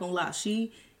 But I'm not going to lie.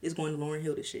 She is going to Lauryn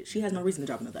Hill this shit. She has no reason to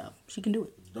drop another album. She can do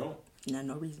it. No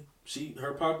reason.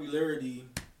 Her popularity,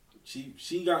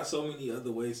 she got so many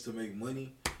other ways to make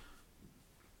money.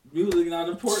 Music not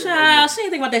important. Child, she ain't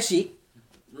think about that shit.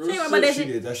 She ain't about that shit.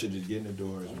 Did that shit just get in the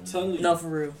doors. I'm telling you. No, for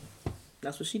real.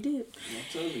 That's what she did. I'm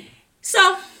telling you.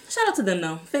 So, shout out to them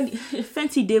though.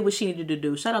 Fenty did what she needed to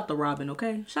do. Shout out to Robin,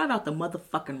 okay? Shout out to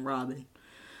motherfucking Robin.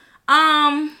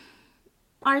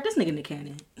 Alright, this nigga Nick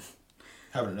Cannon.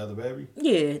 Having another baby?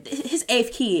 Yeah, his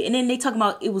 8th kid. And then they talking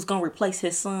about it was gonna replace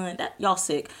his son. That y'all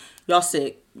sick. Y'all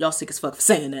sick as fuck for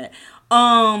saying that.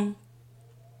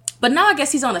 But now I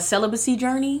guess he's on a celibacy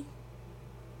journey.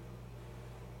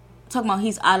 Talking about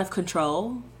he's out of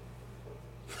control.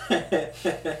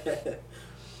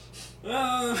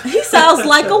 He sounds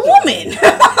like a woman.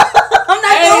 I'm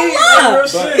not gonna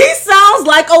lie. He sounds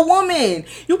like a woman.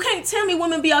 You can't tell me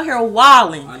women be out here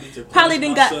wilding. Probably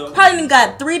done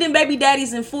got 3 them baby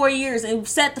daddies in 4 years and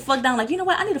sat the fuck down like, you know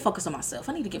what? I need to focus on myself.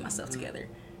 I need to get myself together.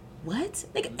 What?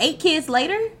 Nigga, 8 kids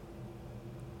later?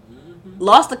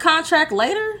 Lost the contract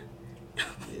later?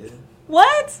 Yeah.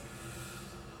 What?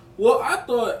 Well, I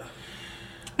thought.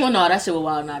 Well, no, that shit was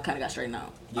wild. Now I kind of got straightened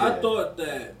out. Yeah. I thought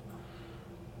that.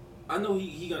 I know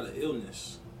he got an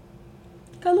illness.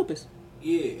 Got lupus.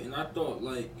 Yeah, and I thought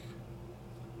like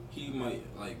he might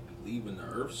like be leaving the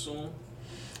earth soon.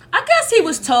 I guess he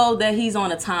was told that he's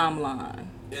on a timeline,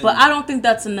 but I don't think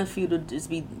that's enough for you to just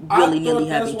be willy-nilly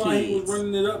having kids. That's why he was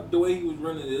running it up the way he was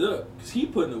running it up, because he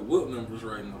putting the Wilt numbers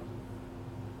right now.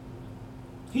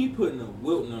 He putting the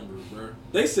Wilt numbers, bro.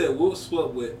 They said Wilt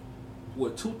split with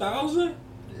what 2,000?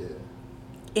 Yeah.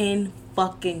 In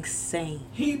fucking sane.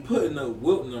 He putting up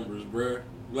Wilt numbers, bro.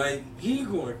 Like he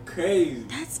going crazy.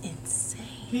 That's insane.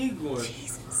 He going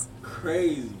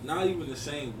crazy. Not even the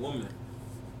same woman.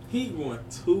 He going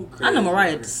too crazy. I know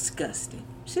Mariah disgusting.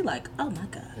 She like, oh my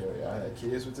god. Hell yeah, I had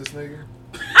kids with this nigga.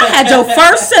 I had your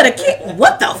first set of kids.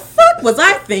 What the fuck was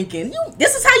I thinking?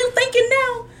 This is how you thinking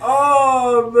now?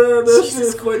 Oh man, that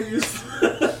shit's funny.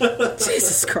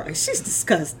 Jesus Christ, she's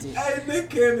disgusting. Hey, Nick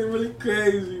Cannon really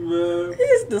crazy, man.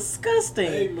 He's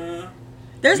disgusting. Hey man.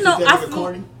 There's you no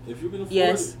corny? If you can afford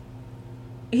yes. it.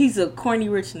 He's a corny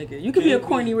rich nigga. You can be a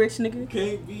corny rich nigga.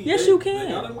 Can't be. Yes, you can.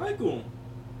 They gotta like him.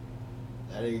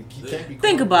 He can't be.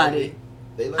 Think about it.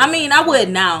 I mean, I would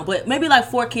now, but maybe like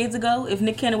 4 kids ago, if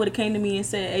Nick Cannon would have came to me and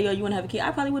said, "Hey, yo, you want to have a kid?"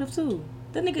 I probably would have too.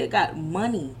 That nigga got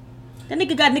money. That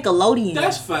nigga got Nickelodeon.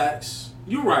 That's facts.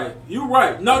 You right.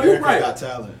 No, America you right. Got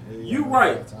talent. You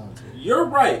right. You're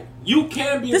right. You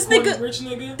can be This a corny nigga- rich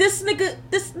nigga. This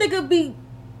nigga be.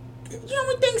 You know how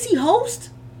many things he hosts?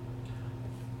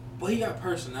 But he got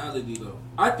personality though.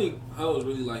 I think hoes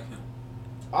really like him.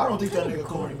 I don't think that nigga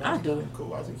corny, man. I do.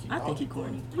 Cool. I think he corny. I think he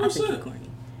corny.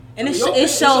 And I mean, it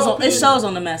it's your shows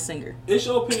on The Masked Singer. It's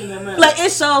your opinion that matters. Like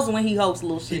it shows when he hosts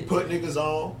little He shit. put niggas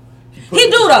on. He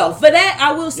do though. For that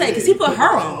I will say, because he put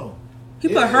her niggas on. He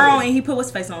put her on and he put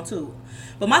what's face on too.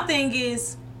 But my thing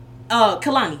is,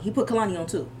 Kalani. He put Kalani on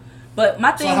too. But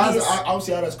my thing is, I don't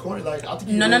see how that's corny. Like I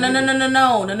think no.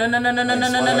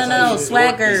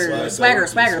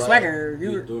 Swagger.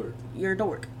 You're a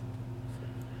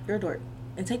dork.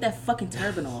 And take that fucking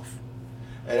turban off.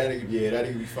 And that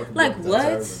nigga be fucking. Like with what? that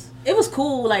turban. It was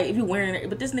cool. Like if you wearing it,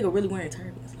 but this nigga really wearing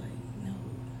turbans. Like no.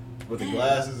 With the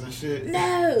glasses and shit.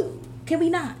 No, can we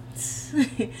not?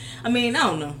 I mean, I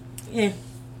don't know. Yeah,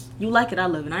 you like it, I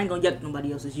love it. I ain't gonna yuck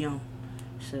nobody else's young.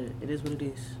 Shit, it is what it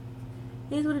is.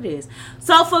 It is what it is.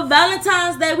 So for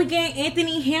Valentine's Day, we getting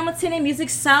Anthony Hamilton and Music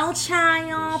Soul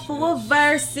Child for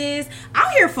verses.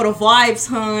 I'm here for the vibes,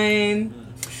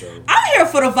 hun. Sure. I'm here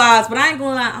for the vibes, but I ain't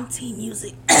gonna lie. I'm team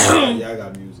music. Yeah, I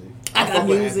got music. I got fuck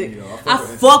with music. Anthony, though. I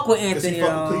fuck with 'Cause Anthony. he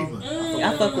fuck with though. Cleveland.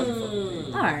 Yeah, I fuck with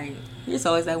him. All right. It's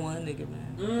always that one nigga,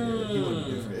 man. He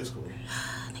wasn't different. It's cool.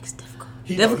 Nigga's difficult.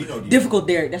 He know deep. Difficult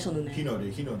Derek. That's your new name. He know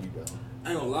deep down.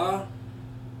 I ain't gonna lie.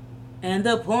 And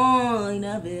the point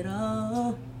of it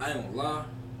all, I ain't gonna lie.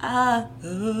 I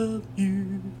love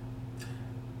you.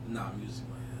 Nah, music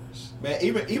my ass. Man,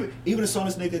 even the song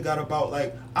this nigga got about,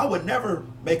 like, I would never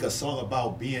make a song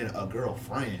about being a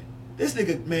girlfriend. This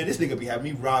nigga be having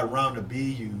me ride around the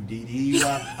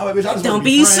B-U-D-D-Y. I'm like, bitch, I just Don't wanna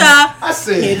be friends. shy. I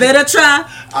said, You better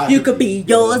try. You I- could be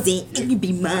yours and you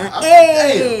be mine. I-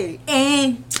 Hey,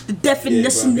 and the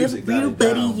definition Yeah, of bro, music got real it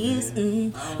buddy down, is.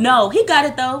 man. No, he got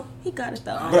it though.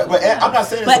 But I'm not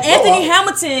saying it's a Anthony blowout.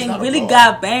 It's Hamilton not a really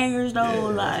blowout. got bangers though. Yeah,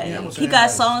 Anthony Like Hamilton he got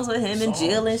has songs with him and songs.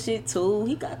 Jill and shit too.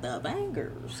 He got the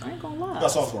bangers. I ain't gonna lie. You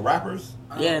got songs for rappers?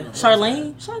 I don't Yeah, know.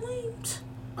 Charlene.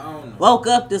 I don't know. Woke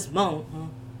up this morning.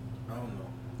 Huh? I don't know.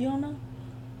 You don't know?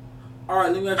 All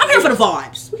right, let me ask I'm you here for the this.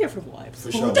 vibes. We here for the vibes.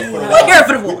 For sure. We here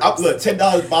for the vibes. Look,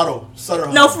 $10 bottle, Sutter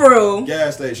Home. No, for real.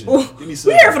 Gas station. Ooh, Give me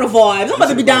some. We here for the vibes. I'm about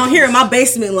to be down here in my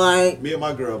basement, like. Me and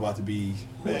my girl about to be.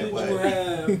 Who Man, did you what?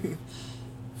 have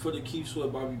for the Keith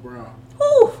Sweat Bobby Brown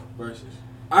Whew. versus?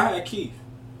 I had Keith.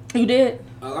 You did.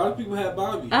 A lot of people had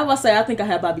Bobby. I was say I think I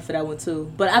had Bobby for that one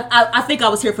too, but I think I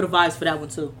was here for the vibes for that one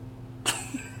too.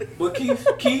 But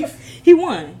Keith He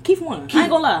won. Keith won. I ain't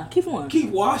gonna lie. Keith won.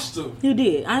 washed him. You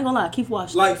did. I ain't gonna lie. Keith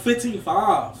watched. Like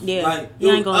 15-5. Yeah. Like, You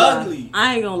it ain't was gonna ugly. lie.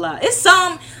 I ain't gonna lie. It's some.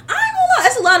 I ain't gonna lie.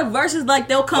 It's a lot of verses like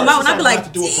they'll come out and I'll be like, have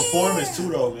to do a performance too,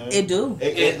 though, man. It do.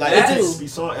 It like It it do. just be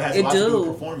song. It has It a lot to do do. with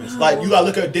performance. Like you gotta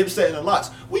look at Dipset and the Locks.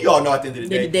 We all know at the end of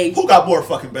the day who got more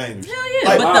fucking bangers. Hell yeah.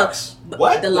 Like, But Locks.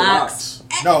 what? the The locks.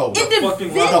 No.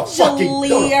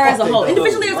 Individually or as a whole.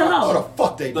 Individually or as a What whole. the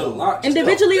fuck they The do? Locks.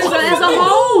 Individually or What the as fuck a they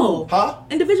whole. Huh?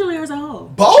 Individually or as a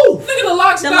whole. Both. Nigga, the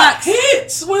Locks The got Locks.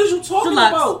 hits. What is you The talking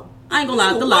locks. about? I ain't gonna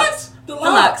lie. The Nigga, locks. what? The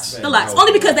locks. Man, The locks. no.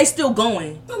 Only because they still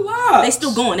going. The Locks. They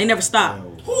still going. They never stop.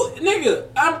 Who, nigga,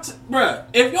 bruh,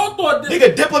 if y'all thought this.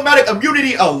 Nigga, diplomatic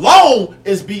immunity alone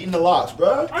is beating the Locks,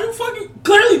 bruh. Are you fucking.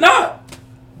 Clearly not.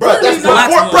 Bruh, that's The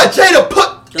Locks before. Bruh, Jada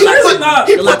The he Locks put, not.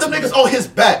 he The put Locks them not. niggas on his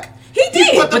back. He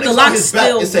did, put them but the niggas on locks his back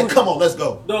still and said, won. "Come on, let's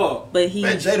go." Dog. But he,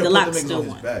 Man, Jada the put locks them niggas still on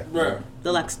his won. back. Bruh.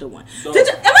 The locks still won. Dog. Am I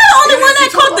the only Yeah, one that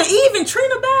you caught talking the Eve and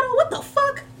Trina battle? What the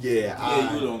fuck? Yeah,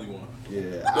 Yeah, you the only one. yeah.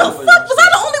 The fuck? Was I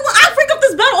the only one? I freak up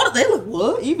this battle. They look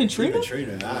what? Eve and Trina? Even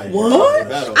Trina, I ain't What?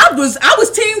 battle. I was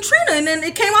team Trina, and then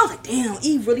it came out. I was like, damn,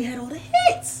 Eve really had all the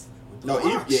hits. No,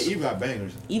 Eve got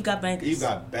bangers. Eve got bangers. Eve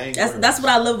got bangers. That's what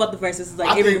I love about the verses. It's like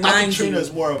I it think reminds you.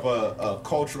 Trina's more of a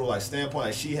cultural like standpoint.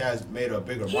 Like she has made a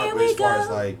bigger Here mark we as far go. as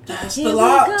like That's Here the we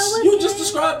Locks. go You again. just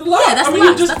described the Locks. Yeah, that's I the mean,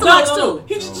 Locks. you just That's the Locks, too.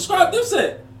 He just described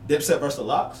Dipset. Dipset versus the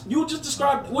Locks. You just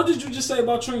described. What did you just say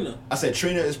about Trina? I said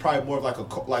Trina is probably more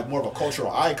of like more of a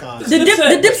cultural icon. The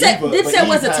Dipset. Dipset But was a Eve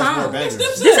has more time. bangers.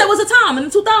 It's Dipset was a time in the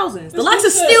 2000s. The It's Locks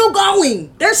is Dipset. still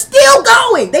going. They're still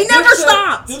going. They never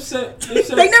stopped.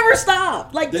 Dipset. They never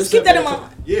stopped. Like, just Dipset keep that in made-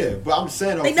 mind. Yeah, but I'm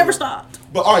saying They never stopped.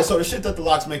 But all right, so the shit that the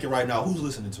Locks making right now, who's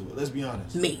listening to it? Let's be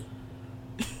honest. Me.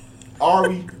 Are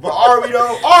we? But are we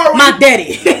though? Are we? My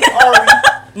daddy. Are we?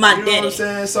 My You know what I'm daddy.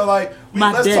 saying? So like,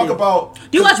 My let's daddy. talk about.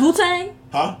 Do you watch Wu-Tang?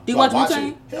 Huh? Do you Do I watch Wu-Tang?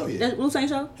 it? Hell yeah. That Wu-Tang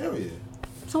show? Hell yeah.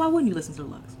 So why wouldn't you listen to the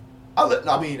Locks?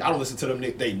 I mean, I don't listen to them.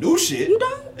 They new shit. You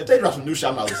don't? If they drop some new shit,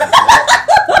 I'm not listening to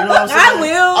that. You know what I'm saying? I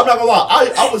will. I'm not gonna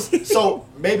lie. I was so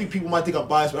maybe people might think I'm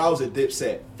biased, but I was a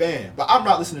Dipset fan. But I'm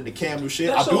not listening to Cam new shit.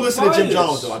 That's I do so listen to Jim biased.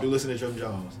 Jones though. I do listen to Jim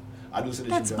Jones.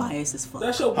 That's biased as fuck.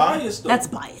 That's your bias, though. That's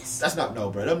biased. That's not no,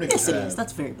 bro. Them niggas Yes, it have is.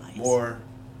 That's very biased. more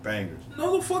bangers.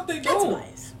 No, the fuck they That's don't.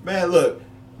 biased. Man, look,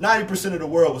 90% of the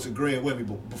world was agreeing with me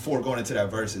before going into that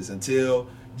versus until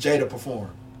Jada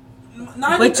performed. But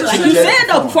 90%. like you said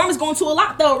though, performance going to a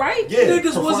lot though, right? Yeah, Niggas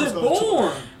performance wasn't goes to-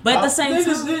 born. But at the same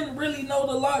Niggas time, didn't really know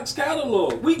the Locks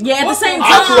catalog. At the same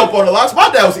I time, grew up on the Locks.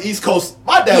 My dad was an East Coast.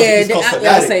 My dad was an East Coast I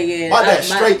fanatic. say, yeah. My dad's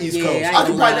My- straight East yeah, Coast. I I can ain't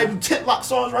probably gonna name you 10 Lock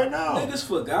songs right now. Niggas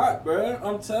forgot, bro.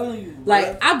 I'm telling you.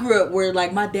 like bruh. I grew up where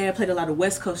like my dad played a lot of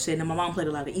West Coast shit and my mom played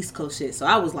a lot of East Coast shit. So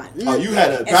I was like, Oh, you had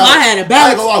a balance. and so I had a I ain't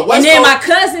balance. gonna lie, West And then Coast,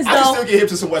 my cousins I can though, still get hip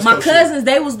to some West my Coast shit. cousins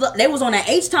they was on that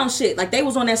H-Town shit. Like they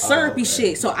was on that syrupy okay.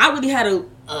 shit. So I really had a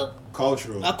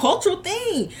Cultural. cultural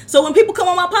thing. So when people come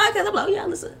on my podcast, I'm like, oh, yeah,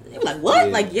 listen. They be like, what?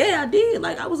 Yeah. Like, yeah, I did.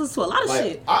 Like I was listening to a lot of Like,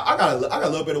 shit. I got a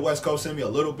little bit of West Coast in me, a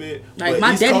little bit. Like, but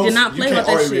my East daddy did Coast, not play you with can't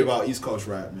that argue shit. about East Coast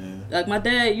rap, man. Like my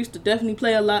dad used to definitely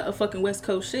play a lot of fucking West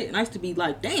Coast shit, and I used to be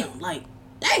like, damn.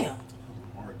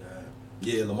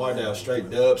 Yeah, Lamar Down, straight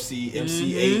Dub C,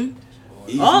 MC8.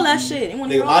 Easy All that E. shit. Ain't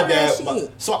wanna Nigga, hear my all that dad.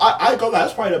 shit. So I go.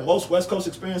 That's probably the most West Coast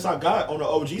experience I got on the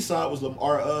OG side was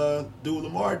Lamar. Dude,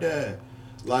 Lamar dad.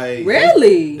 Like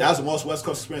Really? That's the most West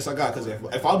Coast experience I got. Because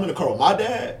if I was in the car with my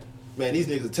dad, man, these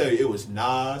niggas will tell you it was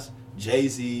Nas,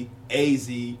 Jay-Z, AZ,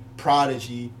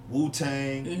 Prodigy,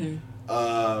 Wu-Tang.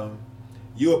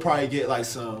 You would probably get like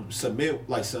some Chicago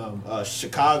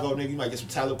nigga. You might get some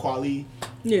Talib Kweli,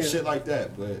 Yeah. shit like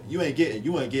that. But you ain't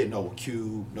getting no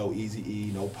Cube, no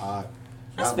Eazy-E, no Pac.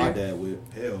 That's Not my fair. dad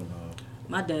with. Hell no.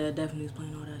 My dad definitely was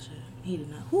playing all that shit. He did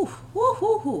not.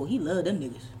 Whoo. He loved them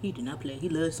niggas. He did not play. He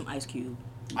loved some Ice Cube.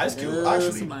 Ice Cube, Loved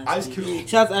actually, some Ice Cube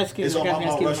Shout out to Ice Cube. is on my Definitely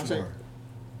Ice Mount Cube Rushmore.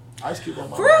 Ice Cube on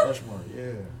my For real? Mount Rushmore,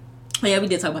 yeah. Oh, yeah, we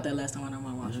did talk about that last time on our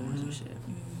Mount Rushmore and shit.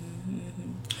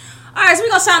 All right, so we're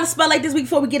going to shine the spotlight this week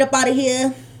before we get up out of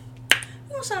here. We're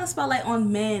going to shine the spotlight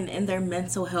on men and their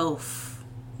mental health.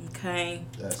 Okay?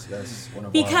 That's one of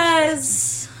our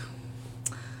Because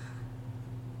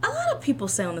a lot of people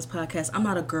say on this podcast, I'm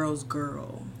not a girl's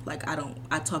girl. Like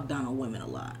I talk down on women a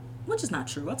lot, which is not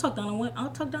true. I talk down on women. I'll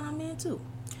talk down on men too.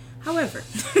 However,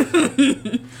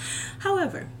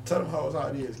 Tell them how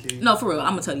it is, kid. no, for real. I'm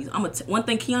gonna tell you. One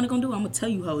thing Kiana gonna do. I'm gonna tell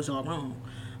you how y'all wrong.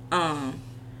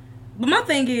 But my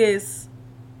thing is,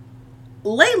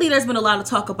 lately there's been a lot of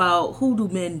talk about who do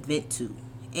men vent to,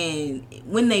 and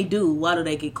when they do, why do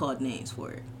they get called names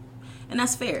for it? And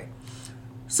that's fair.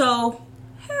 So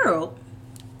Harold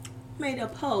made a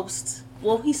post.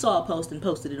 Well, he saw a post and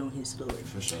posted it on his story.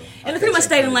 For sure. And it's pretty much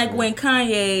stating like when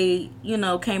Kanye,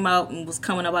 came out and was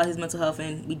coming about his mental health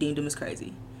and we deemed him as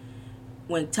crazy.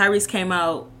 When Tyrese came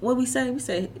out, what we say? We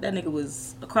said that nigga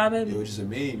was a crybaby. It was just a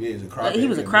meme. Yeah, he was a crybaby. He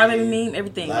was a crybaby meme.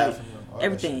 Everything. Laughing, all that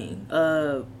everything.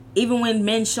 Even when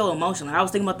men show emotion. Like I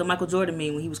was thinking about the Michael Jordan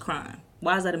meme when he was crying.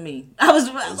 Why is that a meme? I was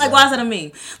like, why is that a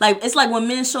meme? Like it's like when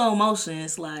men show emotion,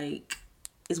 it's like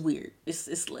it's weird.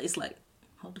 It's like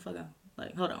hold the fuck on.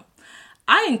 Like hold on.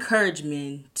 I encourage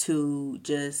men to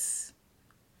just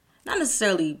not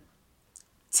necessarily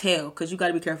tell, because you got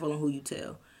to be careful on who you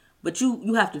tell, but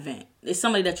you have to vent. It's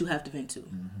somebody that you have to vent to.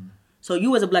 Mm-hmm. So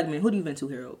you as a black man, who do you vent to,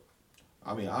 Harold?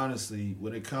 I mean, honestly,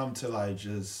 when it comes to like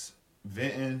just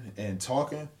venting and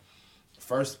talking,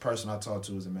 first person I talk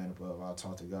to is a man above. I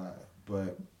talk to God,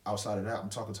 but outside of that, I'm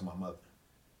talking to my mother.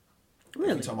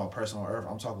 Really? If you're talking about person on earth,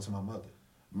 I'm talking to my mother.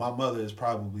 My mother is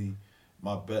probably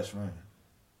my best friend.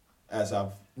 As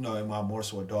I've, in my more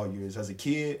so adult years. As a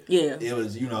kid, yeah, it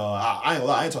was, I ain't gonna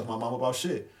lie, I ain't talking to my mom about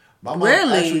shit. My mom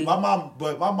really? my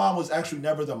mom was actually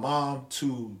never the mom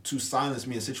to silence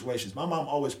me in situations. My mom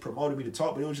always promoted me to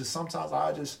talk, but it was just sometimes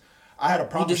I had a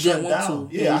problem shutting down.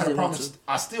 Yeah, I had a problem.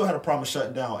 I still had a problem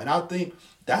shutting down, and I think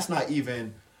that's not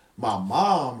even my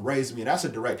mom raised me. That's a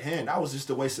direct hand. That was just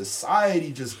the way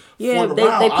society just formed around.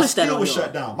 They I pushed that still on was you.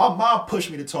 shut down. My mom pushed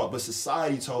me to talk, but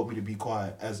society told me to be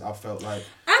quiet. As I felt like.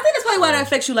 I think that's probably why that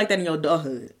affects you like that in your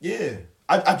adulthood. Yeah.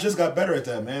 I just got better at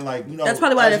that, man. Like, that's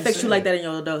probably why it affects you like that in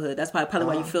your adulthood. That's probably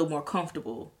why you feel more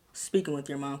comfortable speaking with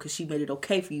your mom, because she made it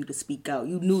okay for you to speak out.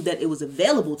 You knew that it was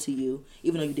available to you,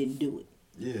 even though you didn't do it.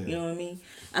 Yeah. You know what I mean?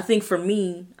 I think for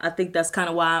me, that's kind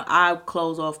of why I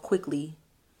close off quickly.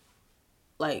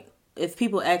 Like, if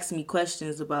people ask me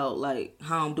questions about like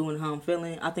how I'm doing, how I'm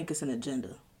feeling, I think it's an agenda.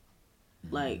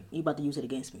 Mm-hmm. Like, you about to use it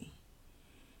against me.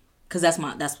 Because that's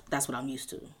what I'm used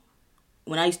to.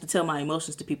 When I used to tell my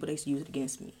emotions to people, they used to use it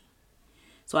against me.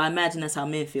 So I imagine that's how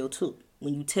men feel too.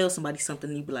 When you tell somebody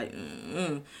something, you be like,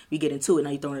 we get into it, now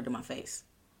you're throwing it in my face.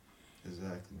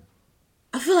 Exactly.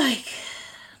 I feel like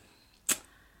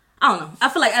I don't know. I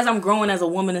feel like as I'm growing as a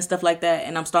woman and stuff like that,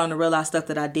 and I'm starting to realize stuff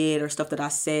that I did or stuff that I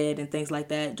said and things like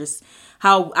that, just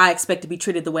how I expect to be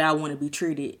treated the way I want to be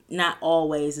treated. Not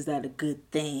always is that a good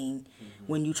thing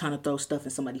when you trying to throw stuff in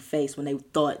somebody's face when they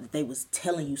thought that they was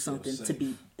telling you something to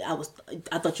be.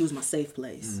 I thought you was my safe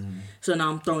place. So now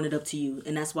I'm throwing it up to you,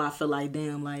 and that's why I feel like,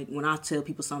 damn, like when I tell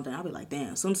people something, I'll be like,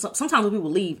 damn. Sometimes when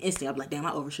people leave instantly, I'll be like, damn,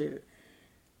 I overshared.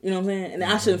 You know what I'm saying? And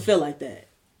I shouldn't feel like that.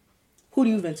 Who do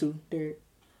you vent to, Derek?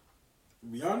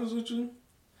 Be honest with you,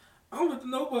 I don't vent to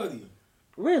nobody.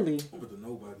 Really? I don't vent to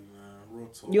nobody, man. Real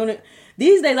talk.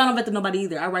 These days, I don't vent to nobody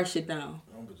either. I write shit down.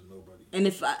 I don't vent to nobody.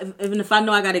 And if I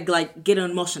know I gotta like get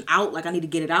an emotion out, like I need to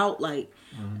get it out, like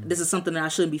this is something that I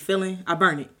shouldn't be feeling, I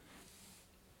burn it.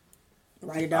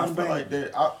 Write it down. I feel like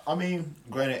that. I mean,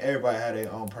 granted, everybody had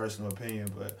their own personal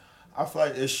opinion, but I feel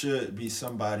like there should be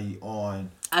somebody on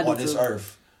this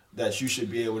earth that you should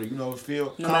be able to,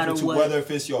 feel no confident to, what. whether if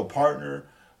it's your partner,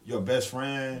 your best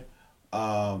friend,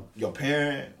 your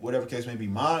parent, whatever case may be.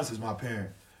 Mine is my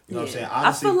parent. You know what I'm saying?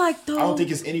 Honestly, I feel like though, I don't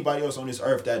think it's anybody else on this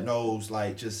earth that knows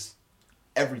like just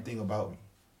everything about me.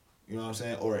 You know what I'm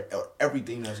saying? Or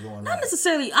everything that's going on. Not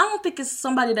necessarily. I don't think it's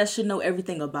somebody that should know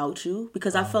everything about you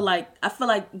because I feel like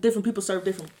different people serve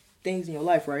different things in your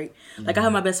life, right? Like I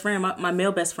have my best friend, my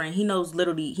male best friend. He knows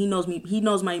me. He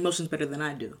knows my emotions better than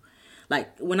I do.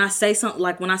 Like when I say something,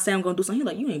 like when I say I'm gonna do something, he's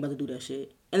like, "You ain't about to do that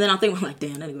shit." And then I'm like,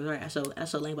 "Damn, that nigga was right. I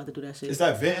sure ain't about to do that shit." Is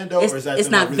that venting though, or is that it's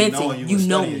not really venting? Knowing You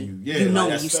know me. You, yeah, you know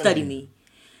like me. You study me.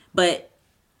 But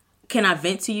can I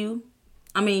vent to you?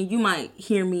 I mean, you might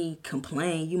hear me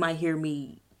complain. You might hear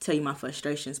me tell you my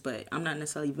frustrations, but I'm not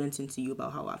necessarily venting to you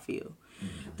about how I feel.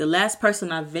 The last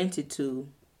person I vented to,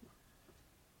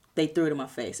 they threw it in my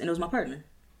face, and it was my partner.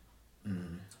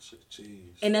 Shit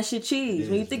cheese. And that shit cheese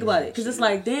when you think about it. Because it's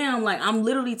like, damn, like I'm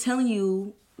literally telling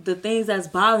you the things that's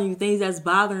bothering you, things that's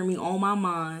bothering me on my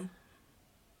mind.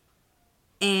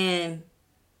 And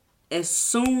as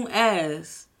soon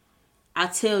as I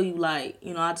tell you, like,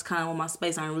 I just kind of want my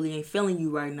space, I really ain't feeling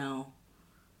you right now.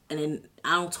 And then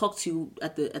I don't talk to you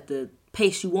at the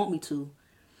pace you want me to.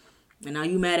 And now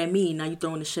you mad at me. Now you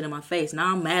throwing this shit in my face.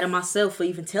 Now I'm mad at myself for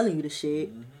even telling you the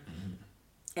shit.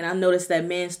 And I noticed that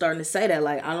men starting to say that,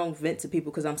 like, I don't vent to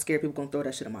people because I'm scared people gonna throw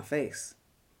that shit in my face.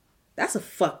 That's a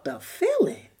fucked up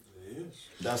feeling.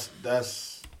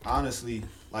 That's honestly,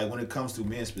 like, when it comes to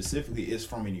men specifically, it's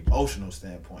from an emotional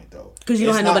standpoint though. Because you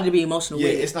don't have nobody to be emotional with.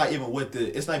 Yeah, it's not even with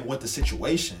the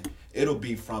situation. It'll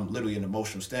be from literally an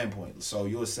emotional standpoint. So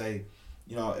you'll say,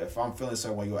 if I'm feeling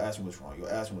some way, you'll ask me what's wrong. You'll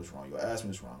ask me what's wrong. You'll ask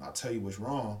me what's wrong. I'll tell you what's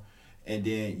wrong. And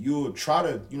then you'll try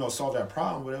to, solve that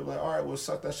problem. But they'll be like, all right, well,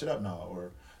 suck that shit up now.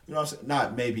 Or, what I'm saying?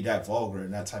 Not maybe that vulgar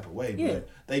in that type of way. Yeah. But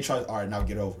they try, all right, now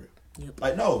get over it. Yep.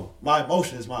 Like, no, my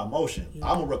emotion is my emotion. Yep.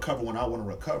 I'm going to recover when I want to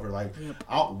recover. Like,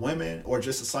 Yep. Women or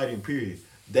just society in period,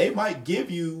 they might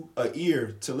give you an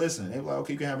ear to listen. They're like,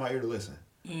 okay, you can have my ear to listen.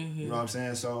 Mm-hmm. You know what I'm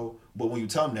saying? So, but when you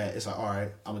tell them that, it's like, all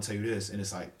right, I'm going to tell you this. And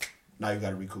it's like, now you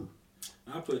got to recoup.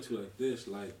 I put it to you like this,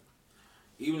 like,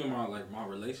 even in my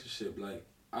relationship, like,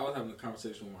 I was having a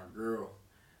conversation with my girl,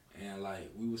 and,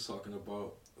 like, we was talking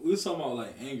about,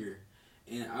 like, anger.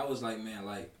 And I was like, man,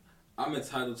 like, I'm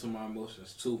entitled to my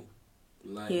emotions, too.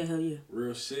 Like, yeah, hell yeah.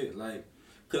 Real shit. Like,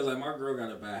 because, like, my girl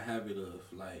got a bad habit of,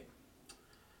 like,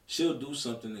 she'll do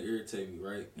something to irritate me,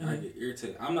 right? Mm-hmm. I get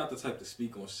irritated. I'm not the type to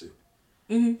speak on shit.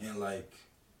 Mm-hmm. And, like,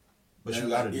 but that, you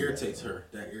gotta irritates her.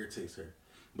 That irritates her.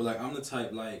 But, like, I'm the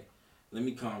type, like, let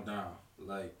me calm down.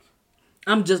 Like,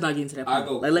 I'm just not getting to that point. I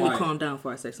go like, quiet. Let me calm down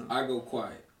before I say something. I go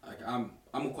quiet. Like, I'm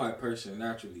a quiet person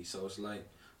naturally. So it's like,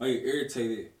 when I get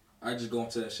irritated, I just go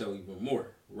into that shell even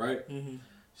more, right? Mm-hmm.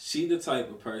 She the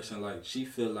type of person, like, she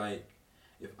feel like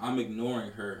if I'm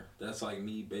ignoring her, that's like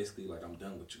me basically like I'm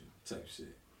done with you type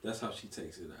shit. That's how she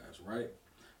takes it as, right?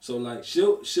 So like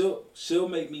she'll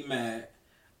make me mad.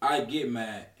 I get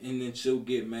mad, and then she'll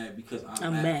get mad because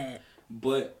I'm mad.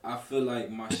 But I feel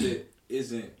like my shit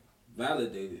isn't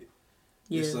validated.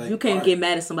 Yeah, like, you can't get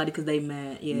mad at somebody because they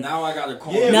mad. Yeah. Now I gotta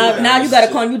calm. Now you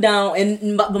gotta calm you down,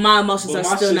 but my emotions are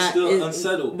still not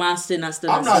unsettled. Mine's still not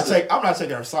I'm not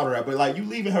taking her side of that, but like you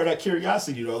leaving her that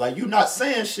curiosity though. Like you not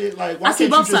saying shit. Like why can't you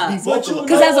just be vocal?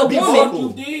 Because as a woman,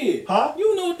 you did, huh?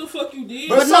 You know what the fuck you did.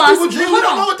 But some people genuinely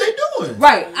don't know what they doing.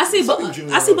 Right. I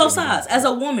see both sides. As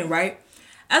a woman, right?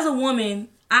 As a woman,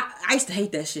 I used to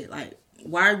hate that shit. Like.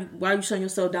 Why are you shutting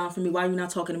yourself down for me? Why are you not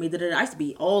talking to me? I used to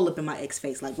be all up in my ex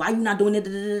face. Like, why are you not doing it?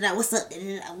 What's up?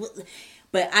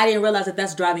 But I didn't realize that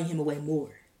that's driving him away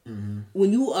more. Mm-hmm.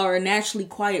 When you are a naturally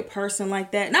quiet person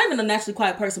like that, not even a naturally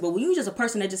quiet person, but when you're just a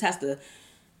person that just has to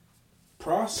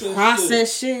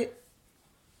process shit.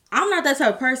 I'm not that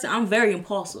type of person. I'm very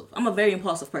impulsive. I'm a very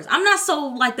impulsive person. I'm not so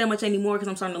like that much anymore because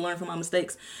I'm starting to learn from my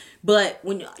mistakes. But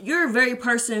when you're a very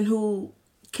person who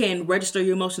can register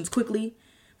your emotions quickly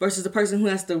versus the person who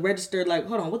has to register like,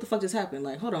 hold on, what the fuck just happened?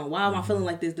 Like, hold on, why am I feeling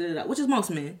like this? Da-da-da. Which is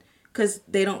most men. Because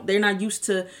they're not used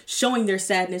to showing their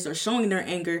sadness or showing their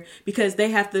anger because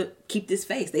they have to keep this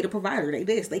face. They the provider.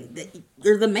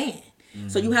 They're the man. Mm-hmm.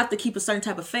 So you have to keep a certain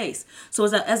type of face. So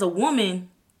as a woman,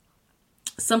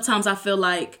 sometimes I feel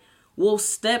like we'll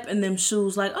step in them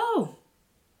shoes like, oh,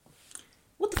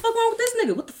 what the fuck wrong with this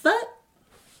nigga? What the fuck?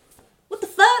 What the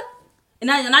fuck? And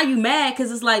now you mad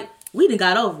because it's like, we done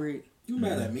got over it. You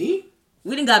mad at me?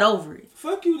 We done got over it.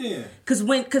 Fuck you then. Cause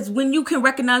when you can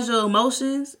recognize your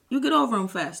emotions, you get over them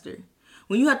faster.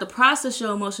 When you have to process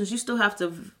your emotions, you still have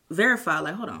to verify.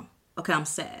 Like, hold on, okay, I'm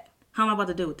sad. How am I about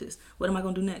to deal with this? What am I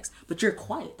gonna do next? But you're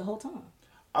quiet the whole time.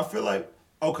 I feel like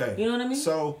okay. You know what I mean?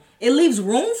 So it leaves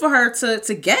room for her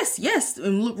to guess, yes,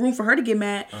 and room for her to get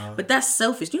mad. But that's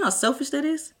selfish. You know how selfish that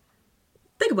is?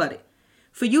 Think about it.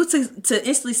 For you to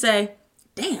instantly say,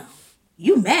 "Damn,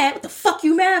 you mad? What the fuck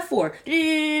you mad for?"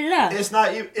 It's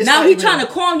not. Now he trying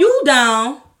to calm you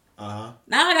down. Now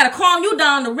I gotta calm you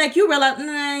down to make you realize, nah,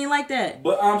 I ain't like that.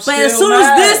 But I'm still as soon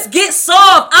mad. as this gets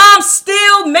solved, I'm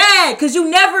still mad because you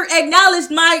never acknowledged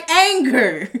my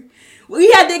anger. We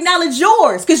had to acknowledge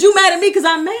yours because you mad at me because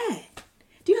I'm mad.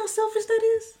 Do you know how selfish that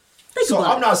is? Think about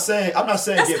it. I'm not saying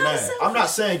That's get mad. selfish. I'm not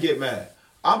saying get mad.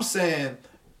 I'm saying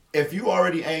if you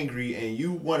already angry and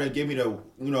you want to give me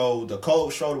the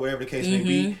cold shoulder, whatever the case may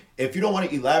be, if you don't want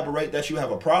to elaborate that you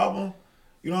have a problem,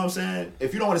 you know what I'm saying?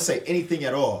 If you don't want to say anything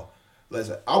at all,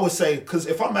 listen, I would say, because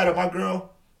if I'm mad at my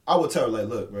girl, I would tell her, like,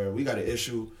 look, bro, we got an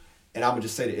issue, and I'm going to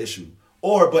just say the issue.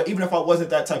 But even if I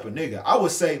wasn't that type of nigga, I would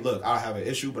say, look, I have an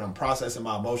issue, but I'm processing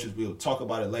my emotions. We'll talk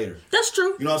about it later. That's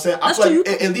true. You know what I'm saying? That's I feel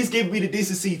true. like at least give me the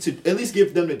decency to, at least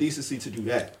give them the decency to do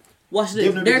that. Watch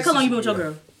this. Derek, how long you been with your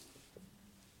girl?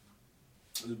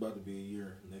 It's about to be a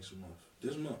year next month.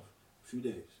 This month. A few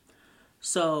days.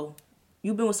 So,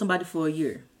 you've been with somebody for a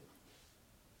year.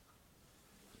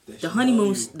 That The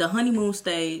shit honeymoon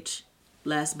stage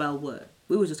lasts about what?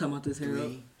 We were just talking about this here.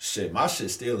 Shit, my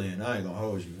shit's still in. I ain't gonna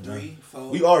hold you. 3, 4.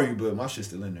 We argue, but my shit's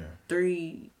still in there.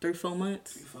 3-4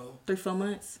 months? 3-4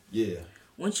 months? Yeah.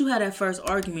 Once you had that first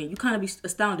argument, you kind of be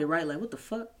astounded, right? Like, what the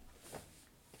fuck?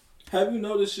 Have you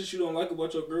noticed shit you don't like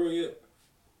about your girl yet?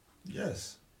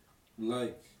 Yes.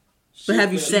 Like. But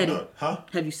have you said it? Huh?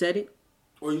 Have you said it?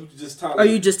 Or you just Or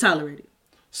you just tolerate it?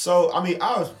 So, I mean,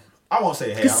 I won't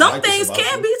say, hey, Because I some like this things about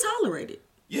can you. be tolerated.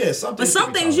 Yeah, some But things. some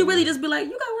can be things you really tolerated. just be like,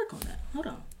 you gotta work on that. Hold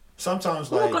on. Sometimes,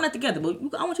 We'll like, work on that together, but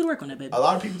I want you to work on that, baby. a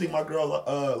lot of people think my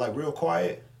girl, like, real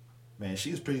quiet. Man,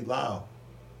 she's pretty loud.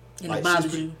 And Like, it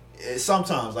bothers she's you.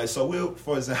 Sometimes, like, so we'll,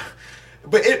 for example,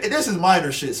 but this is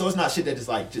minor shit, so it's not shit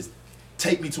that just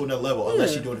take me to another level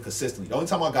unless you're doing it consistently. The only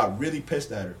time I got really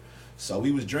pissed at her, so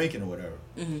we was drinking or whatever.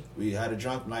 Mm-hmm. We had a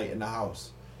drunk night in the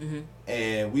house,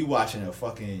 and we watching a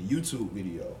fucking YouTube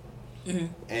video.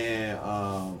 And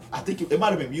I think it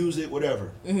might have been music,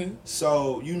 whatever.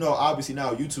 So, you know, obviously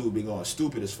now YouTube been going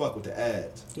stupid as fuck with the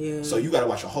ads. Yeah. So you gotta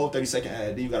watch a whole 30-second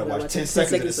ad, then you gotta watch 10 10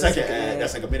 seconds of the seconds second of the ad. ad.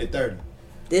 That's like 1:30.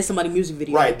 There's somebody's music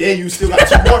video. Right, then you still got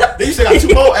two more. Then you still got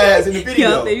two more ads in the video.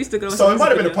 Yeah, then you still gotta watch so the it might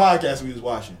have been a music podcast we was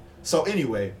watching. So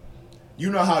anyway,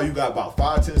 you know how you got about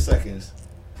 5-10 seconds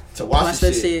to watch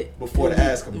that the shit. before the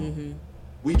ads come on.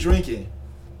 We drinking.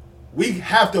 We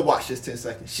have to watch this 10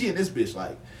 seconds. She and this bitch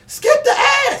like, skip the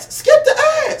ads, skip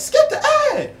the ad, skip the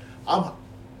ad. I'm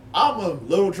a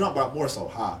little drunk, but I'm more so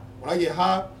high. When I get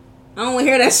high, I don't want to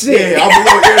hear that shit. yeah, I'm a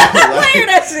little irritable. I don't want to hear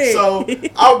that shit.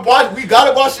 So we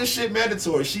gotta watch this shit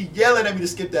mandatory. She yelling at me to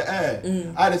skip the ad.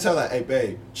 I had to tell her, hey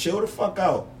babe, chill the fuck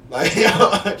out. Like, chill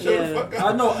the fuck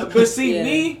out. I know, but see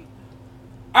me,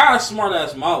 I got a smart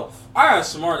ass mouth. I got a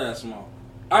smart ass mouth.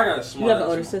 You have an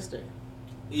older sister.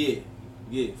 Yeah,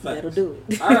 facts. That'll do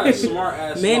it. I got a smart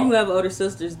ass Men mouth. who have older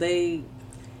sisters,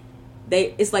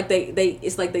 it's like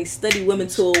they study women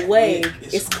to a way.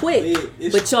 It's quick,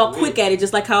 but y'all quick at it,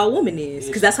 just like how a woman is,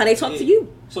 because that's how they talk to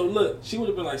you. So look, she would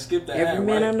have been like, skip the ad. Every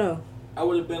man right? I know. I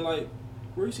would have been like,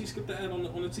 where you see skip the ad on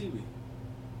the TV?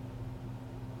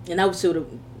 And I would shoot a.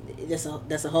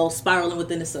 That's a whole spiraling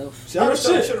within itself. See, I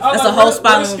understand. Shit. That's I'm a whole where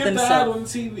spiral skip within the itself. ad on the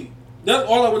TV. That's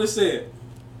all I would have said.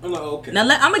 I'm like, okay. Now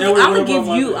I'm And gonna what I'm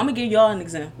gonna give y'all an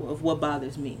example of what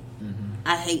bothers me.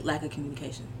 I hate lack of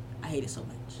communication. I hate it so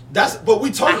much. But we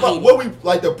talk about what we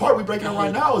like. The part we breaking down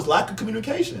right now is lack of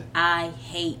communication. I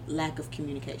hate lack of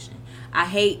communication. I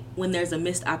hate when there's a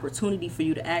missed opportunity for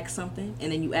you to ask something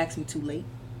and then you ask me too late.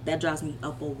 That drives me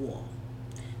up a wall.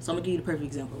 So I'm gonna give you the perfect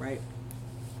example, right?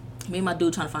 Me and my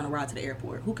dude trying to find a ride to the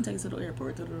airport. Who can take us to the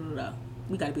airport?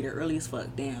 We gotta be there early as fuck.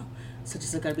 Damn. Such and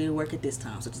such gotta be at work at this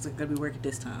time. Such and such gotta be at work at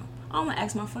this time. I'm gonna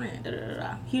ask my friend.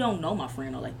 He don't know my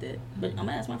friend or like that, but I'm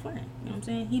gonna ask my friend. You know what I'm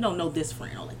saying? He don't know this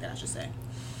friend or like that, I should say.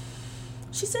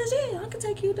 She says, yeah, I can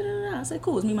take you. I say,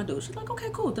 cool. It's me and my dude. She's like, okay,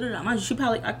 cool. Mind you, she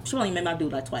probably met my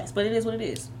dude like twice, but it is what it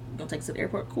is. You gonna take us to the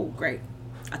airport? Cool, great.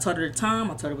 I told her the time.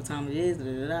 I told her what time it is.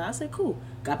 I said, cool.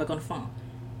 Got back on the phone.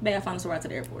 Babe, I found us a ride to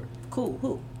the airport. Cool.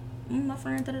 Who? My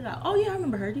friend. Oh yeah, I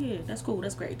remember her. Yeah, that's cool.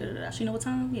 That's great. She know what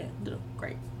time? Yeah,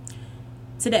 great.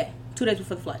 Today, 2 days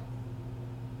before the flight.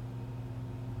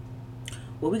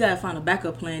 Well, we gotta find a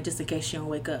backup plan just in case she don't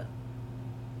wake up.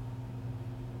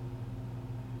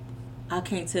 I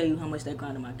can't tell you how much that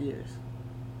grinded my gears.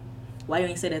 Why you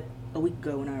ain't say that a week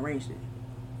ago when I arranged it?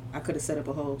 I could have set up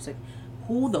a whole second.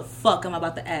 Who the fuck am I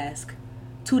about to ask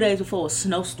 2 days before a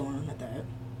snowstorm at that?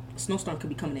 A snowstorm could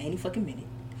be coming at any fucking minute.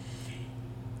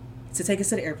 To take us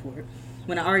to the airport.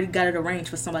 When I already got it arranged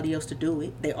for somebody else to do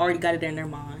it. They already got it in their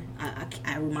mind.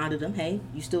 I reminded them, hey,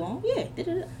 you still on? Yeah.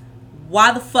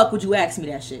 Why the fuck would you ask me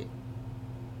that shit?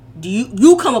 Do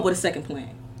you come up with a second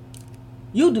plan?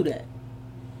 You do that.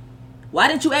 Why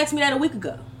didn't you ask me that a week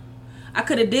ago? I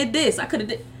could have did this. I'm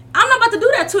not about to do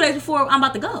that 2 days before I'm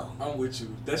about to go. I'm with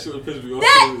you. That shit would piss me off.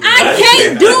 I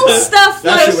can't do stuff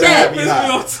like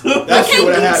that.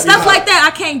 Stuff like that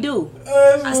I can't do.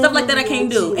 Stuff like that I can't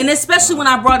do. And especially when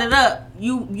I brought it up,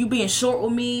 you being short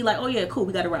with me, like, oh yeah, cool,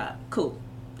 we got to ride. Cool.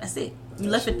 That's it. You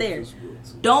left it there.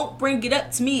 Don't bring it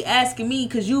up to me asking me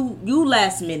because you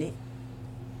last minute.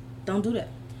 Don't do that.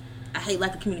 I hate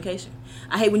lack of communication.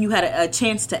 I hate when you had a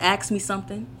chance to ask me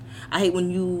something. I hate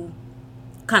when you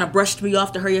kind of brushed me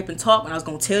off to hurry up and talk when I was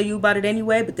going to tell you about it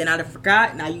anyway, but then I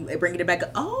forgot. Now you bringing it back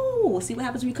up. Oh, see what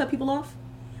happens when you cut people off?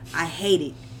 I hate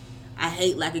it. I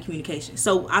hate lack of communication.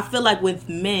 So I feel like with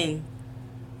men,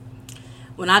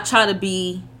 when I try to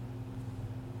be,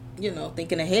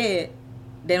 thinking ahead,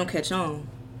 they don't catch on.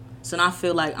 So now I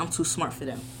feel like I'm too smart for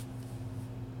them.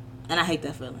 And I hate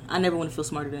that feeling. I never want to feel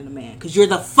smarter than a man. Because you're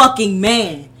the fucking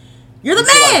man. You're the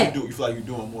man. You feel like you're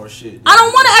doing more shit. I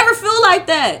don't want to ever feel like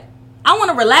that. I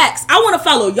want to relax. I want to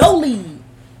follow your lead.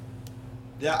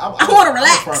 Yeah, I want to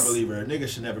relax. I'm a firm believer. A nigga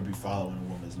should never be following a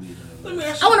woman's lead. Let me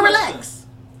ask you I want to relax.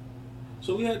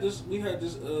 So we had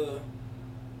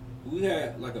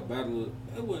like a battle.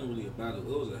 It wasn't really a battle.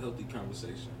 It was a healthy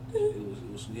conversation. Mm-hmm.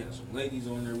 It was. We had some ladies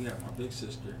on there. We had my big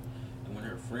sister and one of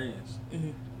her friends.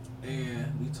 Mm-hmm.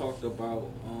 And we talked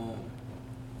about,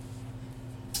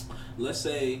 let's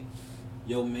say,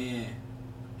 your man,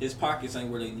 his pockets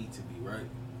ain't where they need to be, right?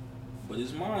 But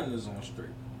his mind is on straight.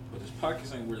 But his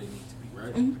pockets ain't where they need to be,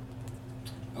 right?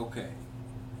 Mm-hmm. Okay.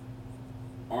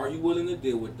 Are you willing to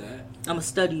deal with that? I'm going to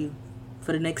study you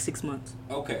for the next 6 months.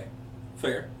 Okay.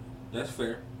 Fair. That's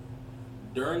fair.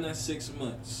 During that 6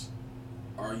 months,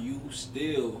 are you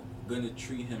still going to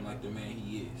treat him like the man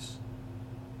he is?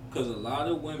 Because a lot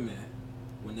of women,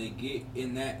 when they get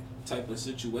in that type of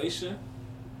situation,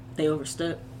 they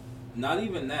overstep. Not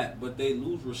even that, but they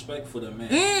lose respect for the man.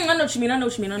 I know what you mean.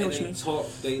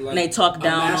 They talk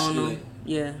down on them.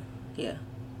 Yeah.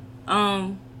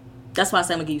 That's why I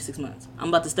say I'm gonna give you 6 months. I'm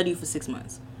about to study you for 6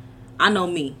 months. I know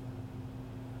me.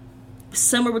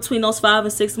 Somewhere between those 5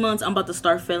 and 6 months, I'm about to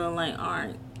start feeling like, all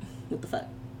right, what the fuck?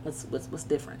 What's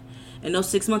different? In those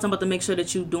 6 months, I'm about to make sure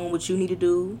that you doing what you need to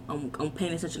do. I'm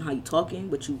paying attention to how you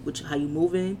talking, how you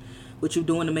moving, what you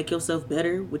doing to make yourself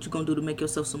better, what you gonna do to make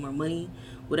yourself some more money,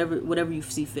 whatever you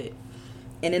see fit.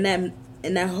 And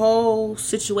in that whole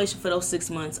situation for those 6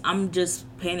 months, I'm just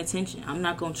paying attention. I'm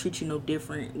not gonna treat you no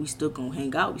different. We still gonna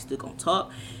hang out. We still gonna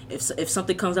talk. If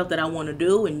something comes up that I want to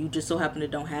do and you just so happen to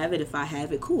don't have it, if I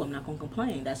have it, cool. I'm not gonna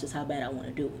complain. That's just how bad I want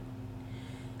to do it.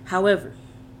 However,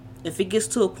 if it gets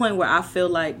to a point where I feel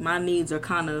like my needs are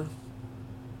I'm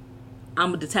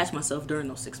going to detach myself during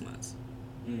those 6 months.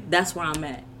 That's where I'm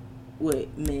at with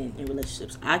men in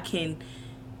relationships. I can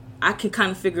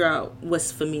kind of figure out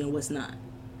what's for me and what's not.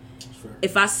 Sure.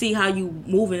 If I see how you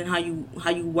moving and how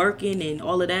you working and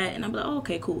all of that, and I'm like, oh,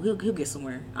 okay, cool. He'll get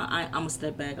somewhere. I'm going to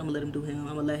step back. I'm going to let him do him.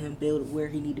 I'm going to let him build where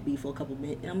he need to be for a couple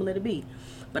minutes, and I'm going to let it be.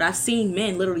 But I've seen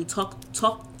men literally talk.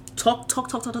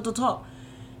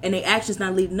 And their actions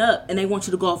not leading up, and they want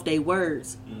you to go off their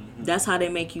words. Mm-hmm. That's how they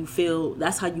make you feel.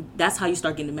 That's how you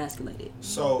start getting emasculated.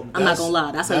 So I'm not gonna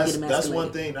lie. That's how you get emasculated. That's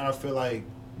one thing that I feel like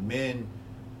men,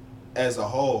 as a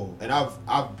whole, and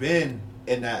I've been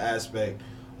in that aspect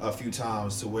a few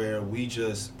times to where we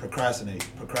just procrastinate.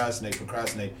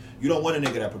 You don't want a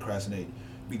nigga that procrastinate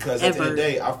because at the end of the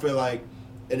day, I feel like,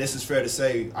 and this is fair to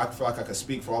say, I feel like I could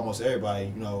speak for almost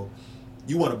everybody.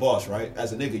 You want a boss, right?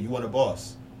 As a nigga, you want a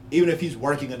boss. even if he's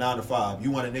working a 9 to 5,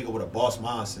 you want a nigga with a boss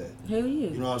mindset. Hell yeah.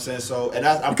 You know what I'm saying? So, and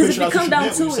I'm pretty sure that's what you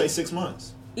meant when you say 6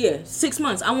 months. Yeah, 6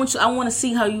 months. I want to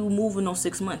see how you move in those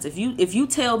 6 months. If you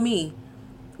tell me,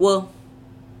 well,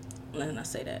 let me not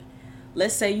say that.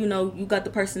 Let's say, you got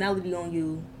the personality on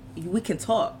you. We can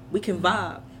talk. We can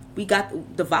vibe. We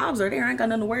got the vibes are there. I ain't got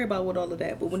nothing to worry about with all of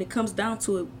that. But when it comes down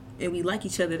to it, and we like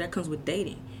each other, that comes with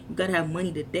dating. You got to have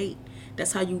money to date.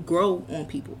 That's how you grow on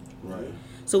people. Right.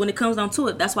 So when it comes down to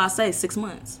it, that's why I say 6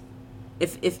 months.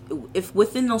 If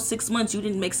within those 6 months you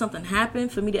didn't make something happen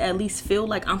for me to at least feel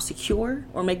like I'm secure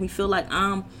or make me feel like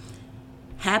I'm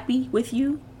happy with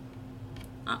you,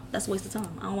 that's a waste of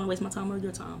time. I don't want to waste my time or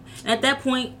your time. And at that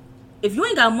point, if you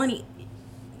ain't got money,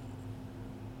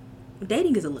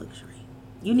 dating is a luxury.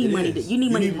 You need money. You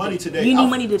need money to date. You need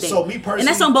money to date. So me personally, and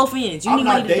that's on both ends. You need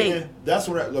money to date. That's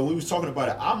what we was talking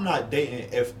about. I'm not dating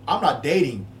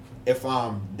if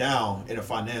I'm down in a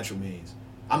financial means.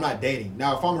 I'm not dating.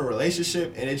 Now, if I'm in a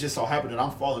relationship and it just so happened that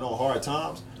I'm falling on hard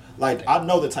times, like, I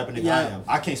know the type of nigga I am.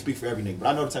 I can't speak for every nigga, but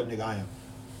I know the type of nigga I am.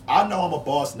 I know I'm a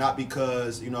boss not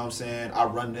because, you know what I'm saying, I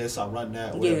run this, I run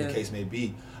that, whatever the case may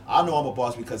be. I know I'm a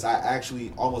boss because I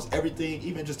actually, almost everything,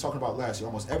 even just talking about last year,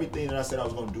 almost everything that I said I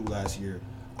was going to do last year,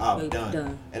 I've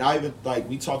done. And I even, like,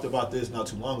 we talked about this not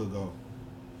too long ago.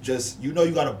 Just, you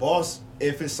got a boss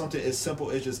if it's something as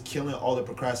simple as just killing all the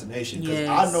procrastination. Because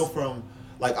I know from,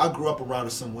 like, I grew up around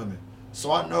some women.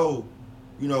 So I know,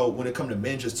 when it comes to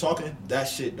men just talking, that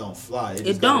shit don't fly.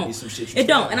 It don't. Be some shit it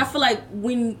don't. And I feel like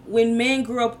when men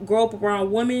grow up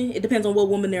around women, it depends on what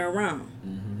woman they're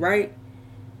around, right?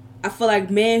 I feel like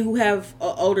men who have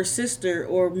an older sister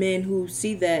or men who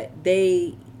see that,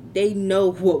 they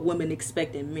know what women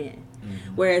expect in men.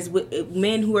 Whereas with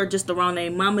men who are just around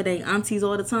their mama, their aunties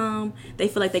all the time, they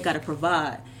feel like they got to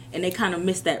provide. And they kind of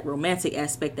miss that romantic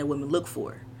aspect that women look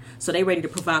for. So they ready to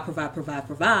provide,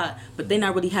 but they're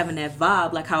not really having that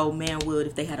vibe like how a man would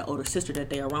if they had an older sister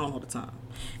that they're around all the time.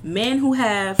 Men who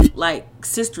have, like,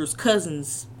 sisters,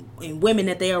 cousins, and women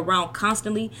that they're around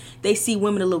constantly, they see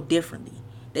women a little differently.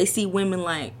 They see women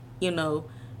like, oh,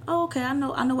 okay, I know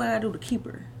what I do to keep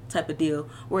her type of deal.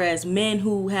 Whereas men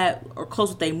who are close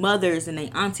with their mothers and their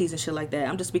aunties and shit like that,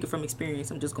 I'm just speaking from experience,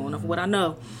 I'm just going off of what I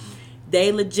know,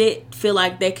 they legit feel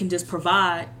like they can just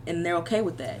provide and they're okay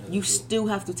with that. You still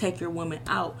have to take your woman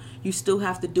out. You still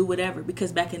have to do whatever,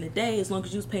 because back in the day, as long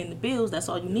as you was paying the bills, that's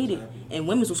all you needed. And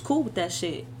women was cool with that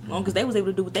shit. As long as they was able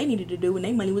to do what they needed to do and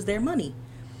their money was their money.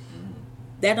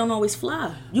 That don't always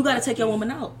fly. You got to take your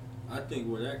woman out. I think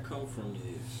where that come from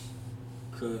is,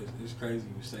 because it's crazy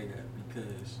you say that,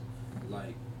 because,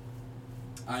 like,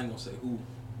 I ain't gonna say who,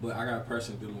 but I got a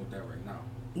person dealing with that right now.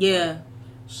 Yeah. Right?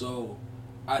 So,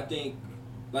 I think,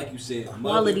 like you said,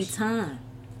 quality time.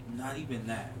 Not even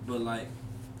that, but like,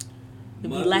 be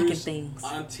lacking things.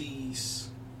 Aunties,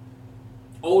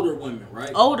 older women,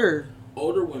 right? Older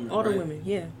women, right? women,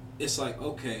 yeah. It's like,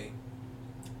 okay,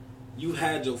 you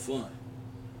had your fun.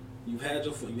 You had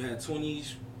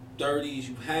 20s, 30s.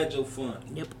 You had your fun.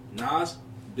 Yep. Nas,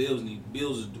 bills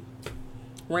is due.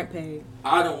 Rent paid.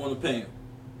 I don't want to pay him.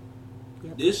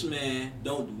 Yep. This man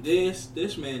don't do this.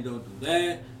 This man don't do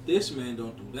that. This man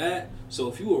don't do that. So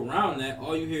if you around that,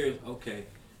 all you hear is, okay,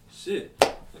 shit.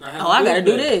 I gotta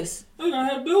do this. I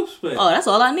gotta have bills paid. Oh, that's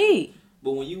all I need.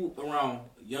 But when you around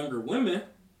younger women,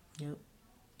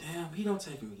 damn, he don't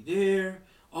take me there.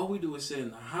 All we do is sit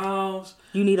in the house.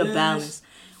 You need a balance.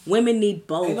 Women need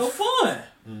both. Ain't no fun.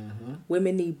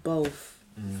 Women need both.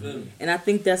 Mm-hmm. And I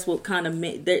think that's what kind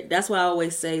of that's why I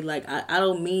always say, like, I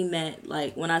don't mean that,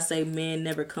 like, when I say men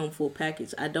never come full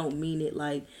package, I don't mean it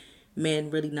like men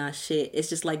really not shit. It's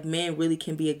just like men really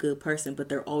can be a good person, but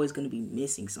they're always going to be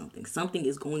missing something. Something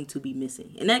is going to be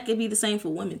missing. And that could be the same for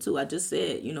women too. I just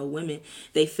said, women,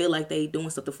 they feel like they doing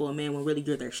something for a man when really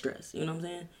you're their stress. You know what I'm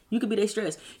saying? You could be their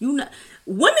stress.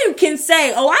 Women can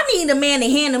say, oh, I need a man to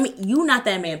handle me. You not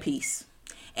that man piece.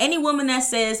 Any woman that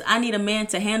says, I need a man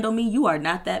to handle me, you are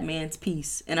not that man's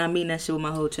piece. And I mean that shit with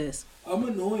my whole chest. I'm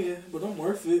annoying, but I'm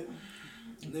worth it.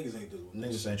 Niggas ain't doing that.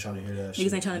 Niggas ain't trying to hear that shit.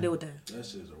 Niggas ain't trying to deal with that. That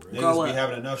shit's a real. Niggas be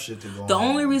having enough shit to go on. The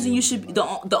only reason you should,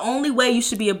 the only way you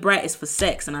should be a brat is for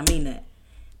sex, and I mean that.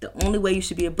 The only way you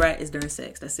should be a brat is during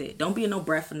sex. That's it. Don't be a no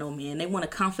brat for no man. They want a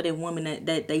confident woman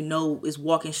that they know is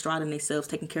walking, striding themselves,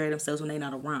 taking care of themselves when they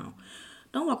not around.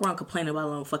 Don't walk around complaining about a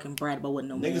little fucking brat about what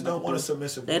no man. Niggas don't want a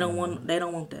submissive woman. They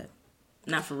don't want that.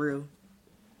 Not for real.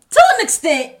 To an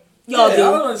extent, y'all do.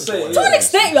 To an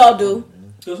extent, y'all do.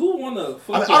 Because who wanna?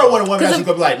 I don't want a woman that's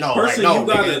gonna be like, no, person like, no, you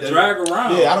gotta drag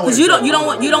around. Yeah, I don't. Because you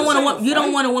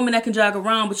don't want a woman that can drag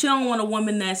around, but you don't want a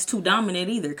woman that's too dominant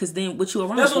either. Because then what you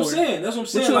around That's for? what I'm saying. That's what I'm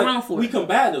saying. What you like, around for? We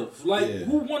combative. Like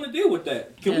who want to deal with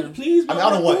that? Can we please? I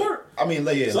don't want. I mean,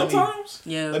 sometimes.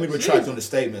 Let me retract on the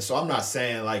statement. So I'm not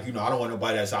saying like I don't want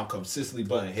nobody that's I'm consistently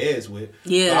butting heads with.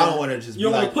 Yeah. But I don't want to just be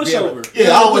like pushover.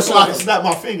 Yeah, I don't want to like snap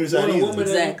my fingers at either.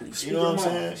 Exactly. You know what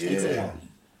I'm saying? Yeah. Exactly.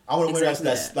 I want a woman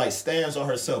that's like stands on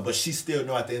herself, but she still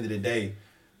know at the end of the day,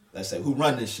 let's say, who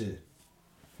run this shit.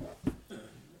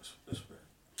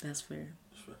 That's fair.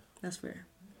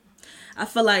 I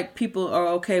feel like people are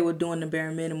okay with doing the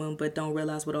bare minimum, but don't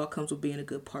realize what all comes with being a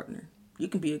good partner. You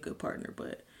can be a good partner,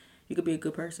 but you could be a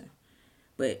good person.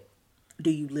 But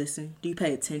do you listen? Do you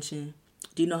pay attention?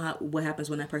 Do you know what happens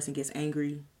when that person gets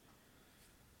angry?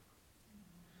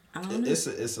 I don't know.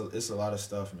 It's a lot of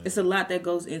stuff, man. It's a lot that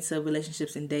goes into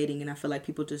relationships and dating, and I feel like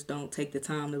people just don't take the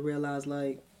time to realize,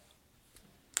 like,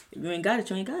 if you ain't got it,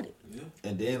 you ain't got it. Yeah.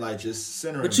 And then, like, just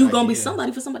centering. But you gonna be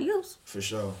somebody for somebody else. For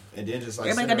sure. And then just like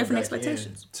everybody got different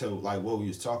expectations. To like what we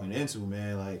was talking into,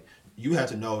 man. Like you have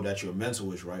to know that your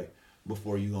mental is right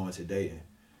before you go into dating.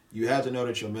 You have to know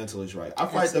that your mental is right. I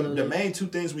feel like the main two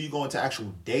things when you go into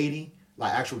actual dating,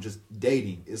 like actual just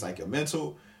dating, is like your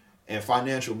mental and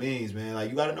financial means, man. Like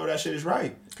you gotta know that shit is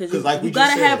right. Because like we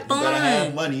just said, have fun. You gotta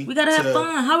have money. We gotta have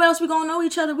fun. How else we gonna know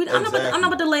each other? I'm not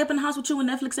about to lay up in the house with you and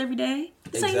Netflix every day.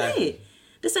 This ain't it.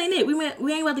 This ain't it.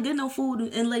 We ain't about to get no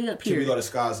food and lay up here. Can we go to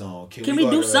Sky Zone? Can we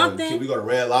do something? Can we go to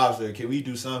Red Lobster? Can we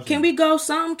do something? Can we go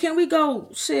something? Can we go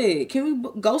shit? Can we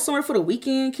go somewhere for the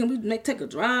weekend? Can we take a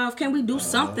drive? Can we do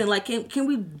something? Like can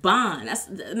we bond? That's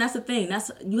the thing.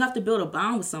 You have to build a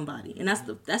bond with somebody, and that's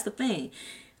the thing.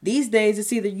 These days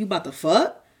it's either you about to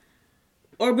fuck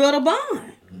or build a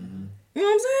bond. Mm-hmm. You know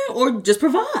what I'm saying? Or just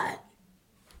provide.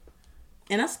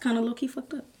 And that's kind of low key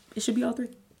fucked up. It should be all three.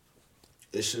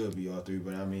 It should be all three,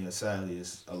 but I mean, sadly,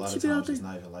 it's a lot of times it's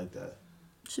not even like that.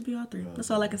 It should be all three. That's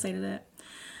all I can say to that.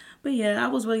 But yeah, I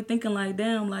was really thinking like,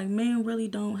 damn, like men really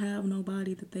don't have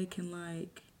nobody that they can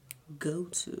like go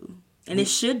to. And it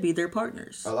should be their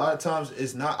partners. A lot of times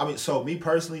it's not. I mean, so me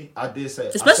personally, I did say,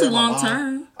 especially long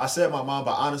term. I said my mom,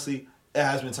 but honestly, it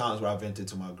has been times where I vented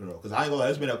to my girl. Because I ain't gonna lie,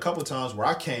 there's been a couple times where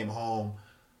I came home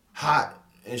hot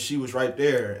and she was right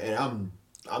there, and I'm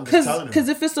just telling her.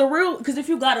 Because if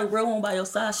you got a real one by your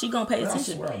side, she gonna pay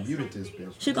attention. I swear I muted this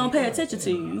bitch. She gonna pay attention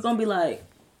to you. You gonna be like,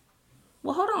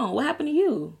 well, hold on, what happened to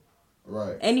you?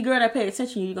 Right. Any girl that pay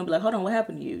attention to you, you're gonna be like, hold on, what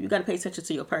happened to you? You gotta pay attention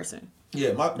to your person.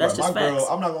 Yeah, my girl,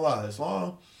 I'm not gonna lie, it's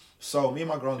long. So me and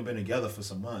my girl only been together for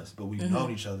some months, but we've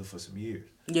known each other for some years.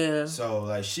 Yeah. So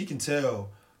like she can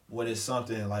tell when it's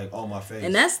something like on my face.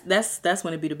 And that's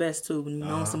when it be the best too. When you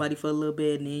know somebody for a little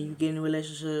bit and then you get in a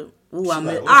relationship. Ooh,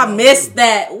 I missed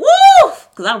that. Woo!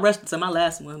 Because I rushed into my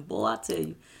last one. Boy, I tell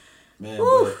you. Man,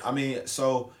 but, I mean,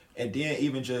 so, and then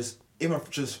even just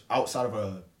outside of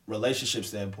a relationship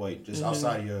standpoint, just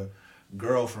outside of your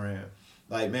girlfriend,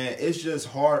 like, man, it's just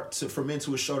hard for men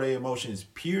to show their emotions,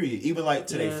 period. Even like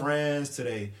to their friends, to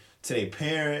their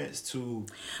parents, to.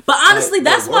 But honestly,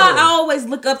 that's why I always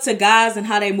look up to guys and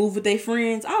how they move with their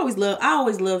friends. I always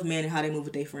love men and how they move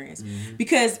with their friends.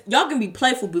 Because y'all can be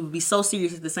playful but be so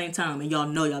serious at the same time, and y'all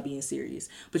know y'all being serious.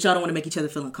 But y'all don't want to make each other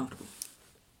feel uncomfortable.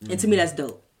 And to me, that's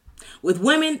dope. With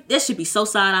women, that should be so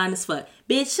side-eyeing as fuck.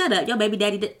 Bitch, shut up. Your baby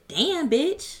daddy damn,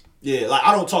 bitch. Yeah, like,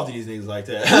 I don't talk to these niggas like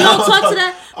that. You don't talk to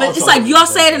that? But it's like, y'all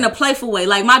say it in a playful way.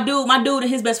 Like, my dude and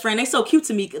his best friend, they so cute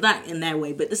to me. Not in that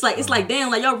way, but it's like, damn,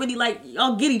 like, y'all really, like,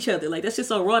 y'all get each other. Like, that's just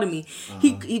so raw to me.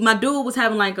 My dude was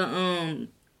having, like,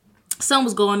 something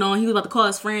was going on. He was about to call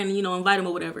his friend and, invite him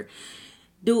or whatever.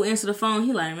 Dude answered the phone.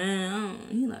 He like, man,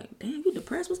 he like, damn, you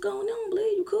depressed? What's going on,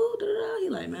 bleed? You cool? Da-da-da. He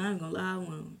like, man, I ain't gonna lie,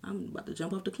 I'm about to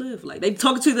jump off the cliff. Like, they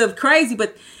talking to each other crazy,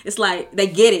 but it's like, they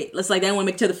get it. It's like they don't want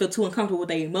to make each other feel too uncomfortable with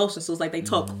their emotions. So it's like they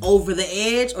talk over the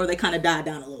edge or they kind of die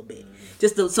down a little bit.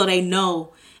 Just so they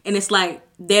know. And it's like,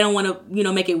 they don't want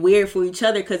to, make it weird for each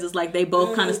other because it's like they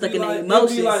both kind of stuck in their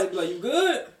emotions. Be like, you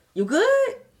good? You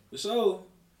good?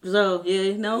 So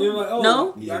yeah, no, like,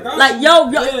 no, yeah. Like yo,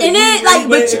 and then like,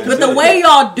 but the way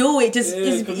y'all do it, just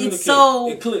it's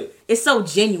so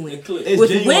genuine.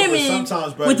 With women,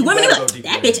 sometimes, bro, they're like,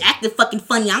 that bitch acting fucking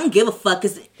funny. I don't give a fuck.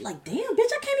 Cause like, damn, bitch,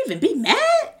 I can't even be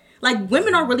mad. Like,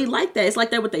 women are really like that. It's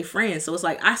like that with their friends. So it's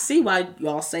like, I see why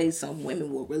y'all say some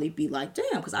women will really be like,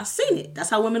 damn, because I've seen it. That's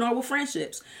how women are with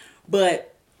friendships.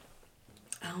 But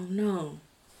I don't know.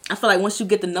 I feel like once you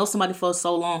get to know somebody for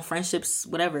so long, friendships,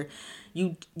 whatever,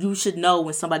 you should know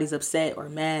when somebody's upset or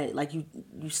mad. Like, you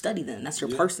study them. That's your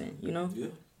person,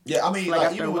 Yeah, I mean,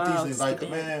 like even with these things, like,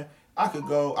 man, I could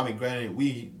go. I mean, granted,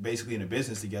 we basically in a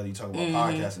business together. You talk about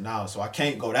podcasting now, so I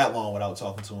can't go that long without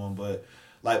talking to him. But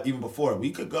like even before,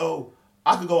 we could go.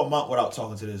 I could go a month without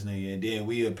talking to this nigga, and then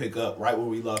we would pick up right where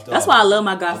we left off. That's why I love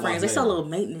my guy friends. They so little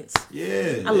maintenance.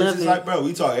 Yeah, I love it. Like, bro,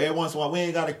 we talk every once in a while. We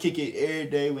ain't gotta kick it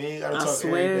every day. We ain't gotta talk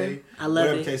every day. I love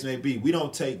whatever it. the case may be. We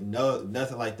don't take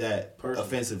nothing like that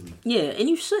offensively. Yeah, and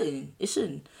you shouldn't. It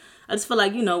shouldn't. I just feel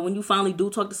like, you know, when you finally do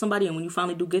talk to somebody and when you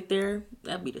finally do get there,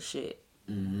 that'd be the shit.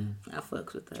 I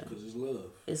fucks with that. Because it's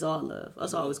love. It's all love.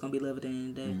 It's always gonna be love at the end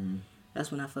of the day. That's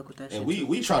when I fuck with that shit. And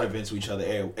we try to vent to each other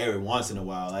every once in a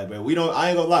while. Like, but we don't. I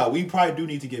ain't gonna lie. We probably do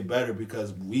need to get better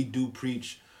because we do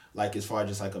preach, like, as far as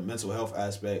just like a mental health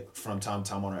aspect from time to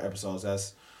time on our episodes.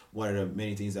 That's one of the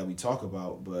many things that we talk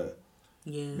about. But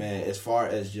yeah, man, as far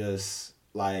as just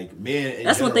like men,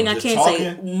 that's one thing I can't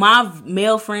say. My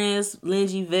male friends,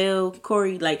 Lindsay, Vale,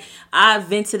 Corey, like I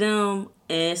vent to them,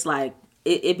 and it's like.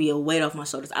 It'd be a weight off my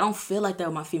shoulders. I don't feel like that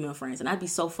with my female friends, and that'd be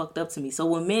so fucked up to me. So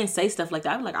when men say stuff like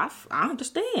that, I'm like, I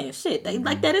understand. Shit, they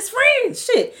like that as friends.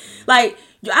 Shit, like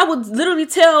I would literally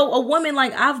tell a woman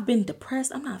like I've been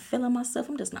depressed. I'm not feeling myself.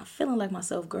 I'm just not feeling like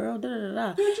myself, girl. Da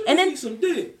da da. And then some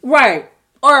dick. Right.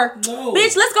 Or no.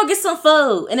 Bitch, let's go get some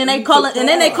food. And then they call it, and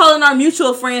then they calling our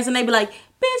mutual friends, and they be like,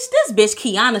 bitch, this bitch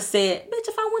Kiana said, bitch,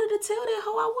 if I wanted to tell that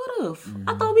hoe, I would have.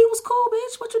 I thought we was cool,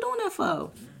 bitch. What you doing that for?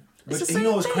 But you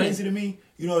know what's crazy to me?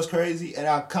 You know what's crazy? And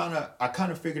I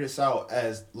kind of figured this out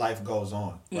as life goes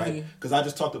on, right? Because I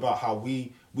just talked about how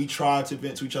we try to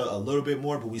vent to each other a little bit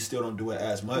more, but we still don't do it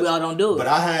as much. We all don't do it. But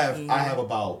I have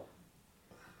about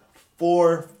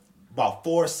four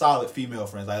solid female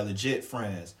friends, like legit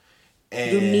friends.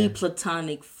 And you need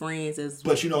platonic friends as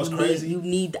well. But you know what's crazy? You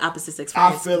need the opposite sex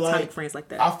friends, platonic friends like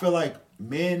that. I feel like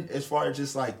men, as far as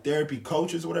just like therapy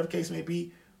coaches or whatever the case may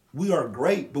be, we are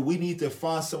great, but we need to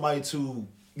find somebody to,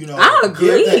 you know,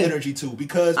 give that energy to.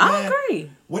 Because, man,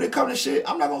 when it comes to shit,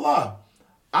 I'm not going to lie.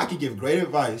 I can give great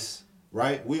advice,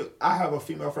 right? I have a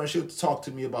female friend. She'll talk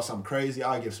to me about something crazy.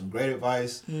 I'll give some great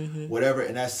advice, whatever,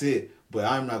 and that's it. But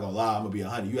I'm not going to lie. I'm going to be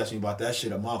 100. You asked me about that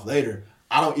shit a month later.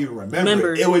 I don't even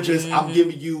remember. It was just, I'm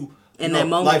giving you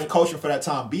life coaching for that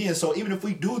time being. So even if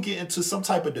we do get into some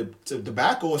type of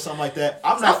debacle or something like that,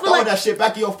 I'm not throwing that shit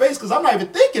back in your face because I'm not even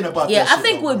thinking about that shit. Yeah, I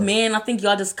think with men, I think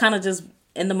y'all just kind of just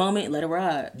in the moment let it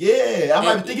ride. Yeah, I'm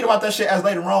not even thinking about that shit as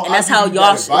later on. And that's how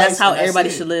that's how everybody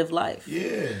should live life.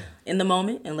 Yeah. In the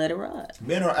moment and let it ride.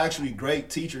 Men are actually great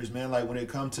teachers, man. Like when it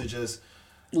comes to just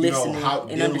listening, how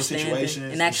dealing with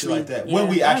situations and shit like that. When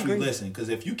we actually listen. Because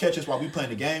if you catch us while we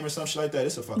playing the game or some shit like that,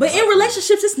 it's a fucking... But in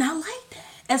relationships, it's not like that.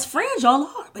 As friends, y'all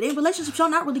are. But in relationships, y'all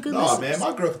not really good listeners. Man,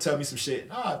 my girl can tell me some shit.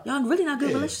 Y'all really not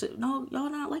good relationships. No, y'all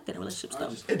not like that in relationships,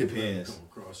 though. It depends. Come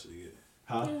across it yet.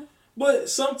 Huh? Yeah. But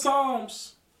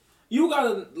sometimes, you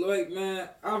gotta, like, man,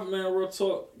 real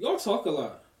talk. Y'all talk a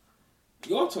lot.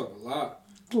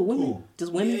 Ooh, women?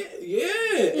 Just women?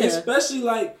 Yeah. Especially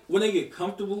like when they get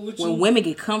comfortable with you. When women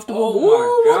get comfortable,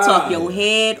 we'll talk your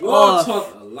head off. Y'all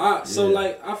talk a lot. Yeah. So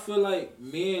like I feel like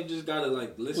men just gotta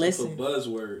like listen for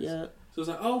buzzwords. Yeah. So it's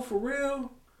like, oh, for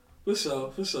real? For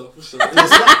sure. That's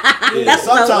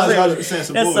sometimes y'all just saying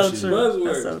some bullshit. So true.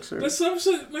 Buzzwords. That's so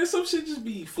true. But some shit just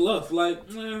be fluff. Like,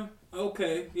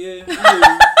 okay, yeah, I hear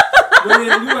you. But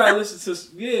then you gotta listen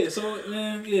to, so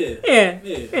man,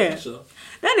 yeah, for sure.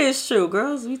 That is true.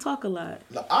 Girls, we talk a lot.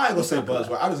 I ain't gonna say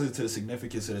buzzword. I just listen to the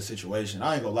significance of the situation.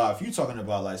 I ain't gonna lie. If you talking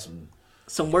about like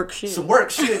some work shit, man,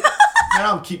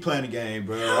 I'm gonna keep playing the game,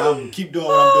 bro. I'm keep doing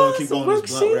what I'm doing, keep going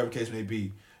this blunt, whatever the case may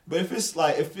be. But if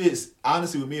it's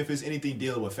honestly with me, if it's anything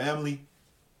dealing with family,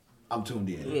 I'm tuned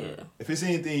in. Yeah. If it's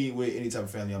anything with any type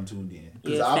of family, I'm tuned in.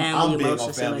 Because I'm big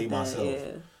on family like myself.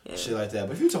 Yeah. Shit like that.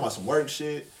 But if you're talking about some work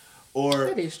shit, or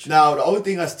that is true. Now the only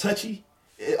thing that's touchy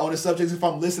on the subject, if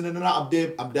I'm listening or not,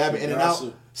 I'm dabbing in and out.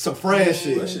 Some friend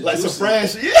shit. Like some friend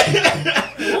shit. Yeah.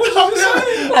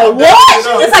 Like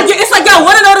what? It's like y'all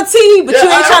want to know the tea, but you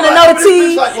ain't trying to know the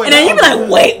tea. And then you be like,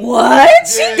 wait, what?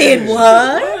 She did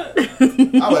what?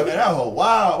 I went, man, that whole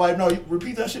wow. Like, no, you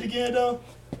repeat that shit again, though?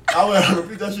 I went,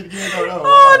 repeat that shit again, though.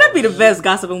 Oh, that'd be the best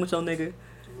gossiping with your nigga.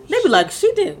 They be like,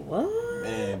 she did what?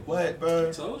 Man, what, bro?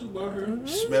 I told you about her. Man,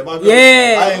 my girl,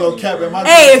 I ain't gonna cap it.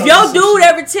 Hey, if your dude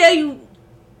ever tell you,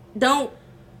 don't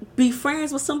be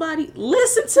friends with somebody,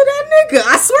 listen to that nigga.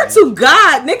 I swear to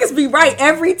God, niggas be right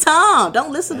every time.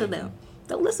 Don't listen to them.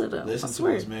 Don't listen to them. Listen I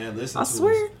swear. to us, man. Listen I to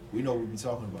swear. us. We know what we be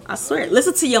talking about. I swear.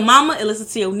 Listen to your mama and listen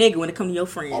to your nigga when it come to your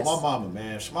friends. Oh, my mama,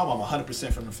 man. My mama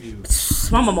 100% from the field.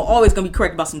 My mama always gonna be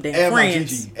correct about some damn and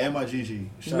friends. My Gigi.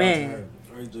 Shout man. out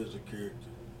to her. I judge the character.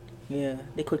 Yeah,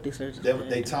 they quickly search.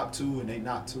 They top two and they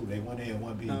not two. They one A and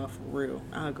one B. No, for real.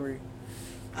 I agree.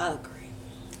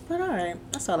 But all right,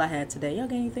 that's all I had today. Y'all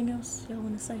got anything else y'all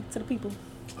want to say to the people?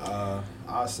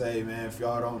 I'll say, man, if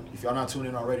y'all not tuned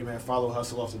in already, man, follow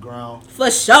Hustle Off the Ground. For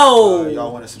sure.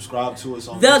 Y'all want to subscribe to us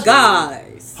on The YouTube,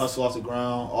 guys. Hustle Off the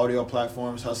Ground, audio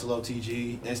platforms, Hustle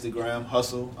OTG, Instagram,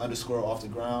 Hustle_off the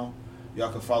ground.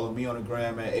 Y'all can follow me on the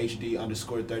gram at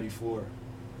HD_34.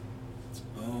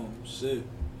 Shit.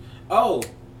 Oh,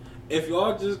 if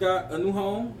y'all just got a new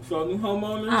home, if y'all new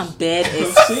homeowners, I'm dead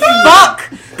as fuck.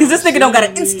 Because this nigga don't got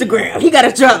an Instagram. He got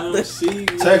to drop the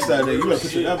text that nigga. You better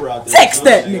put your number out there. Text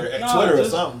that nigga. Twitter or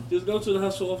something. Just go to the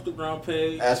Hustle Off the Ground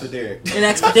page. Ask for Derek. And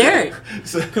ask for Derek.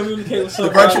 Communicate with The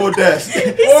somebody. virtual desk.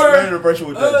 Or the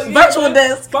virtual desk. Virtual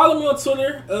desk. Follow me on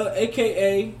Twitter,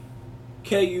 aka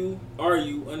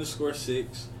KURU_6.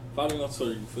 Follow me on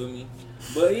Twitter, you feel me?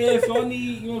 But yeah, if y'all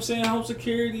need, you know what I'm saying, home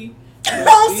security.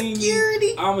 Home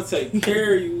security. I'ma take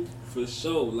care of you for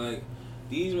sure. Like,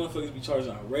 these motherfuckers be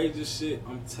charging outrageous shit.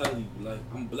 I'm telling you, like,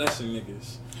 I'm blessing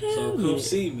niggas. So come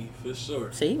see me for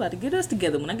sure. So you about to get us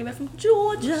together when I get back from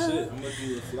Georgia. Shit, I'm gonna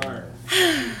do a flyer.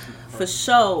 For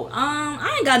sure.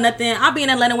 I ain't got nothing. I'll be in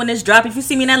Atlanta when this drop. If you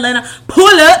see me in Atlanta,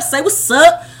 pull up, say what's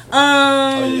up. Oh,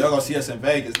 yeah, y'all gonna see us in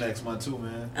Vegas next month too,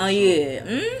 man. Oh yeah.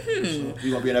 So we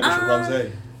gonna be in that bitch with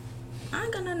Rose. I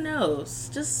ain't got nothing else.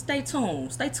 Just stay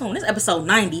tuned. Stay tuned. This episode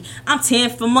 90. I'm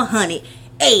 10 from 100.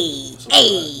 Hey,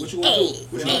 hey, What you gonna do?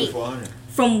 What you gonna do for 100?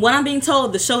 From what I'm being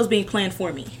told, the show is being planned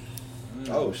for me.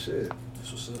 Oh shit.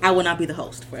 That's what's up. I will not be the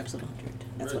host for episode 100.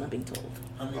 That's what I'm being told.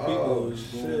 How many people is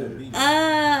going to be?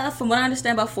 From what I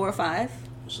understand, about 4 or 5.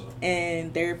 What's up?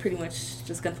 And they're pretty much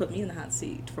just gonna put me in the hot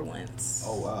seat for once.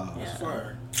 Oh wow. Yeah. That's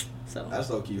fire. So That's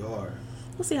low key hard.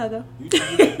 we'll see how it go. You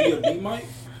think you could be a B-Mike?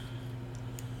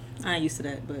 I ain't used to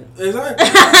that, but Exactly.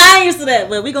 I ain't used to that,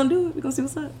 but we gonna do it. We gonna see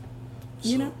what's up.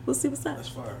 You know, we'll see what's up. That's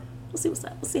fire. We'll see what's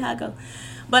up. We'll see how it go.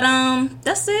 But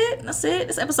that's it. That's it.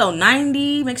 It's episode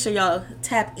 90. Make sure y'all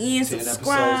tap in, 10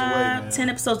 subscribe. episodes away, man. 10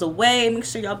 episodes away. Make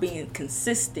sure y'all being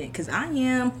consistent, cause I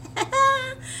am.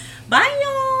 Bye,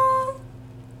 y'all.